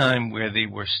period of time where they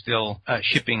were still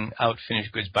shipping out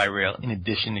finished goods by rail in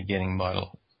addition to getting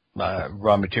model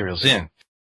raw materials in.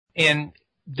 And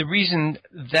the reason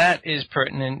that is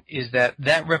pertinent is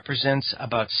that represents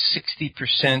about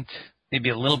 60%, maybe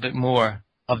a little bit more,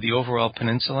 of the overall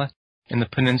peninsula. And the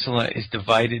peninsula is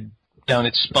divided down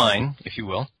its spine, if you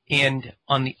will. And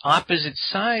on the opposite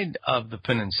side of the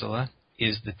peninsula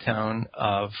is the town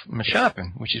of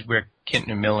Mashopin, which is where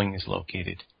Kintner Milling is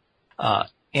located.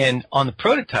 And on the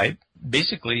prototype,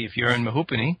 basically, if you're in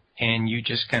Mahoopany and you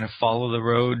just kind of follow the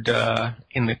road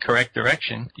in the correct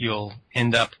direction, you'll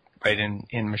end up right in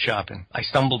Mashopin. I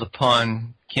stumbled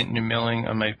upon Kintner Milling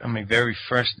on my very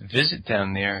first visit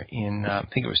down there in, I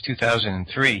think it was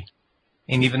 2003.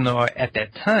 And even though at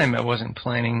that time I wasn't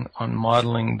planning on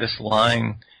modeling this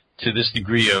line to this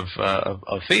degree of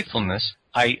faithfulness,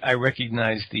 I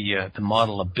recognized the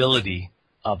modelability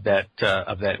of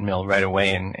that mill right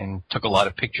away and took a lot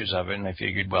of pictures of it. And I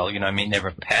figured, well, I may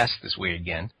never pass this way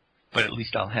again, but at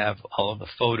least I'll have all of the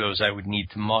photos I would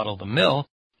need to model the mill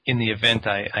in the event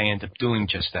I end up doing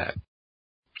just that.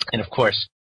 And of course,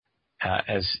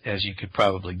 as you could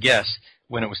probably guess,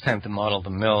 when it was time to model the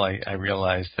mill, I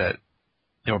realized that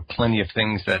there were plenty of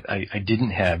things that I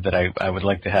didn't have that I would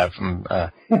like to have from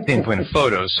the standpoint of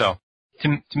photos. So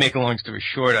to make a long story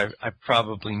short, I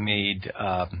probably made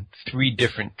 3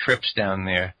 different trips down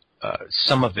there.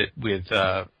 Some of it with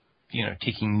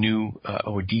taking new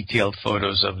or detailed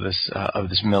photos of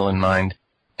this mill in mind.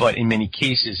 But in many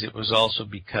cases, it was also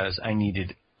because I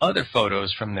needed other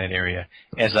photos from that area,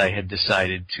 as I had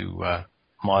decided to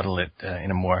model it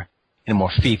in a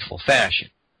more faithful fashion.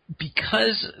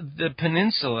 Because the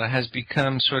peninsula has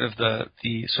become sort of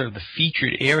the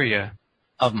featured area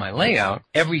of my layout,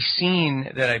 every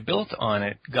scene that I built on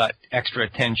it got extra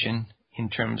attention in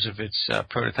terms of its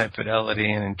prototype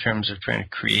fidelity and in terms of trying to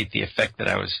create the effect that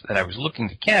I was looking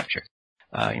to capture.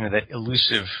 That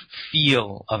elusive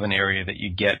feel of an area that you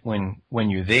get when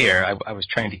you're there. I was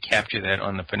trying to capture that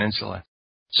on the peninsula.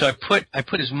 So I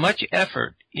put as much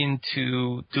effort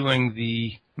into doing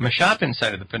the Mashopin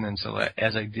side of the peninsula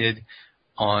as I did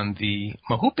on the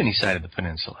Mahoopany side of the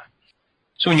peninsula.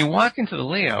 So when you walk into the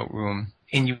layout room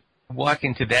and you walk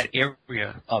into that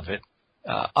area of it,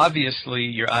 obviously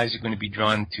your eyes are going to be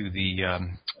drawn to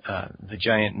the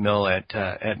giant mill at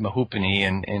Mahoopany,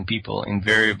 and people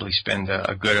invariably spend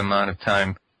a good amount of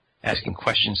time asking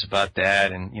questions about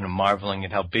that and marveling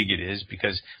at how big it is,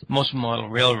 because most model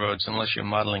railroads, unless you're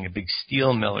modeling a big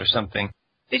steel mill or something,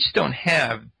 they just don't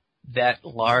have that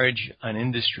large an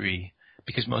industry,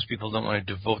 because most people don't want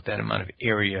to devote that amount of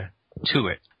area to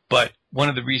it. But one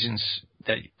of the reasons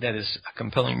that is a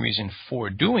compelling reason for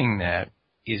doing that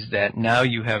is that now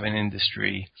you have an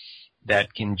industry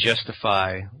that can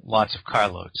justify lots of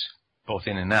carloads, both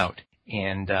in and out.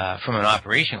 And from an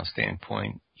operational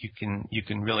standpoint, you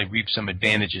can really reap some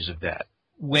advantages of that.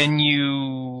 When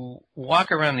you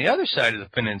walk around the other side of the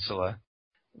peninsula,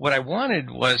 what I wanted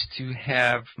was to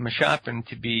have Mashopin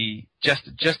to be just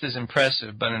as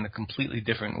impressive, but in a completely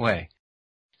different way.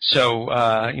 So,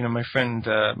 my friend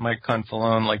Mike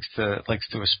Confalone likes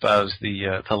to espouse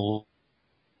the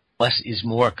less is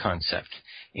more concept,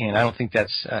 and I don't think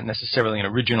that's necessarily an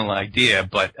original idea,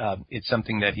 but it's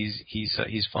something that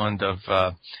he's fond of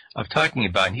talking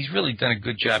about, and he's really done a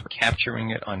good job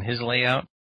capturing it on his layout.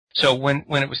 So when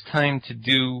it was time to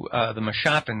do the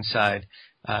Mashopin side,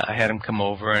 I had him come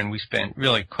over, and we spent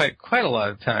really quite a lot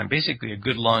of time, basically a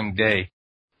good long day,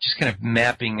 just kind of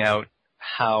mapping out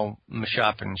how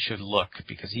Mashopin should look,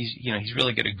 because he's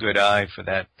really got a good eye for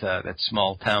that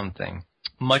small town thing.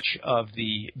 Much of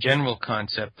the general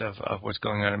concept of what's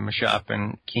going on in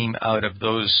Mashopin came out of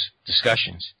those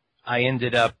discussions. I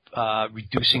ended up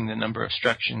reducing the number of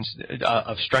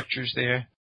structures there.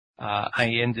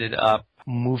 I ended up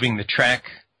moving the track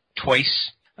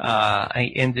twice.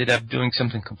 I ended up doing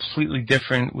something completely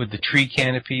different with the tree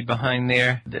canopy behind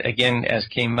there. Again, as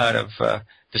came out of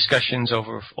discussions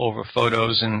over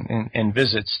photos and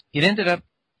visits. It ended up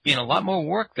being a lot more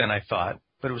work than I thought,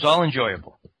 but it was all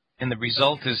enjoyable. And the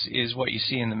result is what you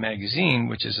see in the magazine,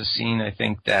 which is a scene, I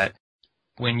think, that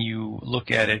when you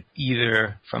look at it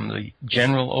either from the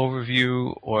general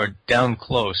overview or down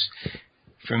close,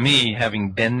 for me,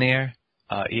 having been there,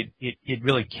 it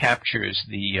really captures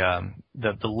the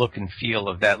look and feel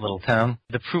of that little town.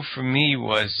 The proof for me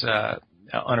was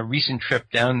on a recent trip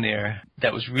down there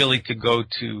that was really to go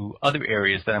to other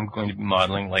areas that I'm going to be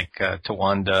modeling, like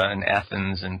Towanda and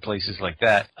Athens and places like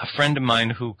that. A friend of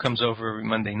mine who comes over every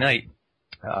Monday night,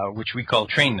 which we call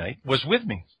train night, was with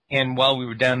me. And while we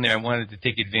were down there, I wanted to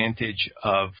take advantage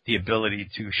of the ability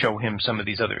to show him some of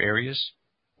these other areas.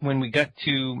 When we got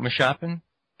to Mashopin,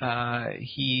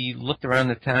 he looked around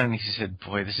the town and he said,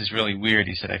 "Boy, this is really weird."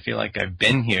 He said, "I feel like I've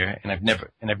been here and I've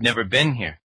never been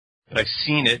here. But I've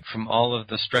seen it from all of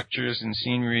the structures and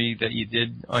scenery that you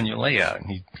did on your layout."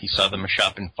 And he saw the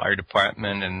Mashopin Fire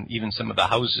Department and even some of the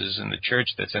houses and the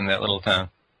church that's in that little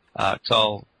town. It's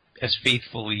all as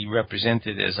faithfully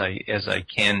represented as I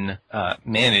can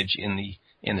manage in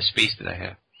the space that I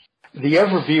have. The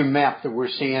overview map that we're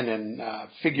seeing in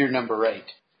figure number 8,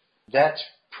 that's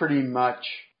pretty much,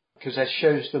 because that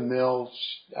shows the mills,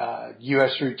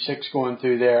 U.S. Route 6 going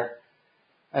through there,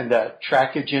 and the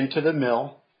trackage into the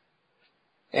mill.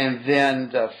 And then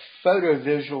the photo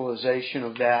visualization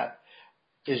of that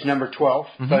is number 12,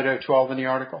 photo 12 in the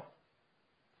article.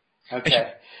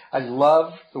 Okay. I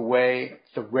love the way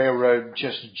the railroad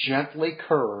just gently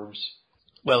curves.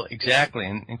 Well, exactly.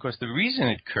 And of course, the reason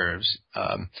it curves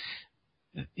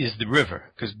is the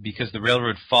river, because the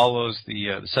railroad follows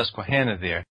the Susquehanna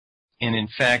there. And in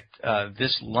fact,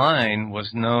 this line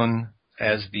was known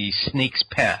as the Snake's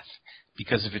Path,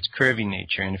 because of its curvy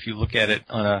nature. And if you look at it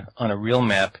on a real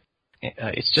map,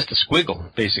 it's just a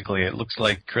squiggle, basically. It looks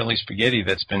like curly spaghetti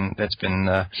that's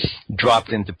been dropped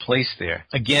into place there.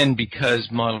 Again,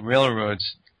 because model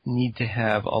railroads need to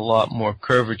have a lot more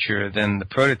curvature than the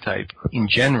prototype in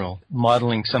general.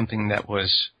 Modeling something that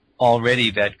was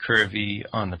already that curvy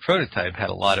on the prototype had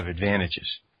a lot of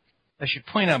advantages. I should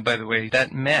point out, by the way,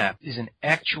 that map is an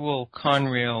actual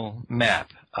Conrail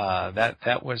map.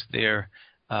 That was their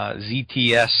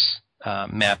ZTS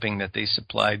mapping that they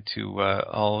supplied to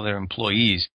all of their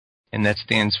employees, and that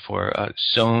stands for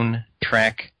Zone,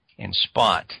 Track, and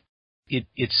Spot.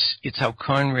 It's how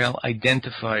Conrail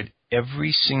identified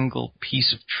every single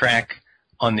piece of track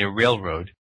on their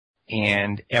railroad,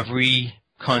 and every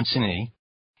consignee,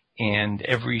 and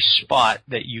every spot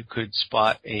that you could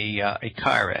spot a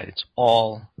car at. It's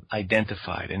all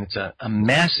identified, and it's a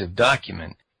massive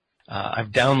document. I've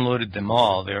downloaded them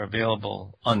all. They're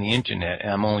available on the internet,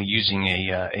 and I'm only using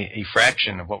a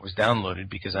fraction of what was downloaded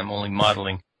because I'm only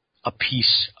modeling a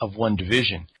piece of one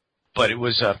division. But it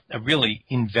was a really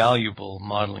invaluable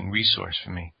modeling resource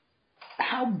for me.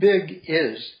 How big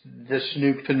is this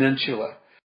new peninsula?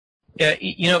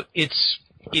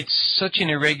 It's such an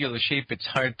irregular shape, it's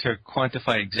hard to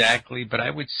quantify exactly, but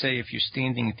I would say if you're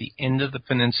standing at the end of the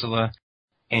peninsula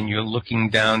and you're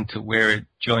looking down to where it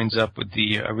joins up with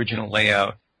the original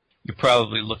layout, you're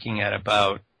probably looking at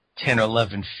about 10 or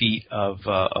 11 feet of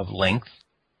length.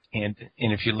 And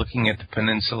if you're looking at the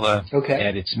peninsula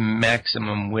at its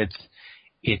maximum width,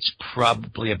 it's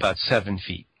probably about 7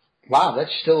 feet. Wow,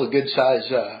 that's still a good size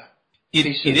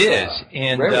piece it is,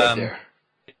 and there.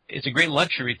 It's a great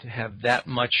luxury to have that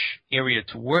much area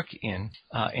to work in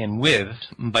and with.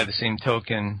 By the same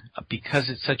token, because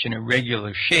it's such an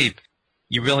irregular shape,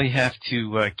 you really have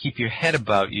to keep your head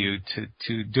about you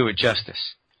to do it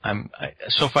justice.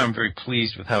 So far I'm very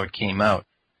pleased with how it came out.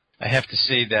 I have to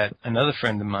say that another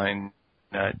friend of mine,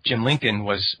 Jim Lincoln,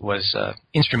 was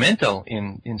instrumental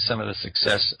in some of the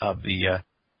success of the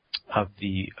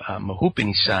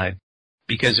Mahoopany side,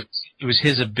 because it was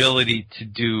his ability to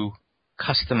do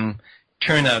custom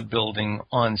turnout building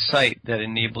on site that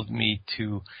enabled me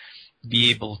to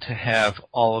be able to have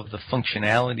all of the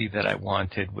functionality that I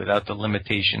wanted without the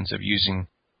limitations of using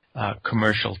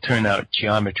commercial turnout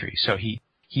geometry. So he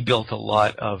built a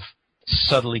lot of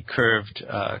subtly curved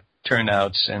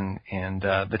turnouts, and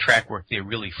the track work there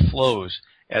really flows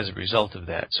as a result of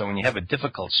that. So when you have a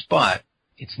difficult spot,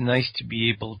 it's nice to be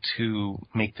able to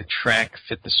make the track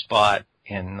fit the spot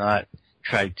and not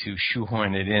try to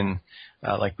shoehorn it in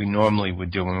like we normally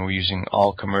would do when we're using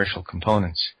all commercial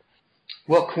components.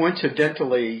 Well,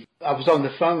 coincidentally, I was on the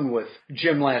phone with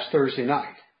Jim last Thursday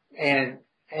night,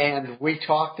 and we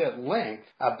talked at length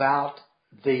about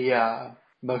the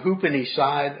Mahoopany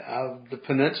side of the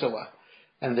peninsula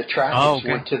and the track that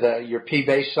went to your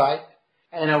P-base site.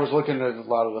 And I was looking at a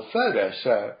lot of the photos,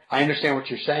 so I understand what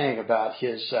you're saying about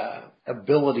his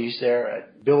abilities there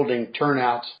at building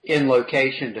turnouts in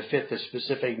location to fit the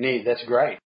specific need. That's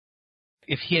great.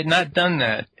 If he had not done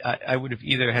that, I would have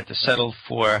either had to settle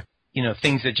for,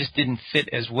 things that just didn't fit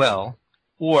as well,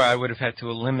 or I would have had to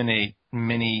eliminate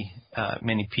many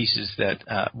pieces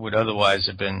that would otherwise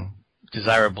have been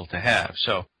desirable to have.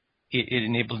 So it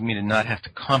enabled me to not have to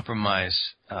compromise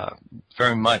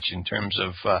very much in terms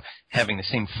of having the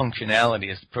same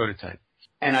functionality as the prototype.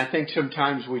 And I think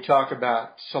sometimes we talk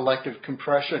about selective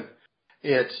compression.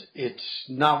 It's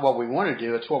not what we want to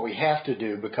do, it's what we have to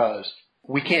do, because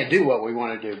we can't do what we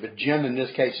want to do. But Jim, in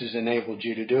this case, has enabled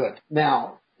you to do it.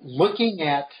 Now, looking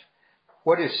at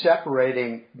what is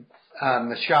separating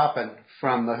Mashapin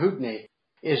from Mahoopany,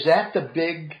 is that the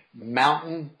big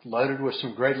mountain loaded with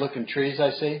some great-looking trees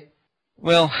I see?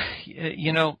 Well,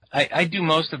 I do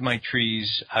most of my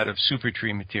trees out of super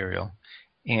tree material,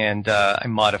 and I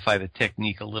modify the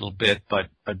technique a little bit, but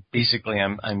basically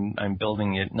I'm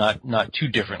building it not too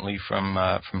differently from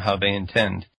how they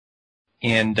intend.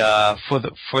 And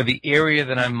for the area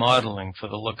that I'm modeling, for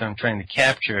the look I'm trying to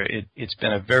capture, it's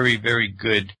been a very, very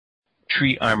good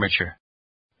tree armature.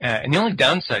 And the only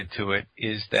downside to it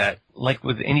is that, like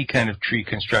with any kind of tree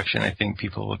construction, I think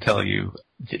people will tell you,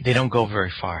 they don't go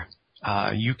very far.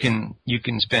 You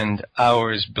can spend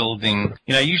hours building.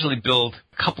 I usually build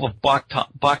a couple of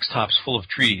box tops full of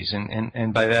trees,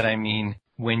 and by that I mean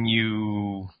when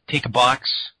you take a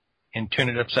box and turn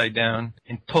it upside down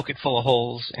and poke it full of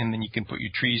holes, and then you can put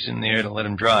your trees in there to let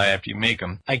them dry after you make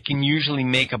them. I can usually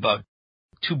make about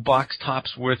 2 box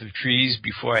tops worth of trees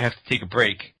before I have to take a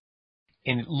break,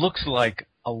 and it looks like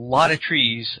a lot of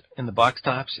trees in the box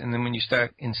tops, and then when you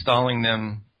start installing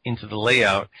them into the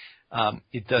layout,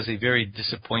 it does a very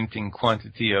disappointing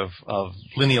quantity of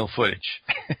lineal footage.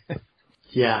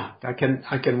 Yeah, I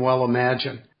can well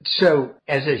imagine. So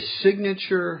as a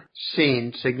signature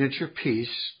scene, signature piece,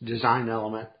 design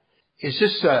element, is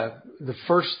this the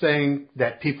first thing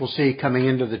that people see coming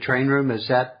into the train room? Is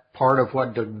that part of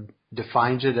what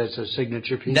defines it as a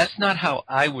signature piece? That's not how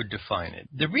I would define it.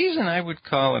 The reason I would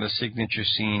call it a signature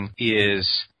scene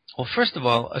is, well, first of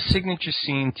all, a signature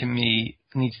scene to me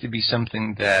needs to be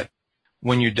something that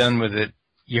when you're done with it,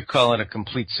 you call it a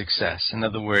complete success. In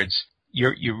other words,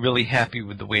 you're really happy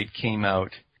with the way it came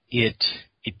out. It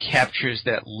captures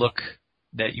that look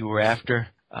that you were after.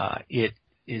 It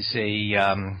is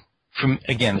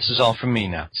again, this is all from me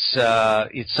now.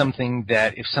 It's something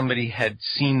that if somebody had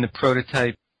seen the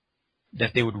prototype,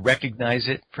 that they would recognize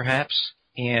it, perhaps.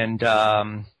 And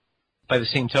by the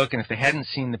same token, if they hadn't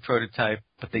seen the prototype,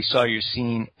 but they saw your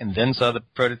scene and then saw the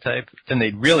prototype, then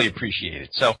they'd really appreciate it.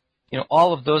 So,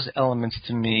 all of those elements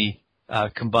to me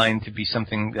combine to be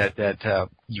something that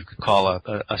you could call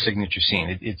a signature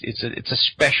scene. It's a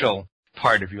special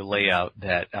part of your layout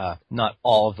that not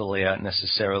all of the layout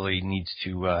necessarily needs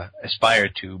to aspire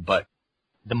to, but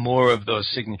the more of those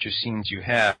signature scenes you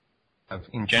have,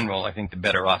 in general, I think the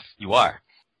better off you are.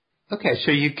 Okay,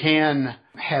 so you can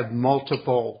have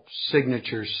multiple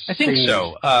signatures. I think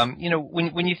so.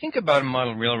 When you think about a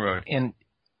model railroad, and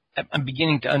I'm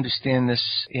beginning to understand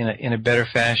this in a better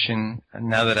fashion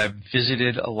now that I've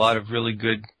visited a lot of really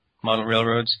good model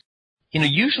railroads.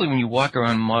 Usually when you walk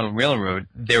around a model railroad,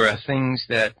 there are things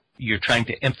that you're trying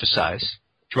to emphasize,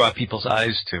 draw people's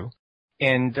eyes to,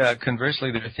 and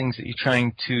conversely, there are things that you're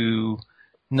trying to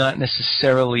not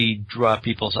necessarily draw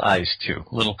people's eyes to,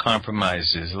 little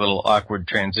compromises, little awkward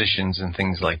transitions and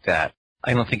things like that.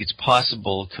 I don't think it's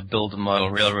possible to build a model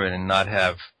railroad and not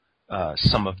have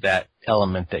some of that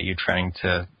element that you're trying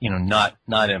to, not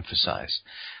emphasize.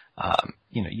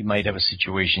 You might have a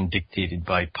situation dictated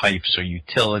by pipes or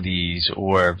utilities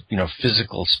or,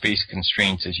 physical space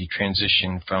constraints as you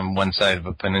transition from one side of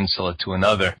a peninsula to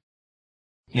another.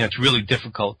 It's really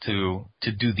difficult to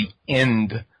do the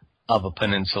end of a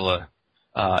peninsula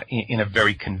in a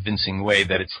very convincing way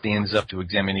that it stands up to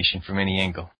examination from any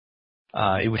angle.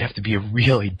 It would have to be a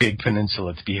really big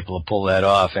peninsula to be able to pull that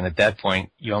off, and at that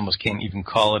point, you almost can't even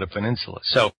call it a peninsula.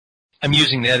 So I'm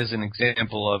using that as an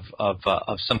example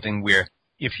of something where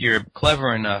if you're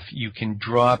clever enough, you can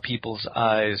draw people's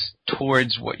eyes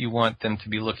towards what you want them to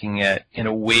be looking at and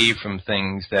away from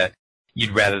things that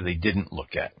you'd rather they didn't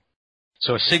look at.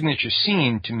 So a signature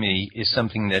scene, to me, is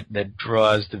something that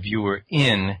draws the viewer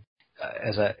in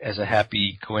as a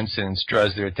happy coincidence,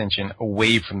 draws their attention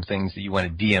away from things that you want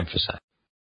to de-emphasize.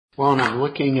 Well, and I'm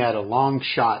looking at a long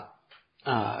shot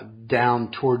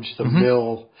down towards the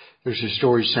mill. There's a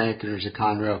storage tank, and there's a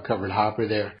Conrail covered hopper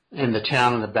there, and the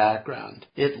town in the background.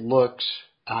 It looks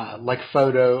like a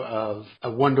photo of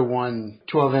a 1-to-1,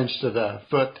 12-inch to the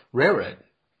foot railroad.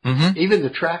 Mm-hmm. Even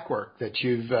the track work that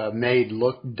you've made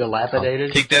look dilapidated.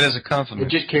 I'll take that as a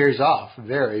compliment. It just carries off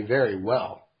very, very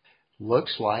well.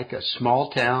 Looks like a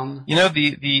small town.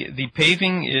 The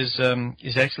paving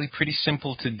is actually pretty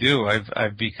simple to do.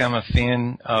 I've become a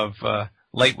fan of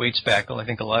lightweight spackle. I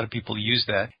think a lot of people use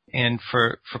that. And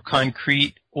for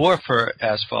concrete or for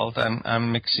asphalt,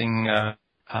 I'm mixing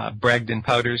Bragdon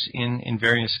powders in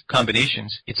various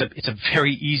combinations. It's a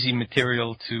very easy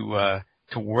material to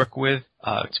work with.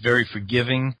 It's very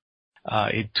forgiving.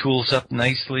 It tools up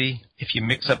nicely. If you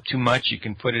mix up too much, you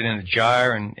can put it in a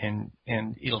jar and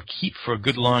it'll keep for a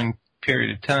good long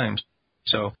period of time.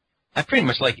 So I pretty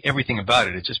much like everything about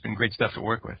it. It's just been great stuff to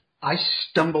work with. I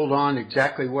stumbled on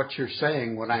exactly what you're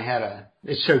saying when I had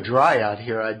it's so dry out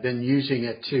here. I'd been using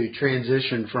it to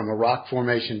transition from a rock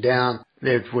formation down.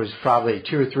 It was probably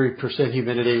 2 or 3%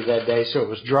 humidity that day, so it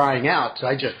was drying out. So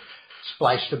I just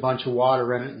splashed a bunch of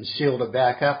water in it and sealed it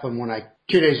back up. And when I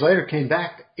 2 days later came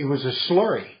back, it was a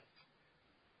slurry.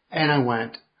 And I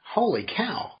went, holy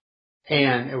cow.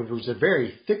 And it was a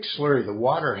very thick slurry. The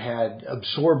water had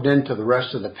absorbed into the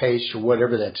rest of the paste or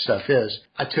whatever that stuff is.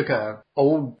 I took a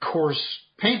old coarse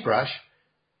paintbrush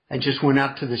and just went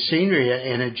out to the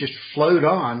scenery, and it just flowed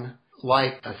on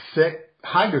like a thick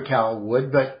hydrocal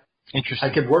would, but I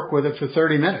could work with it for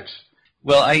 30 minutes.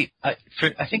 Well, I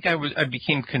think I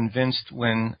became convinced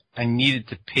when I needed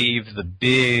to pave the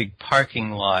big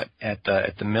parking lot at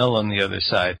the mill on the other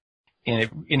side, and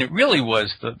it really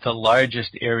was the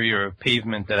largest area of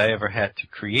pavement that I ever had to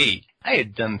create. I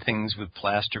had done things with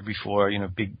plaster before,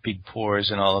 big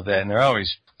pours and all of that, and they're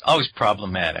always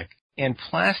problematic. And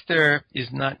plaster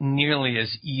is not nearly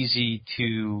as easy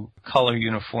to color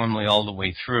uniformly all the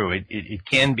way through. It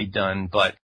can be done,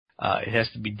 but it has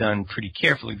to be done pretty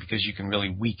carefully because you can really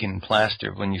weaken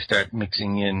plaster when you start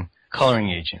mixing in coloring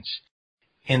agents.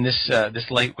 And this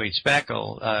lightweight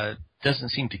spackle doesn't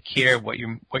seem to care what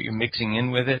you're mixing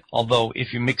in with it. Although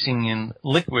if you're mixing in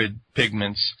liquid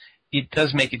pigments, it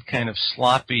does make it kind of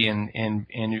sloppy, and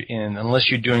unless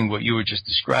you're doing what you were just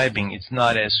describing, it's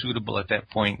not as suitable at that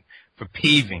point for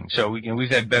paving. So we've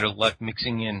had better luck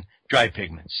mixing in dry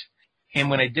pigments. And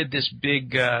when I did this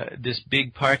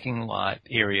big parking lot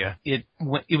area, it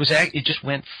just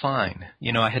went fine.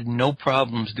 I had no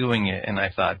problems doing it, and I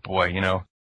thought, boy,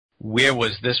 where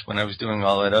was this when I was doing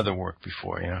all that other work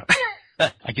before?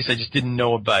 I guess I just didn't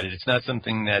know about it. It's not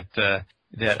something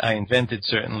that I invented,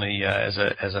 certainly as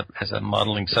a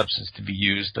modeling substance to be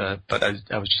used, but I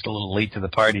was just a little late to the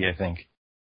party, I think.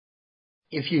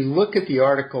 If you look at the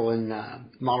article in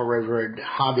Model Railroad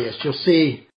Hobbyist, you'll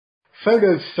see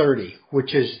photo 30,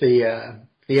 which is the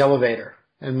elevator,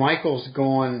 and Michael's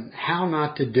going, how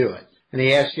not to do it, and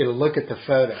he asks you to look at the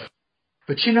photo.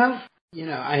 But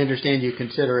I understand you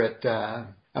consider it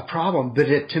a problem, but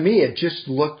to me it just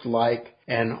looked like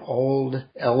an old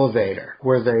elevator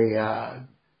where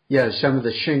some of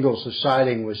the shingles of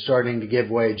siding was starting to give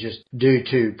way just due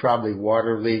to probably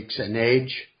water leaks and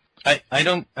age. I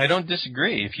don't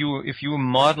disagree. If you were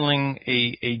modeling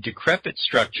a decrepit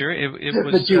structure, it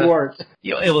was. But you weren't.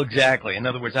 Exactly. In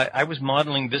other words, I was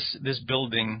modeling this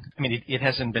building. I mean, it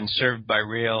hasn't been served by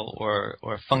rail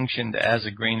or functioned as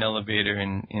a grain elevator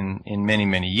in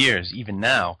many years, even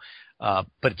now.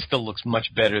 But it still looks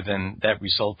much better than that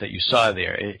result that you saw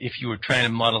there. If you were trying to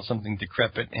model something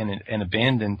decrepit and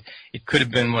abandoned, it could have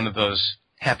been one of those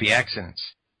happy accidents.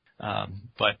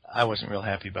 But I wasn't real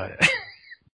happy about it.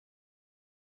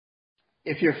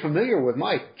 If you're familiar with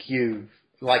Mike,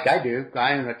 like I do,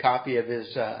 I own a copy of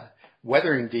his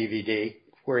weathering DVD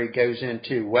where he goes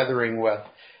into weathering with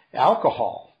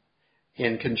alcohol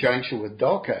in conjunction with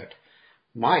dull coat.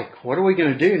 Mike, what are we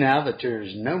going to do now that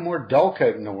there's no more dull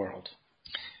coat in the world?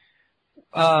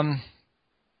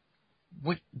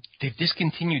 They've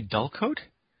discontinued dull coat?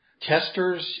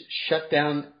 Testers shut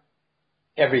down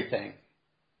everything.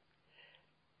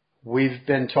 We've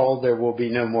been told there will be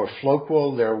no more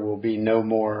Floquil, there will be no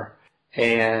more,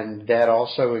 and that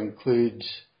also includes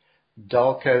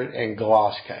dull coat and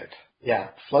gloss coat. Yeah,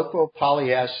 Floquil,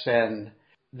 Poly-S, and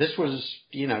this was,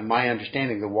 my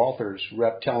understanding, the Walthers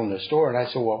rep telling the store, and I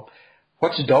said, well,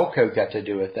 what's dull coat got to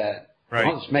do with that? Right.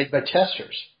 Well, it's made by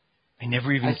testers. I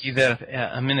never even gave that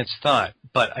a minute's thought,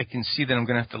 but I can see that I'm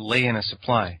going to have to lay in a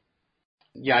supply.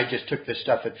 Yeah, I just took this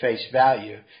stuff at face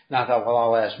value. And I thought, well,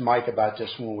 I'll ask Mike about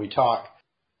this when we talk.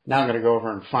 Now I'm going to go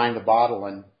over and find the bottle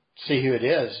and see who it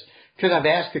is. Because I've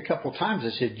asked a couple times, I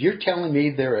said, you're telling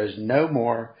me there is no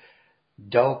more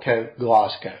dull coat,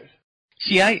 gloss coat?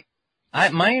 See,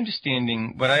 my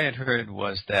understanding, what I had heard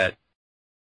was that,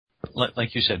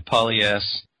 like you said,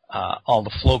 Poly-S, all the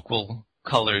Floquil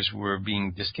colors were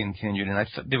being discontinued, and I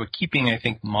thought they were keeping, I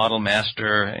think, Model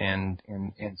Master and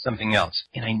something else.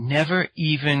 And I never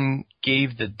even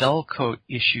gave the dull coat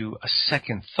issue a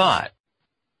second thought,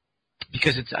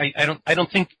 because I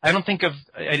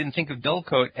didn't think of dull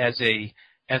coat as a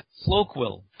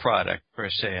Floquil product per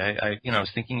se. I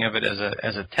was thinking of it as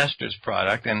a tester's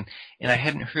product, and I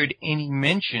hadn't heard any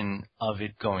mention of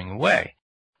it going away.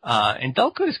 And dull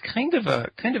coat is kind of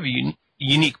a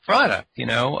unique product,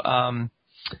 and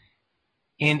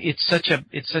it's such an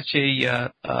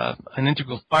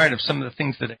integral part of some of the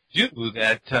things that I do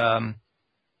that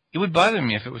it would bother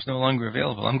me if it was no longer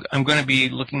available. I'm going to be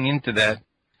looking into that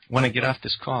when I get off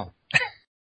this call.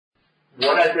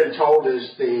 What I've been told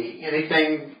is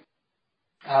anything,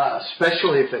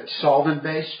 especially if it's solvent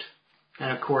based,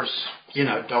 and of course,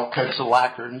 dull coat's a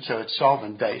lacquer, and so it's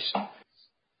solvent based.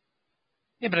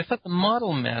 Yeah, but I thought the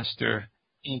Model Master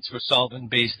inks were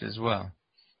solvent-based as well.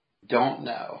 Don't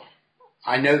know.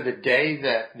 I know the day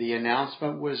that the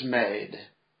announcement was made,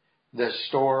 the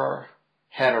store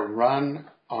had a run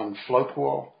on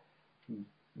Floquil,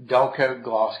 dull coat,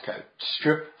 gloss coat,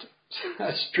 stripped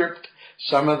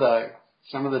some of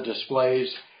the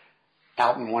displays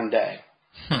out in one day.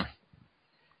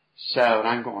 So, and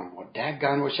I'm going, well,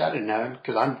 daggone, wish I'd have known,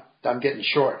 because I'm getting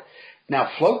short. Now,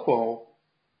 Floquil,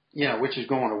 which is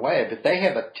going away, but they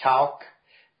have a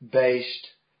talc-based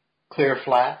clear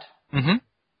flat. Mm-hmm.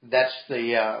 That's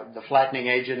the flattening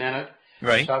agent in it.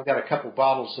 Right. So I've got a couple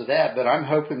bottles of that, but I'm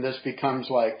hoping this becomes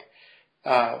like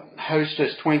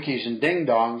Hostess Twinkies and Ding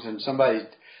Dongs, and somebody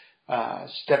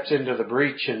steps into the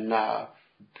breach and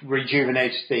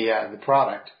rejuvenates the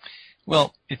product.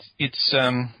 Well, it's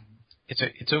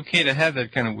okay to have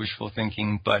that kind of wishful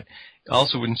thinking, but it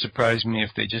also wouldn't surprise me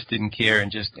if they just didn't care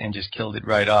and just killed it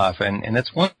right off. And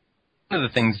that's one of the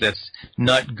things that's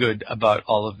not good about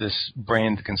all of this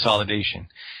brand consolidation,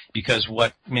 because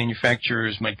what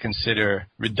manufacturers might consider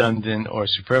redundant or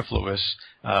superfluous,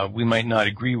 we might not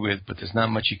agree with, but there's not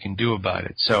much you can do about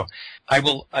it. So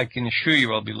I can assure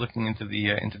you I'll be looking into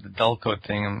the dull coat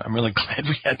thing. I'm really glad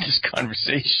we had this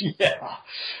conversation. Yeah.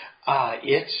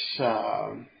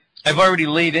 I've already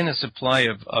laid in a supply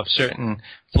of certain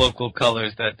Flowcool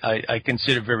colors that I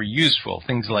consider very useful,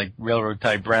 things like railroad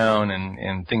tie brown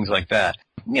and things like that.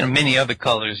 Many other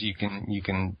colors you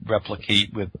can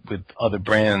replicate with other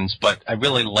brands, but I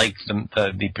really like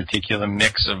the particular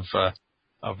mix of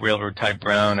railroad tie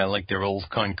brown. I like their old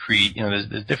concrete.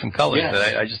 There's different colors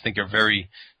that I just think are very,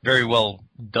 very well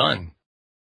done.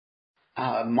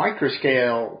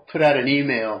 Microscale put out an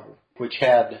email which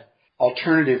had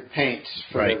alternative paints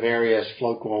for the various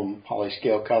Flowcool and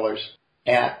Polyscale colors.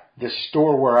 At the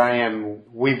store where I am,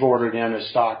 we've ordered in a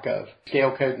stock of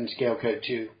Scale Coat and Scale Coat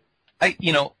 2.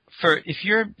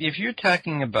 If you're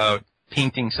talking about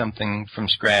painting something from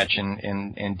scratch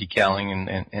and decaling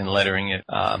and lettering it,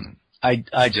 I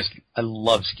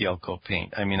love Scale Coat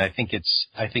paint. I mean, I think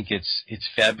it's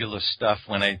fabulous stuff.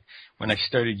 When I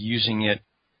started using it,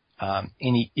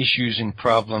 any issues and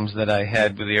problems that I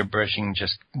had with airbrushing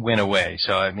just went away.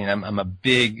 So I mean, I'm a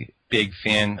big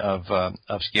fan of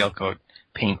Scale Coat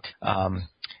paint.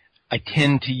 I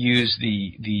tend to use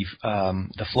the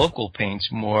Flowcool paints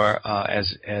more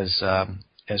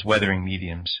as weathering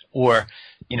mediums, or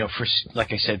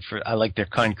like I said, I like their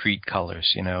concrete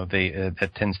colors.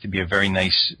 That tends to be a very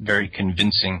nice, very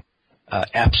convincing,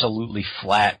 absolutely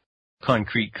flat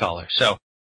concrete color. So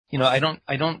I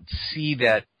don't see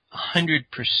that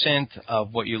 100%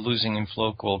 of what you're losing in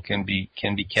Flowcool can be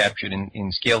captured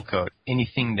in Scale Coat.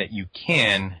 Anything that you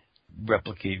can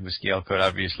replicate with Scale Coat,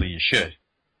 obviously you should.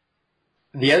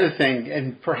 The other thing,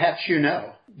 and perhaps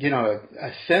a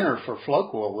thinner for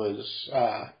Flowcool is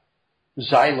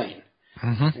xylene.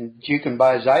 Mm-hmm. And you can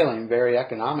buy xylene very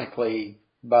economically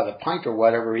by the pint or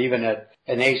whatever, even at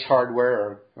an Ace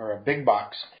Hardware or a big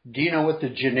box. Do you know what the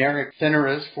generic thinner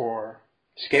is for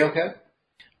Scale Coat?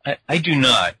 I do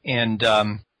not, and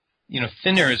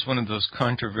thinner is one of those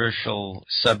controversial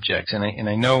subjects, and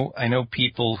I know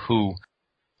people who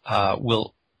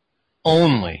will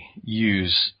only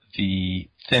use the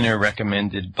thinner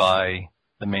recommended by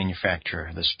the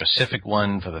manufacturer, the specific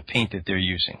one for the paint that they're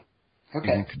using.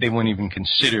 Okay. They won't even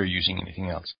consider using anything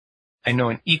else. I know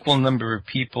an equal number of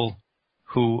people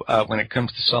who, when it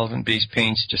comes to solvent-based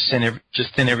paints, just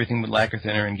thin everything with lacquer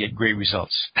thinner and get great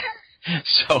results.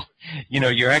 So,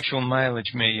 your actual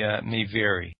mileage may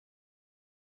vary.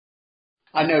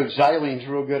 I know xylene's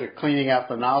real good at cleaning out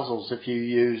the nozzles if you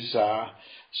use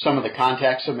some of the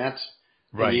contact cements.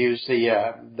 Right. And use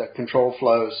the control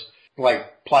flows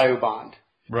like Pliobond.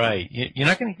 Right. You're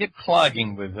not going to get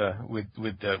clogging with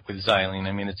xylene.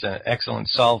 I mean, it's an excellent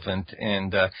solvent,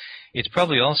 and it's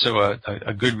probably also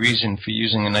a good reason for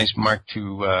using a nice Mark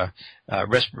II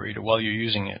respirator while you're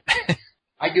using it.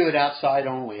 I do it outside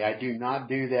only. I do not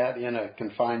do that in a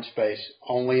confined space,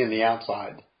 only in the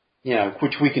outside,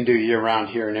 which we can do year-round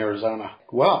here in Arizona.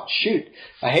 Well, shoot,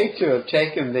 I hate to have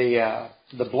taken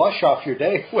the blush off your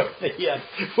day with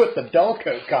the dull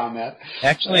coat comment.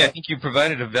 Actually, I think you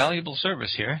provided a valuable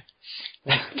service here.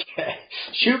 Okay.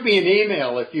 Shoot me an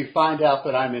email if you find out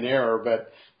that I'm in error,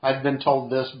 but I've been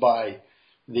told this by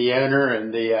the owner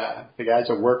and the guys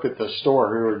that work at the store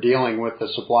who are dealing with the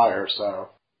supplier, so...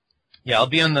 Yeah, I'll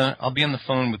be on the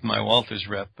phone with my Walters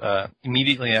rep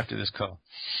immediately after this call.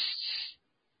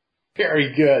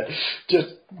 Very good.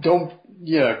 Just don't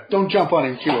jump on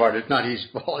him too hard. It's not his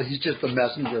fault. He's just a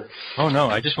messenger. Oh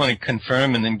no, I just want to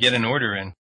confirm and then get an order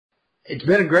in. It's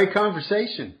been a great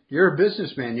conversation. You're a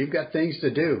businessman. You've got things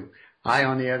to do. I,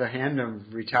 on the other hand, am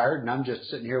retired and I'm just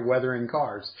sitting here weathering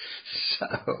cars.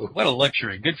 So what a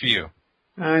luxury. Good for you.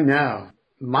 I know.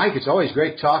 Mike, it's always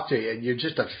great to talk to you. You're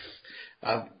just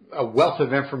a wealth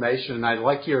of information, and I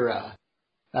like your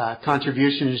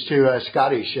contributions to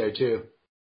Scotty's show, too.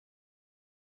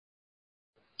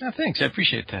 Oh, thanks. I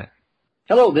appreciate that.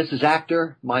 Hello, this is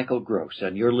actor Michael Gross,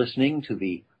 and you're listening to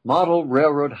the Model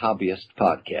Railroad Hobbyist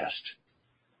Podcast.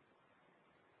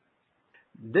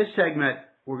 This segment,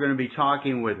 we're going to be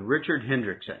talking with Richard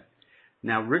Hendrickson.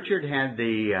 Now, Richard had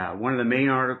one of the main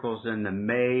articles in the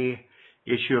May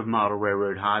issue of Model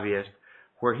Railroad Hobbyist,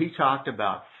 where he talked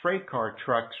about freight car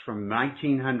trucks from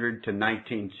 1900 to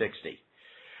 1960.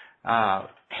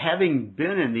 Having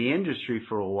been in the industry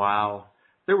for a while,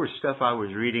 there was stuff I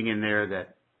was reading in there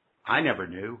that I never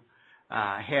knew,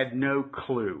 had no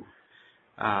clue.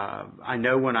 I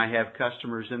know when I have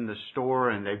customers in the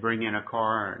store and they bring in a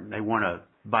car and they want to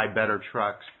buy better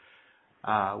trucks,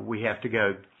 we have to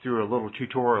go through a little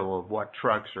tutorial of what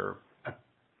trucks are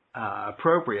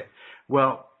appropriate.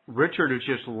 Well, Richard has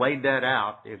just laid that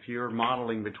out. If you're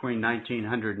modeling between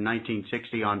 1900 and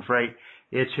 1960 on freight,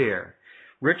 it's here.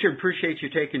 Richard, appreciate you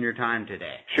taking your time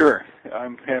today. Sure.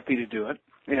 I'm happy to do it.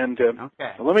 And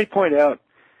okay. Let me point out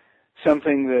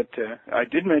something that I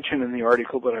did mention in the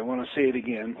article, but I want to say it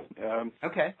again.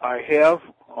 Okay. I have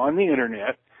on the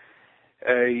Internet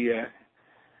a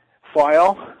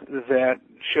file that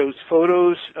shows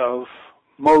photos of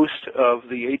most of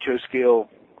the HO scale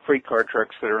freight car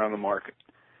trucks that are on the market.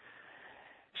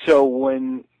 So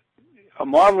when a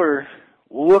modeler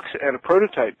looks at a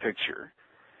prototype picture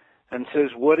and says,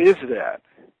 what is that?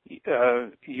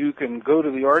 You can go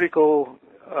to the article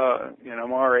in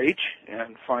MRH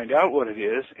and find out what it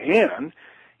is, and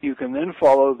you can then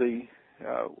follow the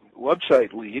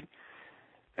website lead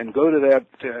and go to that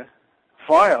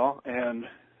file and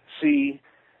see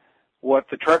what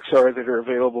the trucks are that are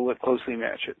available that closely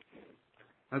match it.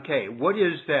 Okay, what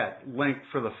is that link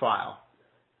for the file?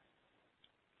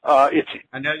 I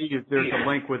know there's a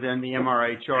link within the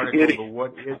MRH article, but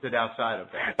what is it outside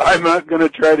of that? I'm not going to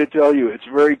try to tell you. It's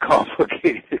very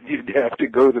complicated. You'd have to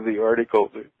go to the article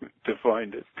to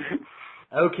find it.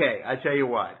 Okay, I tell you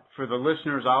what. For the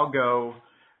listeners, I'll go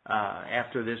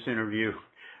after this interview,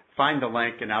 find the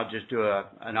link, and I'll just do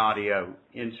an audio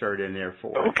insert in there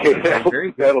for it.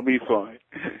 Okay, that'll be fine.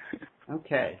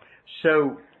 Okay,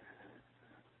 so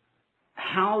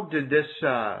how did this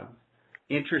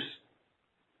interest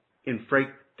in freight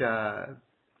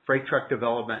truck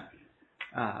development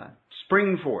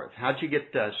spring forth? How'd you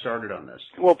get started on this?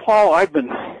 Well, Paul, I've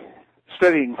been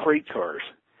studying freight cars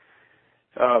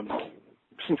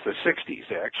since the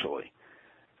 60s, actually.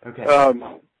 Okay.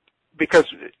 Because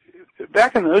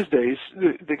back in those days,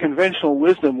 the conventional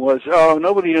wisdom was,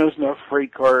 nobody knows enough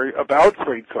about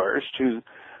freight cars to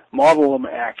model them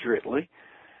accurately.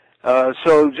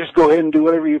 So just go ahead and do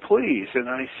whatever you please. And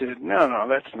I said, no,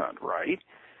 that's not right.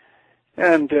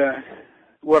 And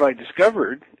what I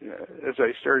discovered as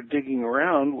I started digging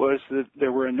around was that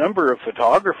there were a number of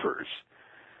photographers,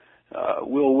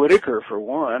 Will Whitaker for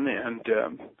one, and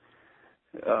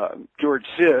George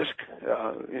Sisk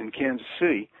in Kansas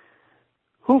City,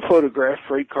 who photographed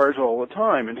freight cars all the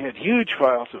time and had huge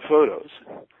files of photos.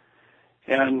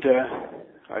 And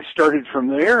I started from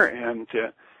there and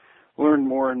learned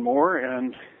more and more,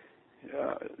 and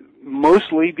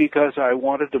mostly because I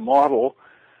wanted to model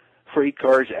freight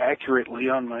cars accurately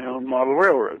on my own model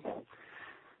railroad.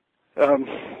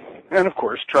 And of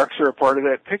course, trucks are a part of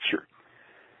that picture.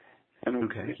 And,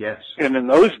 okay, yes. And in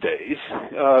those days,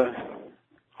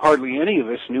 hardly any of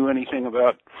us knew anything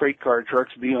about freight car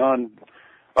trucks beyond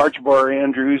Archibald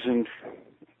Andrews and,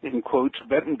 in quotes,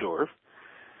 Bettendorf.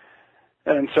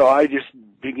 And so I just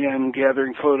began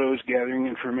gathering photos, gathering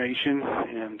information,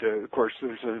 and of course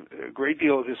there's a great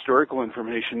deal of historical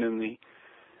information in the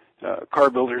car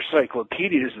builder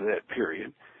cyclopedias of that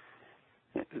period.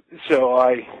 So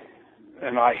I've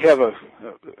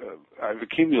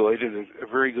accumulated a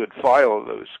very good file of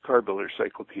those car builder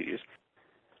cyclopedias.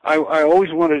 I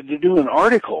always wanted to do an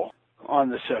article on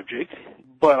the subject,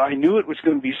 but I knew it was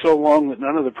going to be so long that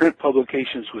none of the print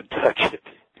publications would touch it.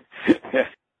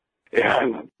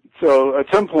 And so at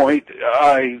some point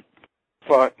I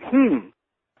thought,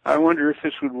 I wonder if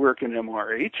this would work in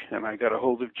MRH, and I got a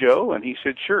hold of Joe, and he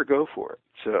said, sure, go for it.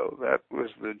 So that was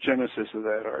the genesis of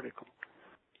that article.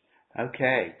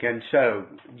 Okay, and so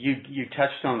you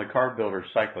touched on the car builder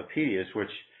cyclopedias,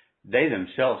 which they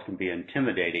themselves can be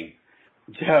intimidating.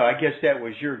 So I guess that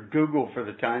was your Google for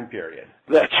the time period.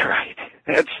 That's right.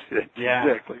 That's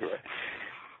exactly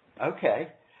right. Okay.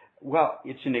 Well,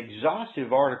 it's an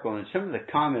exhaustive article, and some of the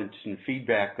comments and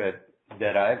feedback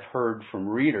that I've heard from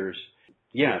readers,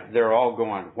 they're all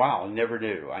going, wow, I never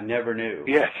knew.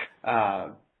 Yes.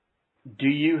 Do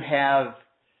you have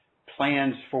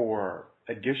plans for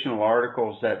additional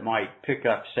articles that might pick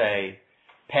up, say,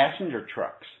 passenger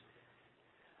trucks?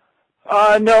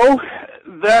 No,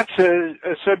 that's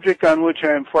a subject on which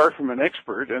I am far from an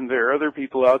expert, and there are other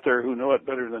people out there who know it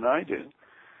better than I do.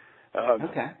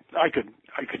 Okay. I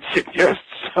could suggest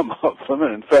some of them,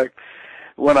 and in fact,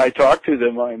 when I talk to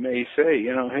them, I may say,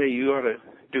 hey, you ought to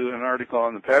do an article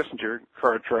on the passenger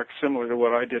car trucks similar to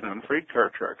what I did on freight car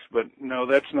trucks. But no,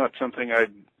 that's not something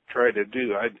I'd try to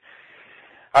do.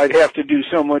 I'd have to do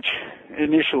so much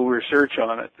initial research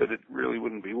on it that it really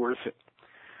wouldn't be worth it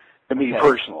to me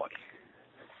personally.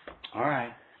 All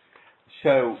right.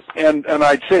 So and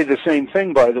I'd say the same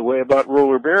thing, by the way, about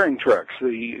roller bearing trucks.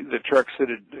 The trucks that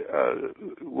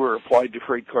were applied to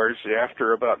freight cars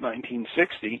after about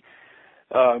 1960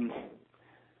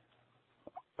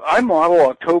 I model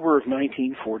October of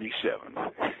 1947.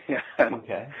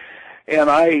 Okay. And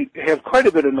I have quite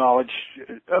a bit of knowledge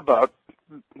about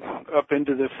up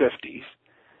into the 50s.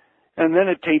 And then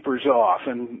it tapers off.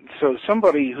 And so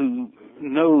somebody who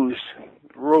knows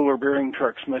roller bearing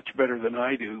trucks much better than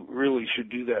I do really should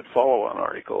do that follow-on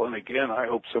article. And again, I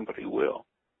hope somebody will.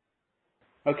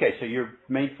 Okay, so your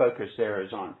main focus there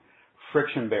is on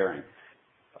friction bearing.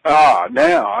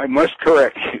 Now I must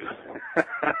correct you.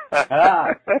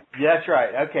 That's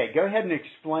right. Okay, go ahead and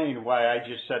explain why I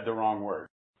just said the wrong word.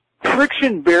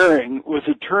 Friction bearing was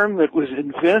a term that was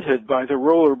invented by the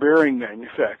roller bearing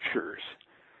manufacturers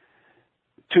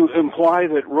to imply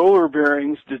that roller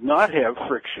bearings did not have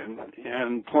friction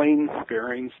and plain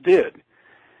bearings did.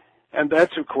 And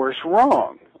that's, of course,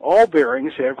 wrong. All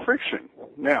bearings have friction.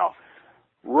 Now,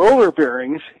 roller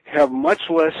bearings have much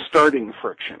less starting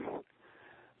friction.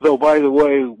 Though, by the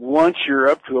way, once you're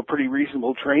up to a pretty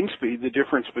reasonable train speed, the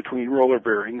difference between roller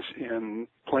bearings and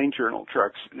plain journal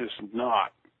trucks is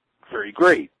not very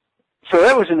great. So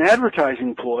that was an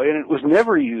advertising ploy, and it was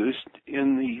never used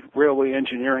in the railway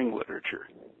engineering literature.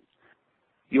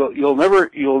 You'll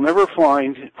never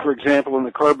find, for example, in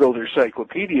the car builder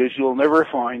cyclopedias, you'll never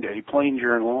find a plain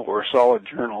journal or solid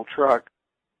journal truck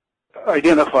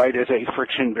identified as a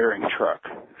friction bearing truck.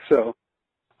 So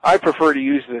I prefer to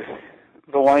use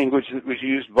the language that was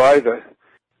used by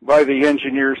the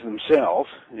engineers themselves,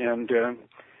 and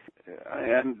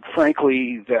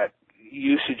frankly, that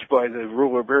usage by the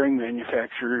roller bearing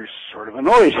manufacturers sort of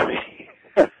annoys me.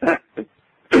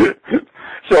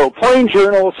 So plain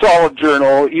journal, solid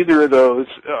journal, either of those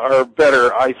are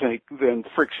better, I think, than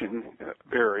friction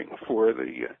bearing for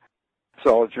the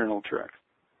solid journal trucks.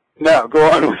 Now, go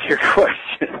on with your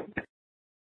question.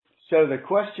 So the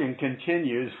question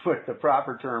continues with the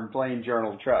proper term, plain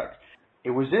journal trucks.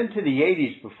 It was into the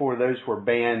 80s before those were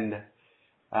banned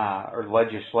or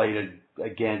legislated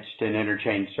against in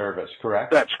interchange service,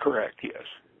 correct? That's correct, yes.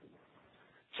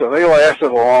 So they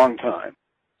lasted a long time.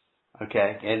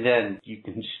 Okay, and then you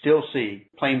can still see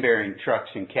plain bearing trucks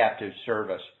in captive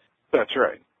service. That's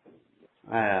right.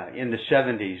 In the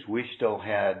 70s, we still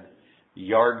had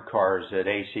yard cars at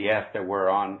ACF that were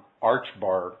on arch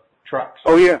bar trucks.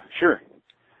 Oh, yeah, sure.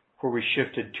 Where we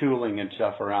shifted tooling and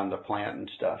stuff around the plant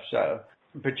and stuff. So,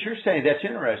 but you're saying that's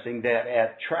interesting that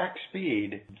at track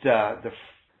speed, the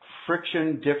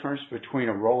friction difference between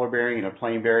a roller bearing and a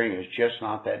plain bearing is just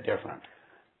not that different.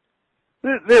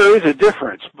 There is a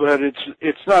difference, but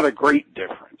it's not a great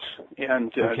difference.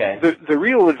 And okay. the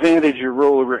real advantage of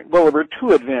roller bearing, well, there were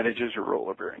two advantages of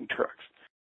roller bearing trucks.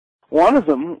 One of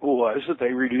them was that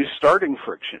they reduced starting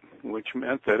friction, which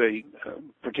meant that a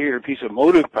particular piece of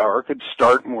motive power could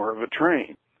start more of a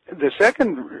train. The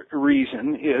second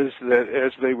reason is that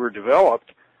as they were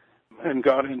developed and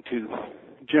got into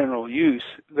general use,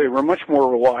 they were much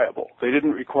more reliable. They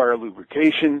didn't require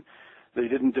lubrication. They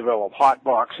didn't develop hot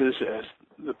boxes as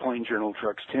the plain journal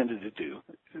trucks tended to do.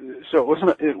 So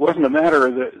it wasn't a matter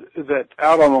that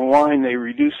out on the line they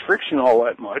reduced friction all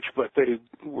that much, but they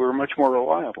were much more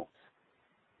reliable.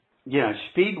 Yeah,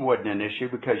 speed wasn't an issue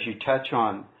because you touch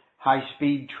on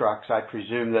high-speed trucks. I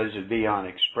presume those would be on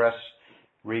express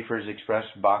reefers, express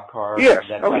box cars, yes.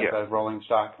 that type of rolling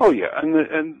stock. Oh, yeah,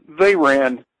 and they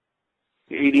ran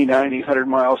 80, 90, 100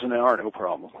 miles an hour, no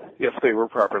problem, if they were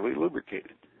properly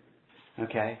lubricated.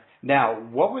 Okay. Now,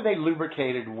 what were they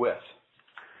lubricated with?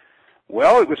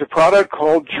 Well, it was a product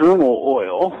called journal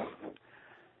oil.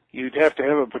 You'd have to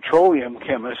have a petroleum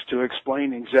chemist to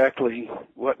explain exactly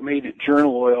what made it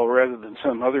journal oil rather than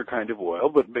some other kind of oil,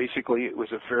 but basically it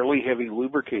was a fairly heavy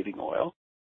lubricating oil,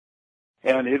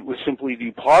 and it was simply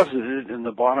deposited in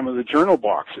the bottom of the journal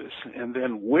boxes and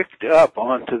then wicked up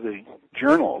onto the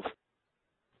journals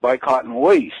by cotton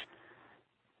waste.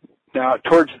 Now,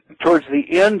 towards the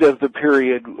end of the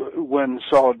period when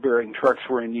solid bearing trucks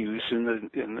were in use,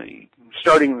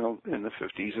 starting in the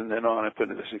 50s and then on up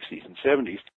into the 60s and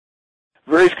 70s,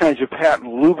 various kinds of patent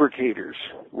lubricators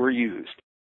were used,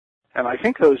 and I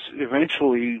think those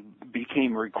eventually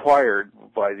became required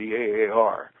by the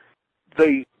AAR.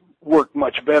 They worked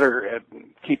much better at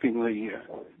keeping the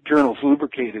journals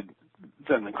lubricated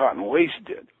than the cotton waste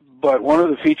did. But one of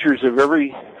the features of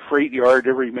every freight yard,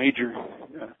 every major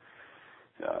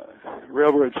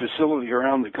railroad facility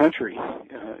around the country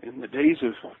in the days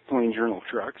of plain journal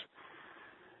trucks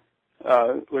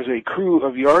was a crew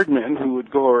of yardmen who would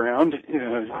go around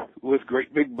with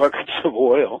great big buckets of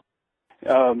oil,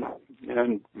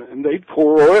 and they'd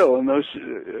pour oil in those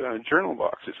journal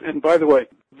boxes. And by the way,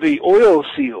 the oil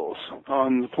seals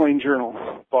on the plain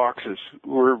journal boxes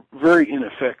were very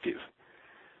ineffective.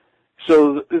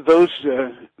 So those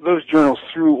journals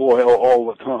threw oil all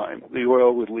the time. The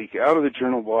oil would leak out of the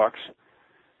journal box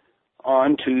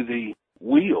onto the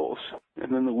wheels,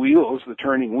 and then the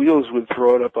turning wheels would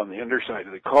throw it up on the underside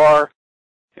of the car.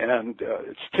 And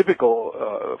it's typical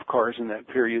of cars in that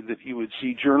period that you would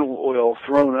see journal oil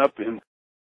thrown up in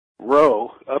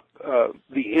row up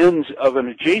the ends of an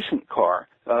adjacent car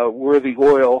where the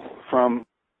oil from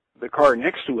the car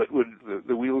next to it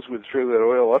the wheels would throw that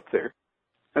oil up there.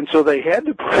 And so they had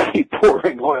to keep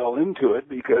pouring oil into it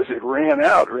because it ran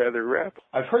out rather rapidly.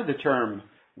 I've heard the term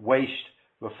waste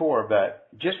before, but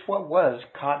just what was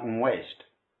cotton waste?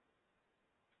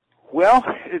 Well,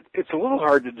 it's a little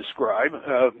hard to describe,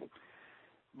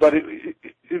 but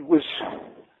it was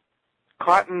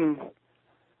cotton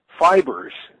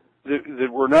fibers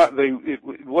that were not, it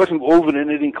wasn't woven in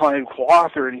any kind of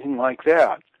cloth or anything like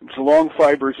that. It was long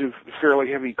fibers of fairly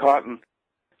heavy cotton.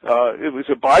 It was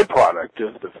a byproduct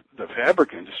of the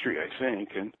fabric industry, I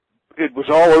think, and it was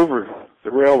all over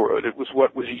the railroad. It was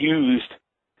what was used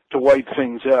to wipe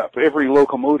things up. Every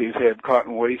locomotive had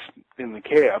cotton waste in the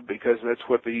cab because that's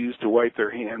what they used to wipe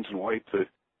their hands and wipe the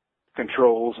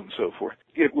controls and so forth.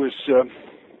 It was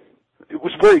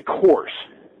very coarse.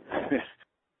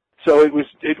 So it was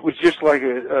just like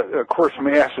a coarse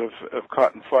mass of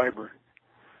cotton fiber.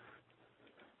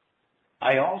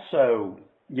 I also,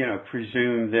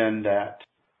 presume then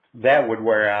that would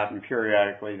wear out and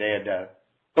periodically they had to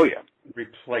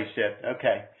replace it.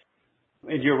 Okay.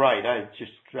 And you're right. I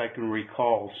can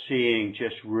recall seeing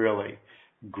just really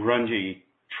grungy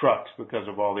trucks because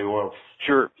of all the oil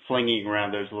flinging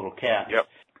around those little cabs. Yep.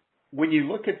 When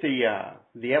you look at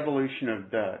the evolution of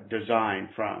the design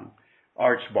from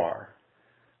arch bar,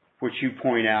 which you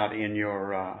point out in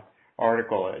your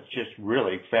article, it's just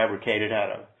really fabricated out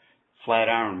of flat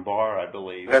iron bar, I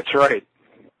believe. That's right.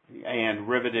 And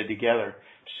riveted together.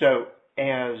 So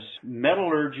as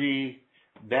metallurgy,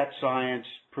 that science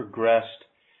progressed,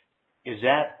 is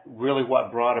that really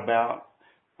what brought about,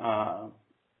 the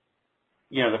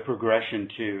progression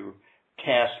to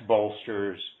cast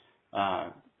bolsters,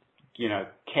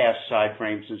 cast side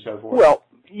frames and so forth? Well,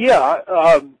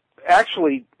 yeah,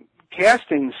 actually,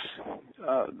 castings,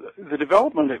 the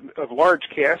development of large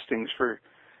castings for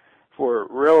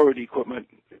railroad equipment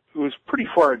was pretty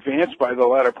far advanced by the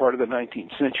latter part of the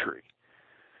 19th century.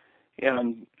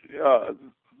 And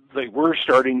they were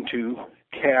starting to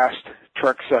cast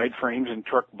truck side frames and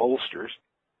truck bolsters.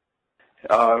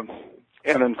 And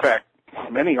in fact,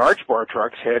 many arch bar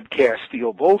trucks had cast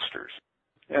steel bolsters.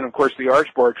 And of course, the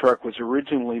arch bar truck was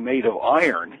originally made of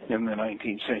iron in the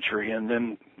 19th century, and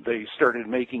then they started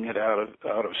making it out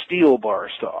of steel bar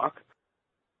stock.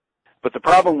 But the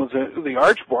problem with the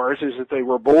arch bars is that they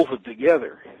were bolted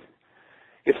together.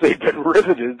 If they'd been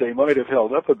riveted, they might have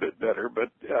held up a bit better, but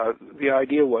the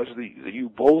idea was that you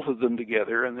bolted them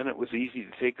together, and then it was easy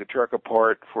to take the truck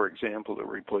apart, for example, to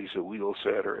replace a wheel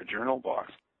set or a journal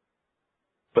box.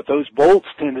 But those bolts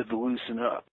tended to loosen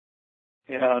up,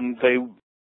 and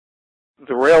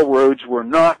the railroads were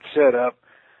not set up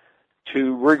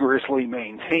to rigorously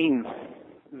maintain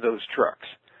those trucks.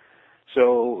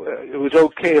 So it was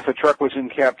okay if a truck was in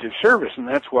captive service, and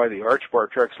that's why the arch bar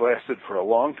trucks lasted for a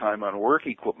long time on work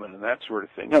equipment and that sort of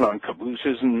thing, and on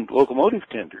cabooses and locomotive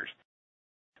tenders,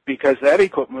 because that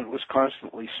equipment was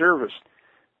constantly serviced.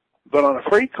 But on a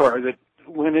freight car that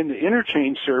went into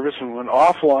interchange service and went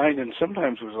offline, and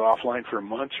sometimes was offline for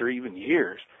months or even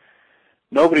years,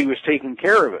 nobody was taking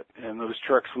care of it, and those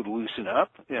trucks would loosen up,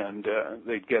 and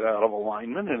they'd get out of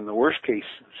alignment, and in the worst case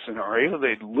scenario,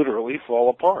 they'd literally fall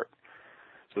apart.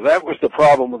 So that was the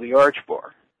problem with the arch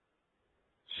bar.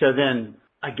 So then,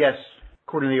 I guess,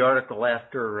 according to the article,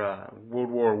 after World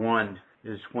War I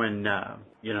is when,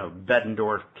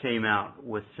 Bettendorf came out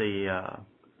with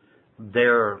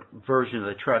their version of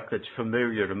the truck that's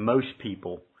familiar to most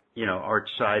people, arch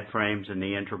side frames and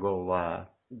the integral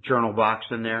journal box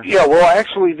in there. Yeah, well,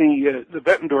 actually, the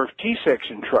Bettendorf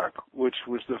T-section truck, which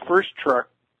was the first truck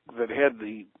that had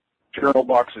the journal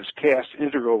boxes cast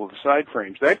integral with the side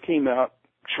frames, that came out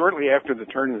shortly after the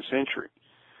turn of the century.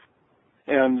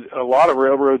 And a lot of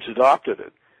railroads adopted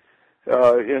it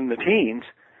in the teens.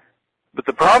 But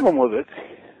the problem with it,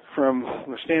 from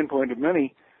the standpoint of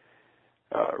many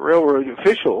railroad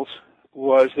officials,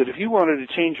 was that if you wanted to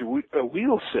change a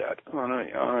wheel set on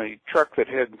a truck that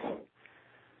had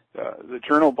the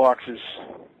journal boxes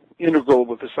integral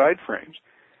with the side frames,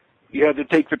 you had to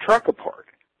take the truck apart.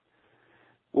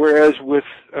 Whereas with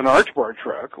an arch bar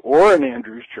truck or an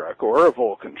Andrews truck or a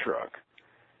Vulcan truck,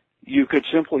 you could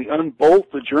simply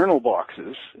unbolt the journal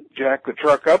boxes, jack the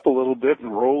truck up a little bit, and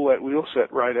roll that wheel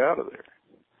set right out of there.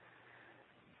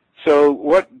 So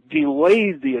what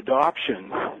delayed the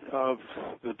adoption of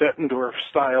the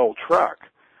Bettendorf-style truck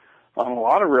on a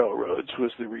lot of railroads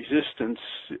was the resistance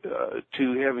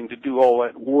to having to do all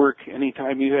that work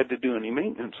anytime you had to do any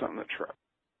maintenance on the truck.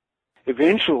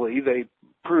 Eventually, they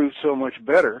proved so much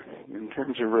better in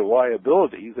terms of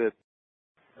reliability that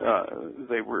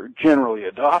they were generally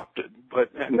adopted,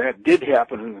 and that did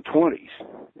happen in the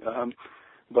 20s.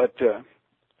 But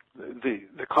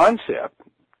the concept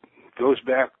goes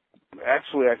back,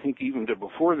 actually, I think, even to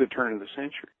before the turn of the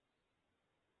century.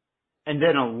 And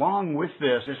then along with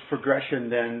this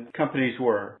progression, then companies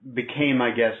became,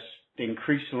 I guess,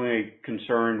 increasingly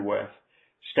concerned with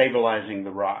stabilizing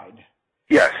the ride.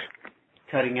 Yes.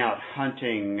 Cutting out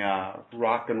hunting,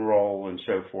 rock and roll, and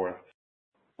so forth.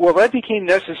 Well, that became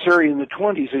necessary in the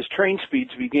 20s as train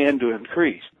speeds began to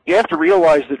increase. You have to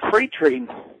realize that freight train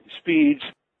speeds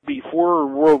before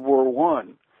World War I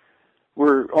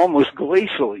were almost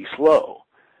glacially slow.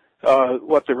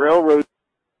 What the railroads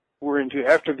were into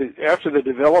after the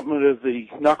development of the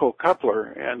knuckle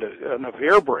coupler and enough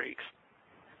air brakes,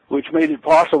 which made it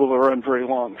possible to run very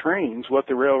long trains, what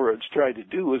the railroads tried to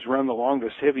do was run the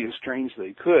longest, heaviest trains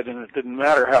they could, and it didn't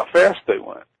matter how fast they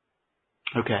went.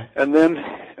 Okay. And then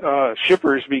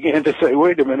shippers began to say,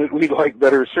 wait a minute, we'd like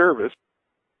better service.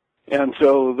 And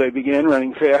so they began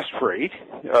running fast freight,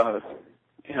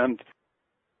 and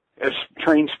as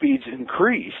train speeds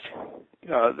increased,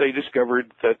 they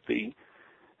discovered that the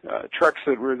trucks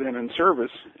that were then in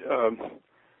service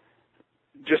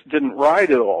just didn't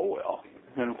ride at all well.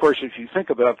 And of course, if you think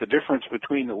about the difference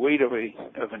between the weight of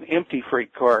an empty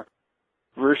freight car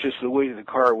versus the weight of the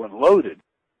car when loaded,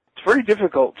 it's very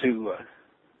difficult to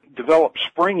develop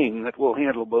springing that will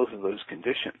handle both of those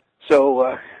conditions.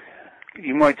 So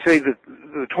you might say that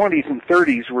the 20s and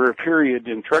 30s were a period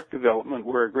in truck development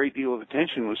where a great deal of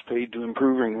attention was paid to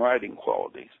improving riding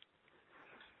qualities.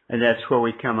 And that's where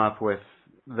we come up with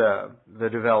the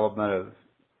development of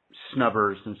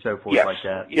snubbers and so forth, yes, like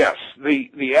that. Yes. The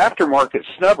aftermarket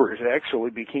snubbers actually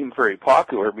became very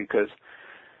popular because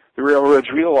the railroads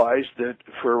realized that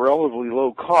for a relatively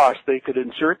low cost, they could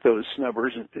insert those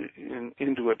snubbers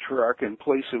into a truck in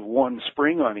place of one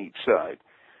spring on each side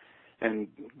and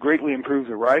greatly improve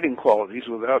the riding qualities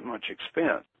without much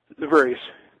expense. The various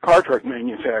car truck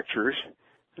manufacturers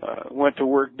went to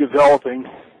work developing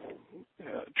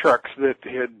trucks that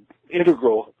had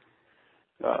integral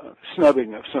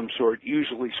snubbing of some sort,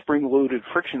 usually spring-loaded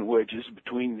friction wedges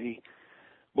between the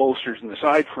bolsters and the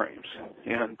side frames.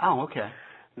 And okay.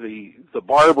 The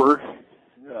Barber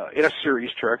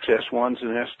S-Series trucks, S1s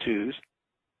and S2s,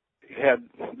 had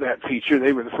that feature.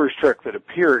 They were the first truck that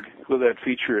appeared with that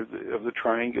feature of the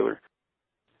triangular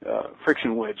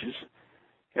friction wedges.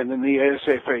 And then the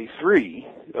ASFA-3,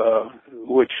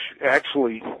 which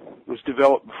actually was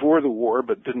developed before the war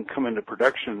but didn't come into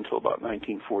production until about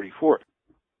 1944.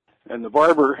 And the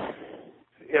Barber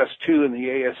S2 and the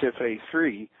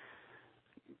ASFA-3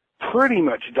 pretty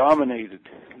much dominated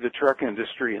the truck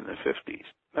industry in the 50s.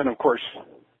 And of course,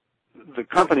 the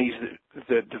companies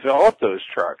that developed those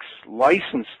trucks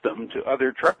licensed them to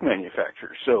other truck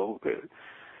manufacturers. So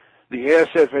the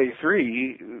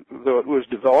ASFA-3, though it was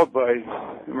developed by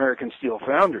American Steel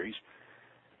Foundries,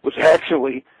 was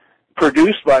actually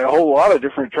produced by a whole lot of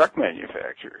different truck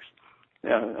manufacturers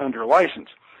under license.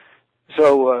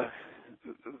 So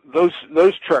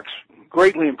those trucks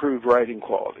greatly improved riding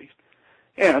qualities.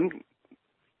 And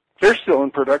they're still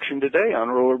in production today on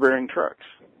roller bearing trucks.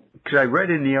 Because I read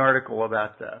in the article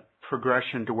about the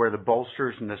progression to where the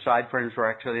bolsters and the side frames were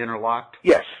actually interlocked.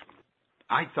 Yes.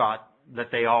 I thought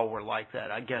that they all were like that.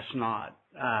 I guess not.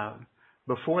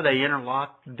 Before they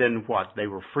interlocked, then what? They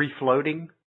were free floating?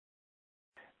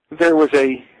 There was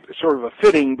a sort of a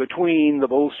fitting between the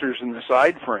bolsters and the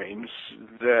side frames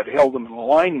that held them in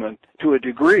alignment to a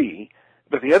degree.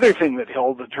 But the other thing that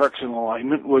held the trucks in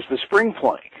alignment was the spring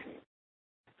plank.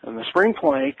 And the spring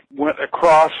plank went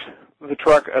across the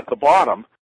truck at the bottom.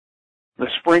 The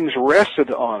springs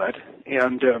rested on it,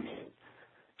 and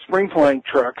spring plank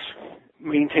trucks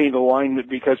maintained alignment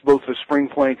because both the spring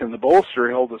plank and the bolster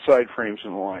held the side frames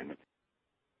in alignment.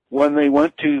 When they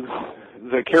went to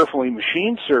the carefully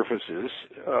machined surfaces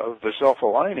of the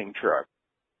self-aligning truck,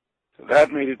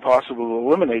 that made it possible to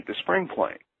eliminate the spring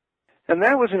plank. And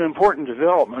that was an important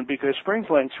development because spring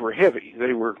planks were heavy.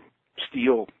 They were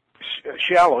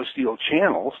shallow steel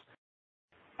channels.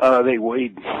 They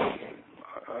weighed,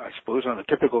 I suppose, on a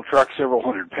typical truck, several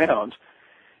hundred pounds.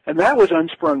 And that was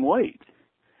unsprung weight.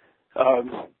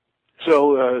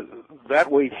 So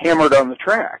that weight hammered on the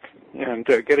track. And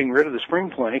getting rid of the spring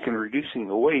plank and reducing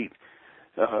the weight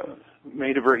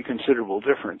made a very considerable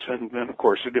difference. And then, of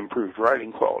course, it improved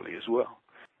riding quality as well.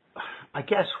 I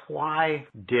guess why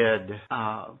did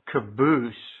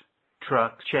caboose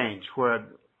trucks change? Where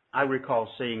I recall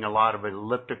seeing a lot of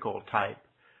elliptical type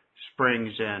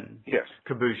springs in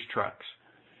caboose trucks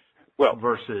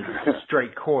versus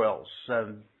straight coils.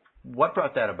 What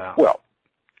brought that about? Well,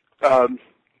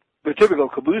 the typical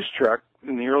caboose truck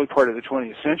in the early part of the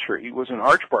 20th century was an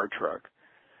arch bar truck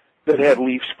that had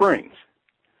leaf springs.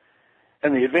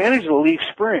 And the advantage of the leaf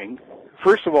spring,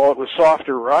 first of all, it was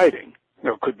softer riding.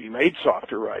 It could be made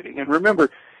softer riding. And remember,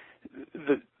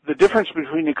 the difference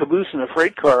between a caboose and a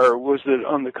freight car was that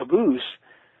on the caboose,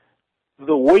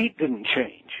 the weight didn't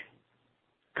change.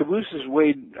 Cabooses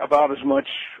weighed about as much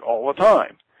all the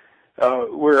time.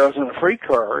 Whereas on a freight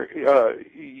car,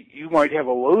 you might have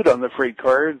a load on the freight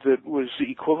car that was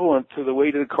equivalent to the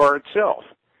weight of the car itself.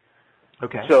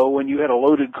 Okay. So when you had a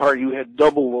loaded car, you had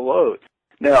double the load.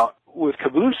 Now, with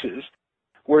cabooses,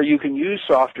 where you can use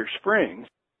softer springs,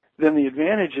 then the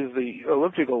advantage of the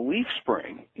elliptical leaf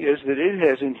spring is that it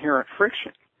has inherent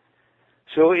friction.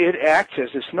 So it acts as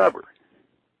a snubber.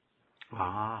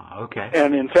 Ah, okay.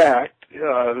 And in fact,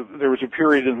 there was a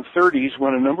period in the 30s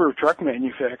when a number of truck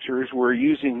manufacturers were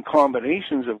using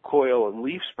combinations of coil and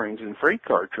leaf springs in freight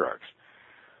car trucks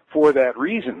for that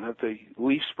reason, that the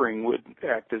leaf spring would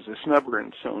act as a snubber in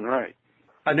its own right.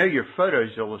 I know your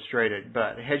photos illustrated,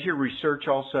 but has your research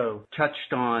also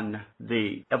touched on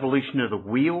the evolution of the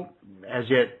wheel as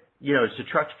it, as the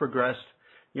trucks progressed?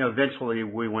 Eventually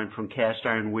we went from cast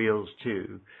iron wheels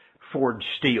to forged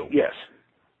steel. Yes.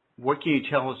 What can you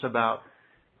tell us about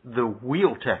the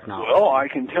wheel technology? Well, I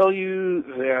can tell you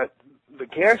that the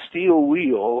cast steel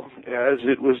wheel, as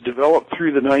it was developed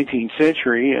through the 19th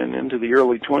century and into the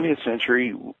early 20th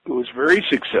century, was very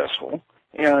successful.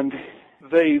 And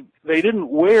they didn't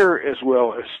wear as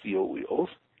well as steel wheels,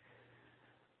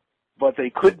 but they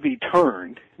could be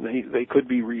turned. They could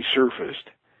be resurfaced.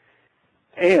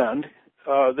 And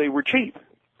they were cheap.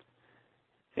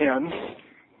 And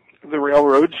the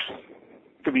railroads,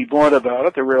 to be blunt about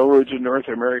it, the railroads in North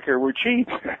America were cheap.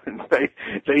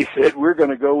 They said, we're going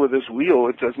to go with this wheel.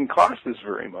 It doesn't cost us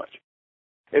very much.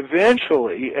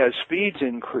 Eventually, as speeds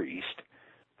increased,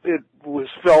 it was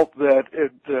felt that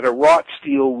a wrought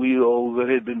steel wheel that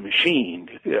had been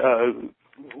machined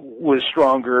was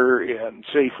stronger and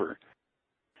safer.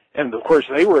 And, of course,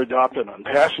 they were adopted on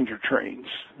passenger trains,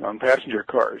 on passenger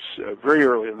cars, very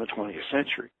early in the 20th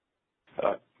century.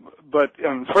 But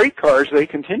on freight cars, they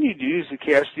continued to use the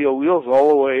cast steel wheels all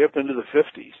the way up into the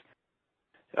 50s.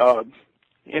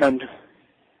 And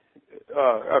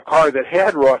a car that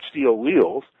had wrought steel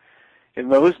wheels, in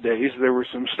those days, there was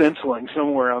some stenciling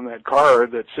somewhere on that car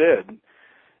that said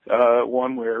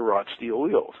one wear wrought steel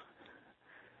wheels.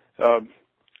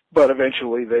 But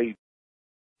eventually they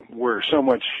were so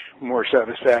much more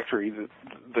satisfactory that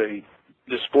they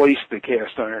displaced the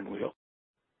cast iron wheel.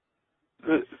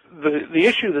 The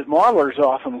issue that modelers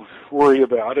often worry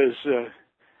about is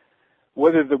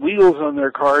whether the wheels on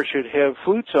their car should have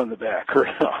flutes on the back or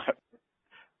not.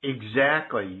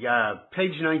 Exactly.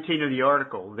 Page 19 of the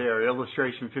article there,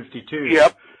 illustration 52,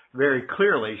 very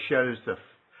clearly shows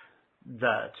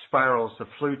the spirals, the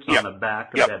flutes on the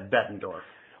back of that Bettendorf.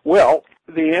 Well,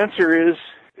 the answer is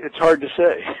it's hard to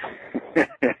say.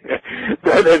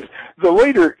 That is, the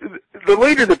later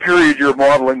the period you're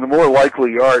modeling, the more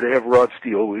likely you are to have wrought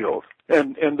steel wheels.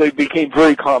 And they became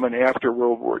very common after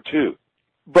World War II.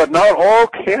 But not all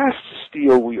cast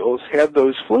steel wheels had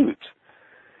those flutes.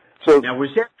 So now, was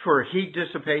that for heat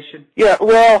dissipation? Yeah,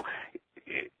 well,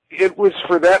 it was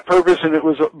for that purpose,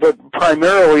 but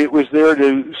primarily it was there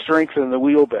to strengthen the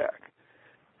wheel back.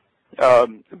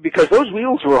 Because those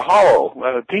wheels were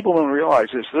hollow. People don't realize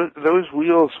this. Those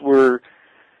wheels were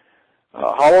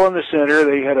hollow in the center.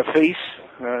 They had a face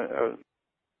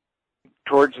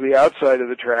towards the outside of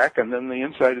the track, and then the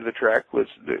inside of the track was,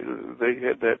 they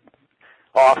had that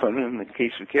often, in the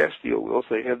case of cast steel wheels,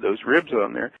 they had those ribs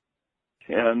on there.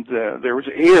 And there was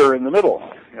air in the middle.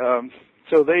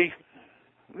 So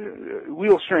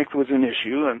wheel strength was an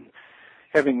issue, and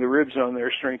having the ribs on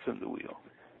there strengthened the wheel.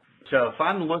 So if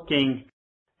I'm looking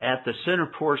at the center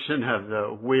portion of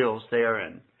the wheels there,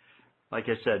 and like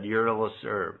I said,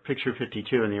 picture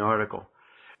 52 in the article,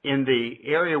 in the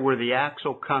area where the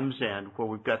axle comes in, where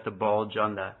we've got the bulge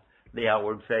on the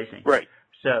outward facing. Right.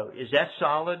 So is that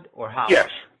solid or hollow? Yes.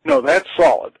 No, that's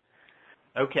solid.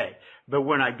 Okay. But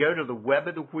when I go to the web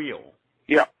of the wheel,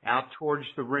 out towards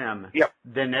the rim,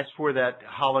 then that's where that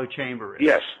hollow chamber is.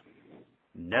 Yes.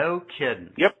 No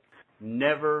kidding. Yep.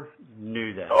 Never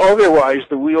knew that. Otherwise,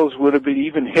 the wheels would have been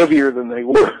even heavier than they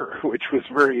were, which was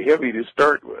very heavy to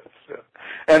start with. So,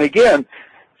 and again,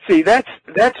 see, that's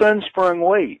unsprung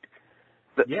weight.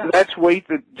 Yeah. That's weight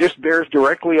that just bears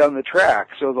directly on the track.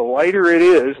 So the lighter it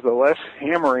is, the less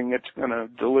hammering it's going to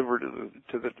deliver to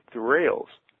the rails.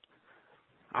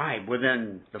 All right. Well,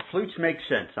 then the flutes make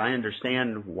sense. I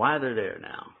understand why they're there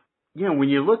now. You know, when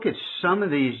you look at some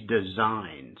of these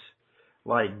designs,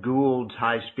 like Gould's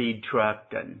high-speed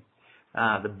truck and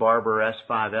the Barber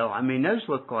S5L, I mean, those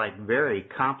look like very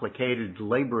complicated,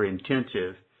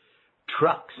 labor-intensive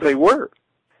trucks. They were.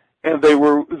 And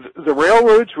the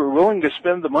railroads were willing to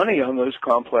spend the money on those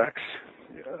complex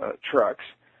trucks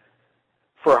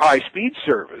for high-speed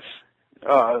service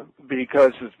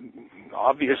because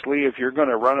obviously if you're going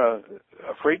to run a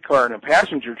freight car and a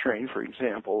passenger train, for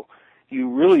example, you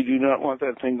really do not want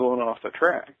that thing going off the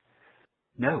track.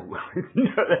 No,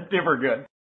 that's never good.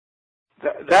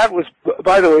 That was,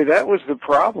 by the way, that was the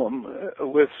problem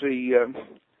with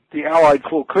the Allied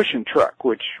full cushion truck,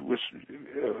 which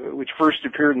first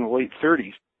appeared in the late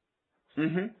 30s.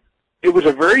 Mm-hmm. It was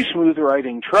a very smooth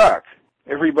riding truck.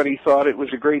 Everybody thought it was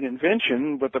a great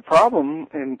invention, but the problem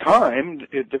in time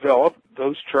it developed,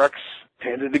 those trucks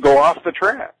tended to go off the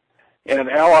track. And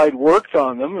Allied worked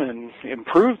on them and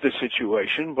improved the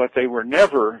situation, but they were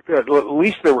never, at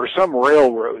least there were some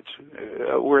railroads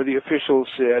where the officials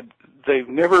said they've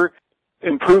never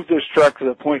improved this truck to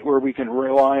the point where we can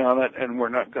rely on it and we're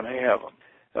not going to have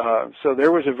them. So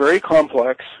there was a very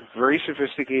complex, very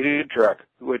sophisticated truck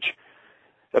which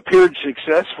appeared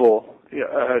successful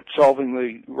at solving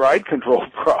the ride control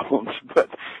problems, but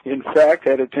in fact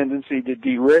had a tendency to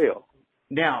derail.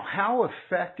 Now, how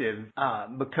effective,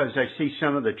 because I see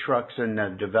some of the trucks in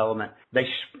development, they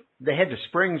had the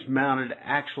springs mounted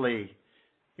actually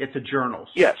at the journals.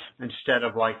 Yes. Instead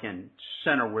of like in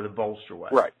center where the bolster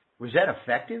was. Right. Was that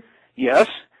effective? Yes.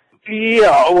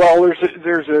 Yeah, well,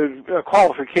 there's a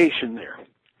qualification there.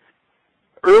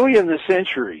 Early in the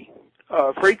century,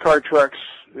 freight car trucks,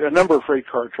 a number of freight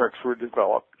car trucks were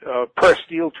developed. Pressed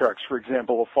steel trucks, for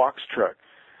example, a Fox truck,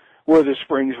 where the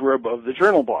springs were above the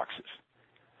journal boxes.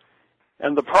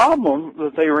 And the problem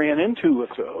that they ran into with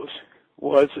those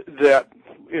was that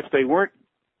if they weren't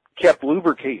kept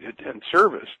lubricated and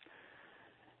serviced,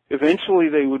 eventually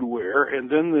they would wear, and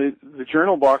then the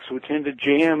journal box would tend to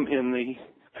jam in the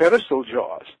pedestal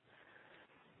jaws,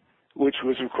 which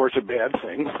was, of course, a bad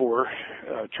thing for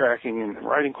tracking and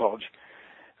riding quality.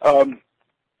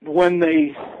 When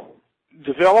they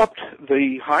developed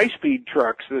the high-speed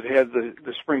trucks that had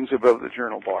the springs above the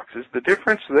journal boxes, the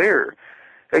difference there,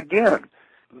 again,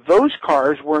 those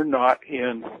cars were not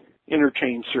in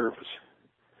interchange service.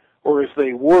 Or if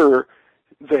they were,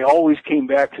 they always came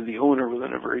back to the owner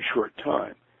within a very short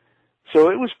time. So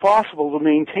it was possible to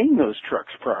maintain those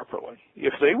trucks properly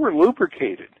if they were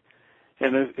lubricated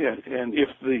and if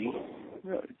the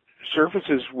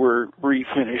surfaces were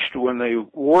refinished when they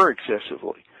wore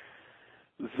excessively.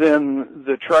 Then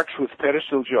the trucks with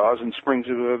pedestal jaws and springs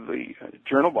above the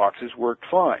journal boxes worked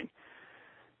fine.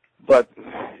 But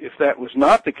if that was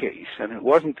not the case, and it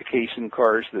wasn't the case in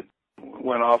cars that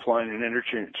went offline and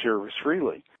interchange service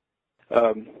freely,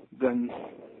 then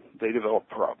they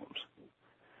developed problems.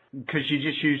 Because you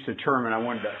just used the term, and I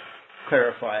wanted to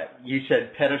clarify it. You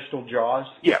said pedestal jaws?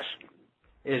 Yes.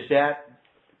 Is that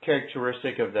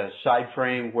characteristic of the side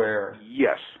frame where,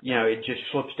 yes, you know, it just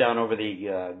slips down over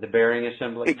the bearing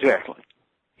assembly? Exactly.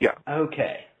 Yeah.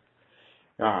 Okay.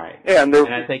 All right. And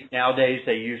I think nowadays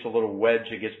they use a little wedge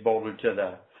that gets bolted to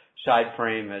the side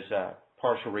frame as a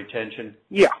partial retention.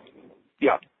 Yeah.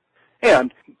 Yeah.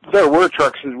 And there were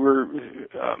trucks that were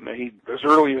made as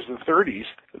early as the 30s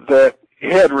that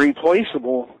had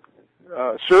replaceable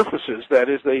surfaces. That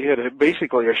is, they had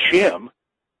basically a shim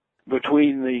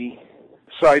between the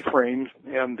side frame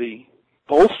and the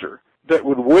bolster that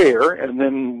would wear, and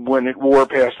then when it wore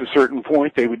past a certain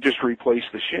point, they would just replace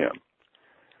the shim.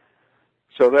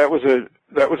 So that was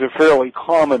a fairly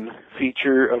common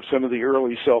feature of some of the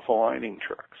early self-aligning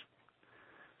trucks.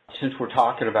 Since we're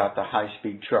talking about the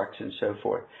high-speed trucks and so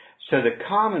forth, so the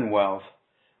Commonwealth,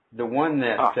 the one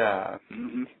that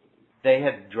they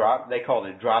called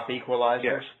it drop equalizer.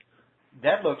 Yes.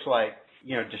 That looks like,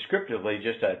 you know, descriptively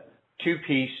just a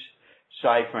two-piece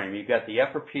side frame. You've got the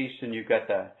upper piece and you've got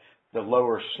the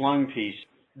lower slung piece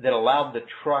that allowed the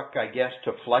truck, I guess,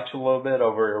 to flex a little bit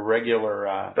over a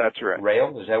regular That's right.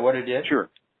 rail. Is that what it did? Sure.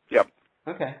 Yep.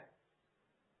 Okay.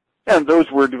 And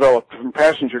those were developed from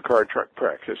passenger car truck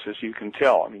practice, as you can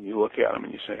tell. I mean, you look at them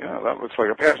and you say, oh, that looks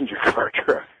like a passenger car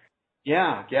truck.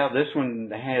 Yeah. This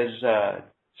one has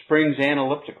springs and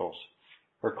ellipticals.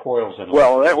 or coils and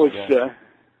Well, that electric.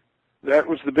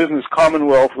 was the business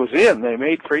Commonwealth was in. They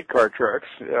made freight car trucks,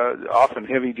 often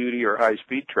heavy duty or high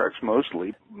speed trucks,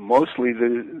 mostly. Mostly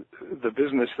the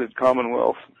business that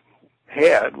Commonwealth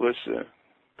had was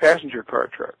passenger car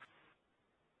trucks.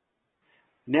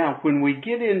 Now, when we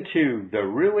get into the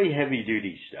really heavy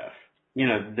duty stuff, you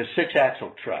know, the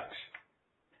 6-axle trucks,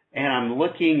 and I'm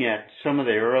looking at some of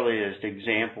the earliest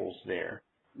examples there,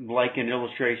 like in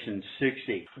illustration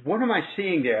 60. What am I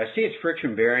seeing there? I see it's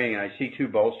friction bearing, and I see 2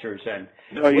 bolsters, and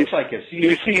it looks like a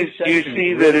you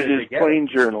see that it is plain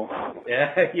journal.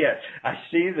 Yeah, I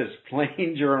see this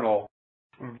plain journal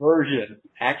version.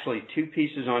 Actually, 2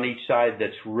 pieces on each side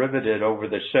that's riveted over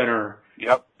the center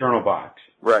journal box.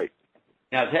 Right.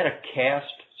 Now, is that a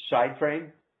cast side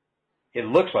frame? It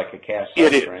looks like a cast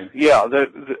side frame. It is. Yeah,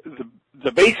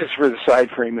 the basis for the side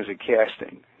frame is a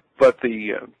casting, but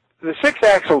the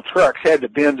 6-axle trucks had to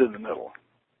bend in the middle,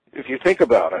 if you think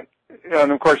about it.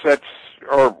 And of course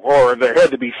or there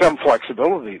had to be some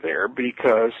flexibility there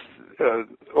because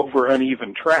over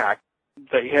uneven track,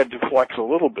 they had to flex a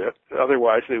little bit,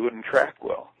 otherwise they wouldn't track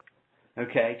well.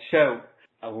 Okay, so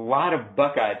a lot of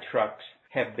Buckeye trucks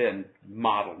have been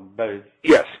modeled, both,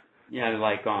 yes, you know,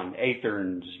 like on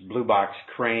Athern's Blue Box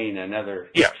Crane and other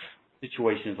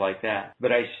situations like that.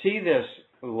 But I see this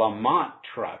Lamont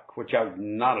truck, which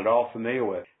I'm not at all familiar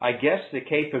with. I guess the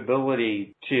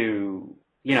capability to,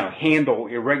 you know, handle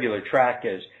irregular track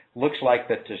looks like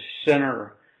that the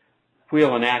center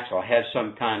wheel and axle has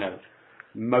some kind of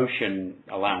motion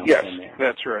allowance in there. Yes,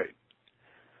 that's right.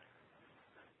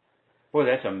 Boy,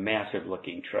 that's a massive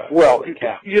looking truck. Well,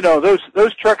 you know,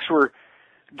 those trucks were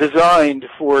designed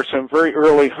for some very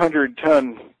early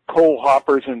 100-ton coal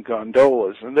hoppers and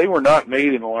gondolas, and they were not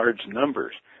made in large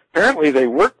numbers. Apparently they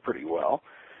worked pretty well,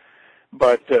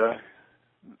 but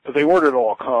they weren't at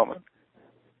all common.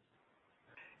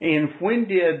 And when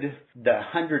did the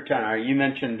 100-ton, you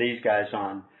mentioned these guys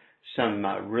on some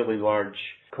really large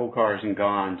coal cars and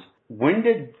gonds, when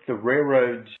did the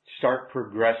railroads start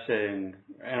progressing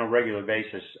on a regular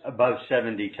basis above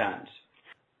 70 tons?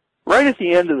 Right at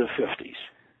the end of the 50s.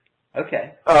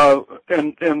 Okay.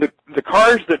 And the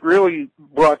cars that really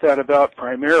brought that about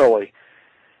primarily,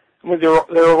 well,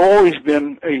 there have always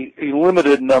been a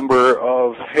limited number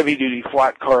of heavy-duty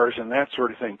flat cars and that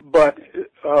sort of thing. But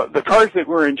the cars that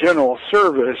were in general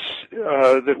service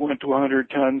that went to 100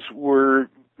 tons were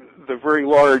the very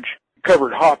large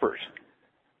covered hoppers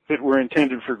that were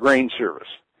intended for grain service.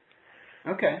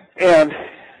 Okay. And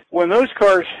when those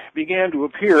cars began to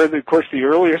appear, of course, the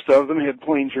earliest of them had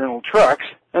plain journal trucks,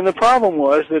 and the problem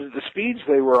was that at the speeds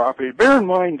they were operated, bear in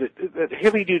mind that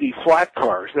heavy-duty flat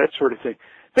cars, that sort of thing,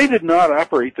 they did not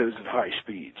operate those at high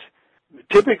speeds.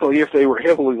 Typically, if they were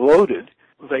heavily loaded,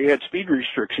 they had speed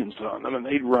restrictions on them, and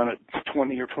they'd run at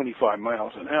 20 or 25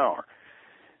 miles an hour.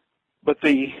 But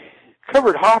the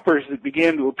covered hoppers that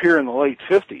began to appear in the late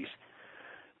 50s,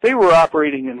 they were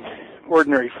operating in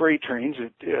ordinary freight trains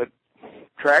at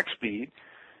track speed,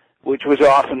 which was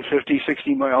often 50,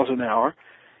 60 miles an hour.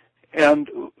 And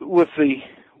with the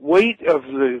weight of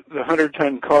the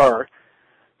 100-ton car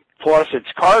plus its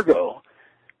cargo,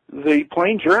 the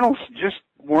plain journals just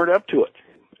weren't up to it.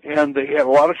 And they had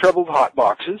a lot of trouble with hot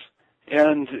boxes.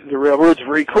 And the railroads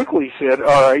very quickly said,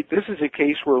 all right, this is a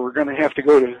case where we're going to have to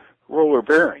go to roller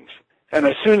bearings. And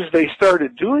as soon as they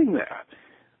started doing that,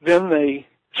 then they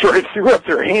sort of threw up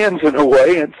their hands in a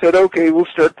way and said, okay, we'll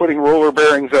start putting roller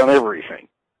bearings on everything.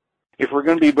 If we're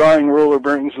going to be buying roller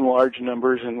bearings in large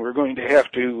numbers and we're going to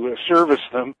have to service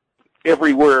them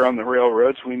everywhere on the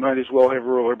railroads, we might as well have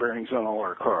roller bearings on all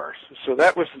our cars. So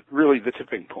that was really the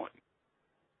tipping point.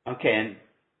 Okay, and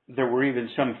there were even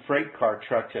some freight car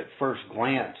trucks at first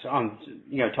glance,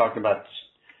 talking about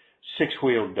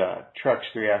 6-wheeled trucks,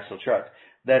 3-axle trucks,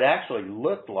 that actually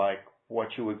looked like what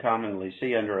you would commonly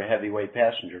see under a heavyweight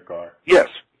passenger car. Yes,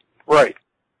 right.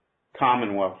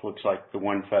 Commonwealth looks like the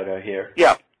one photo here.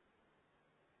 Yeah.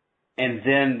 And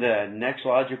then the next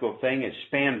logical thing is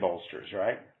span bolsters,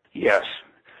 right? Yes.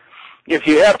 If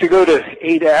you have to go to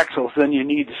 8 axles, then you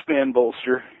need a span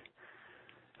bolster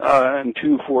and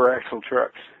 2 4-axle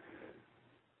trucks.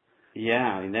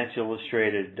 Yeah, and that's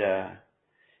illustrated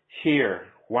here.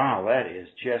 Wow, that is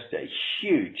just a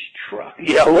huge truck.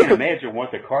 Yeah, I can't imagine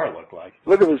what the car looked like.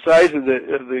 Look at the size of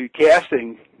the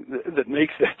casting that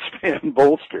makes that span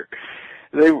bolster.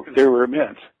 They were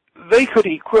immense. They could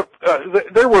equip.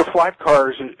 There were flat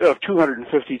cars of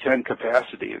 250-ton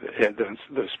capacity that had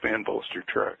those span bolster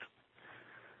trucks.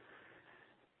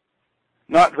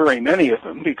 Not very many of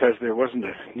them because there wasn't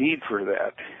a need for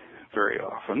that very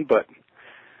often, but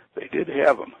they did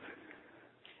have them.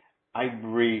 I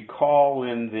recall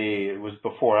it was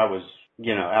before I was,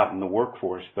 out in the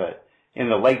workforce, but in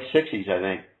the late 60s, I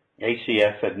think,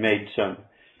 ACF had made some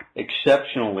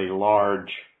exceptionally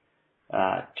large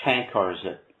tank cars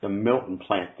at the Milton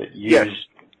plant that used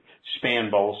span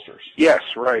bolsters. Yes,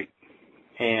 right.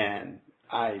 And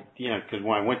because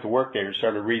when I went to work there and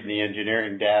started reading the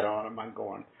engineering data on them, I'm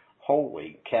going,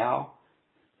 holy cow.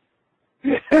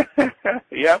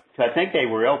 Yep. So I think they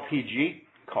were LPG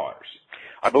cars.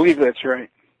 I believe that's right.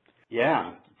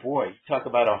 Yeah, boy, talk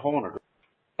about a hole in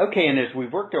a... Okay, and as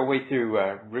we've worked our way through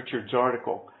Richard's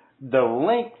article, the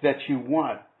link that you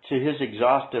want to his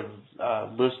exhaustive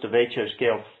list of HO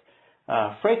scale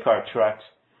freight car trucks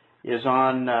is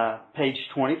on page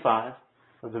 25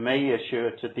 of the May issue.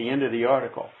 It's at the end of the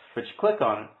article. But you click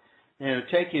on it, and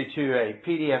it'll take you to a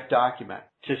PDF document.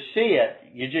 To see it,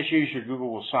 you just use your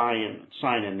Google sign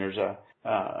in. There's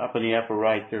up in the upper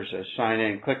right, there's a sign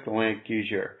in. Click the link, use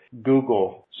your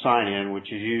Google sign in,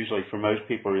 which is usually for most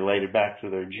people related back to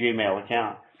their Gmail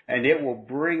account. And it will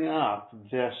bring up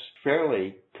this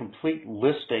fairly complete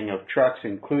listing of trucks,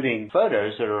 including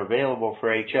photos that are available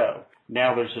for HO.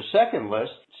 Now, there's a second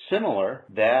list, similar,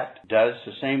 that does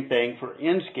the same thing for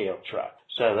N-scale trucks.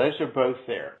 So those are both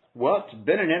there. Well, it's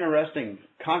been an interesting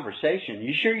conversation.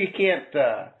 You sure you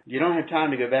don't have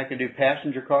time to go back and do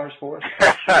passenger cars for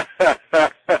us?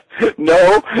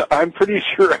 No, I'm pretty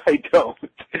sure I don't.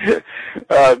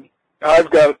 I've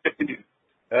got...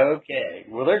 Okay.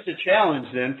 Well, there's a challenge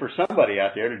then for somebody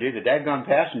out there to do the daggone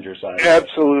passenger side.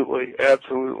 Absolutely,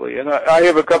 absolutely. And I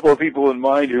have a couple of people in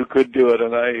mind who could do it,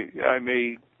 and I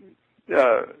may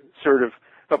sort of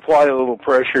apply a little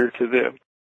pressure to them.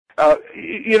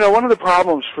 One of the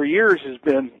problems for years has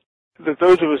been that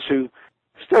those of us who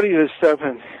study this stuff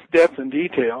in depth and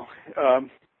detail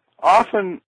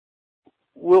often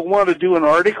will want to do an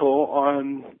article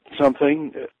on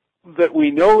something that we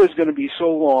know is going to be so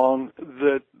long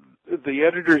that the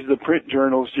editors of the print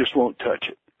journals just won't touch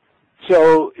it.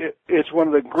 So it's one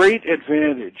of the great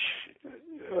advantages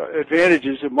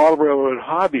of model railroad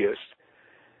hobbyists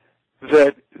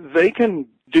that they can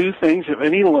do things of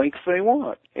any length they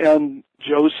want. And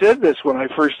Joe said this when I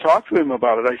first talked to him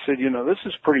about it. I said, this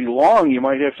is pretty long. You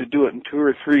might have to do it in 2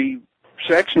 or 3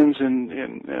 sections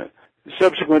in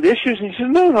subsequent issues. And he said,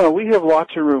 no, we have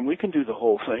lots of room. We can do the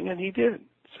whole thing. And he did.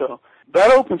 So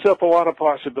that opens up a lot of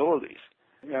possibilities.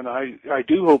 And I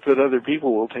do hope that other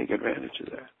people will take advantage of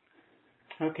that.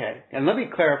 Okay. And let me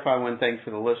clarify one thing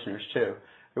for the listeners, too.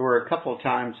 There were a couple of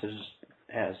times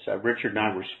as Richard and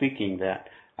I were speaking that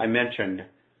I mentioned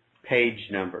page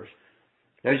numbers.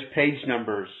 Those page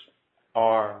numbers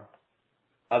are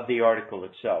of the article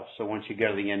itself. So once you go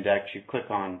to the index, you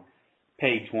click on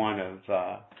page 1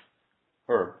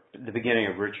 or the beginning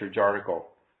of Richard's article.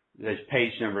 Those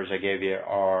page numbers I gave you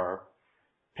are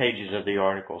pages of the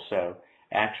article. So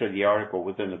actually the article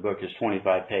within the book is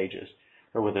 25 pages,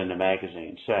 or within the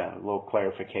magazine. So a little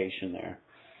clarification there.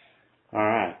 All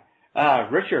right.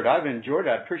 Richard, I've enjoyed it.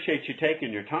 I appreciate you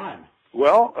taking your time.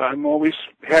 Well, I'm always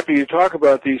happy to talk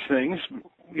about these things.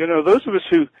 Those of us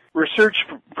who research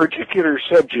a particular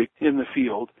subject in the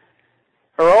field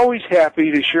are always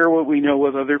happy to share what we know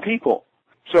with other people.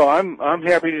 So I'm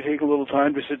happy to take a little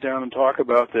time to sit down and talk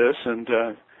about this. And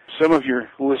some of your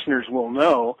listeners will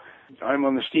know I'm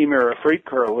on the Steam Era Freight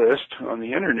Car list on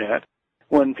the Internet.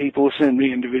 When people send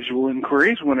me individual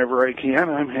inquiries, whenever I can,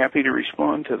 I'm happy to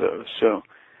respond to those. So,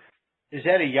 is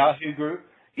that a Yahoo group?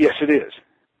 Yes, it is.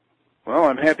 Well,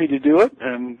 I'm happy to do it,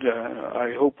 and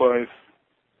I hope I've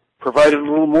provided a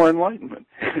little more enlightenment.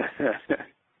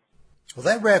 Well,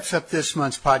 that wraps up this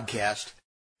month's podcast.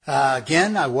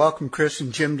 Again, I welcome Chris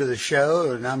and Jim to the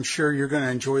show, and I'm sure you're going to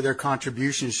enjoy their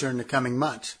contributions during the coming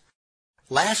months.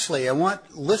 Lastly, I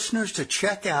want listeners to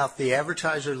check out the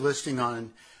advertiser listing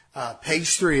on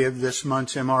page 3 of this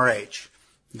month's MRH.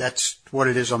 That's what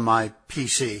it is on my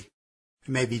PC. It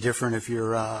may be different if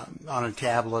you're on a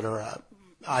tablet or an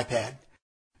iPad.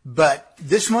 But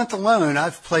this month alone,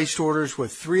 I've placed orders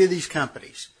with 3 of these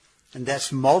companies, and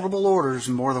that's multiple orders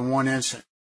in more than one instant.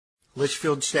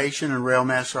 Litchfield Station and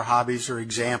Railmaster Hobbies are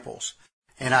examples,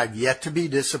 and I've yet to be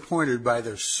disappointed by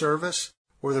their service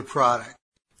or their product.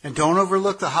 And don't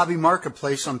overlook the hobby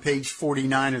marketplace on page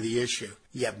 49 of the issue.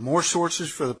 You have more sources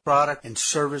for the product and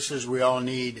services we all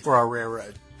need for our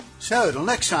railroad. So, till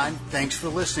next time, thanks for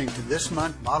listening to this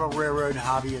month's Model Railroad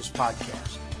Hobbyist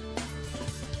Podcast.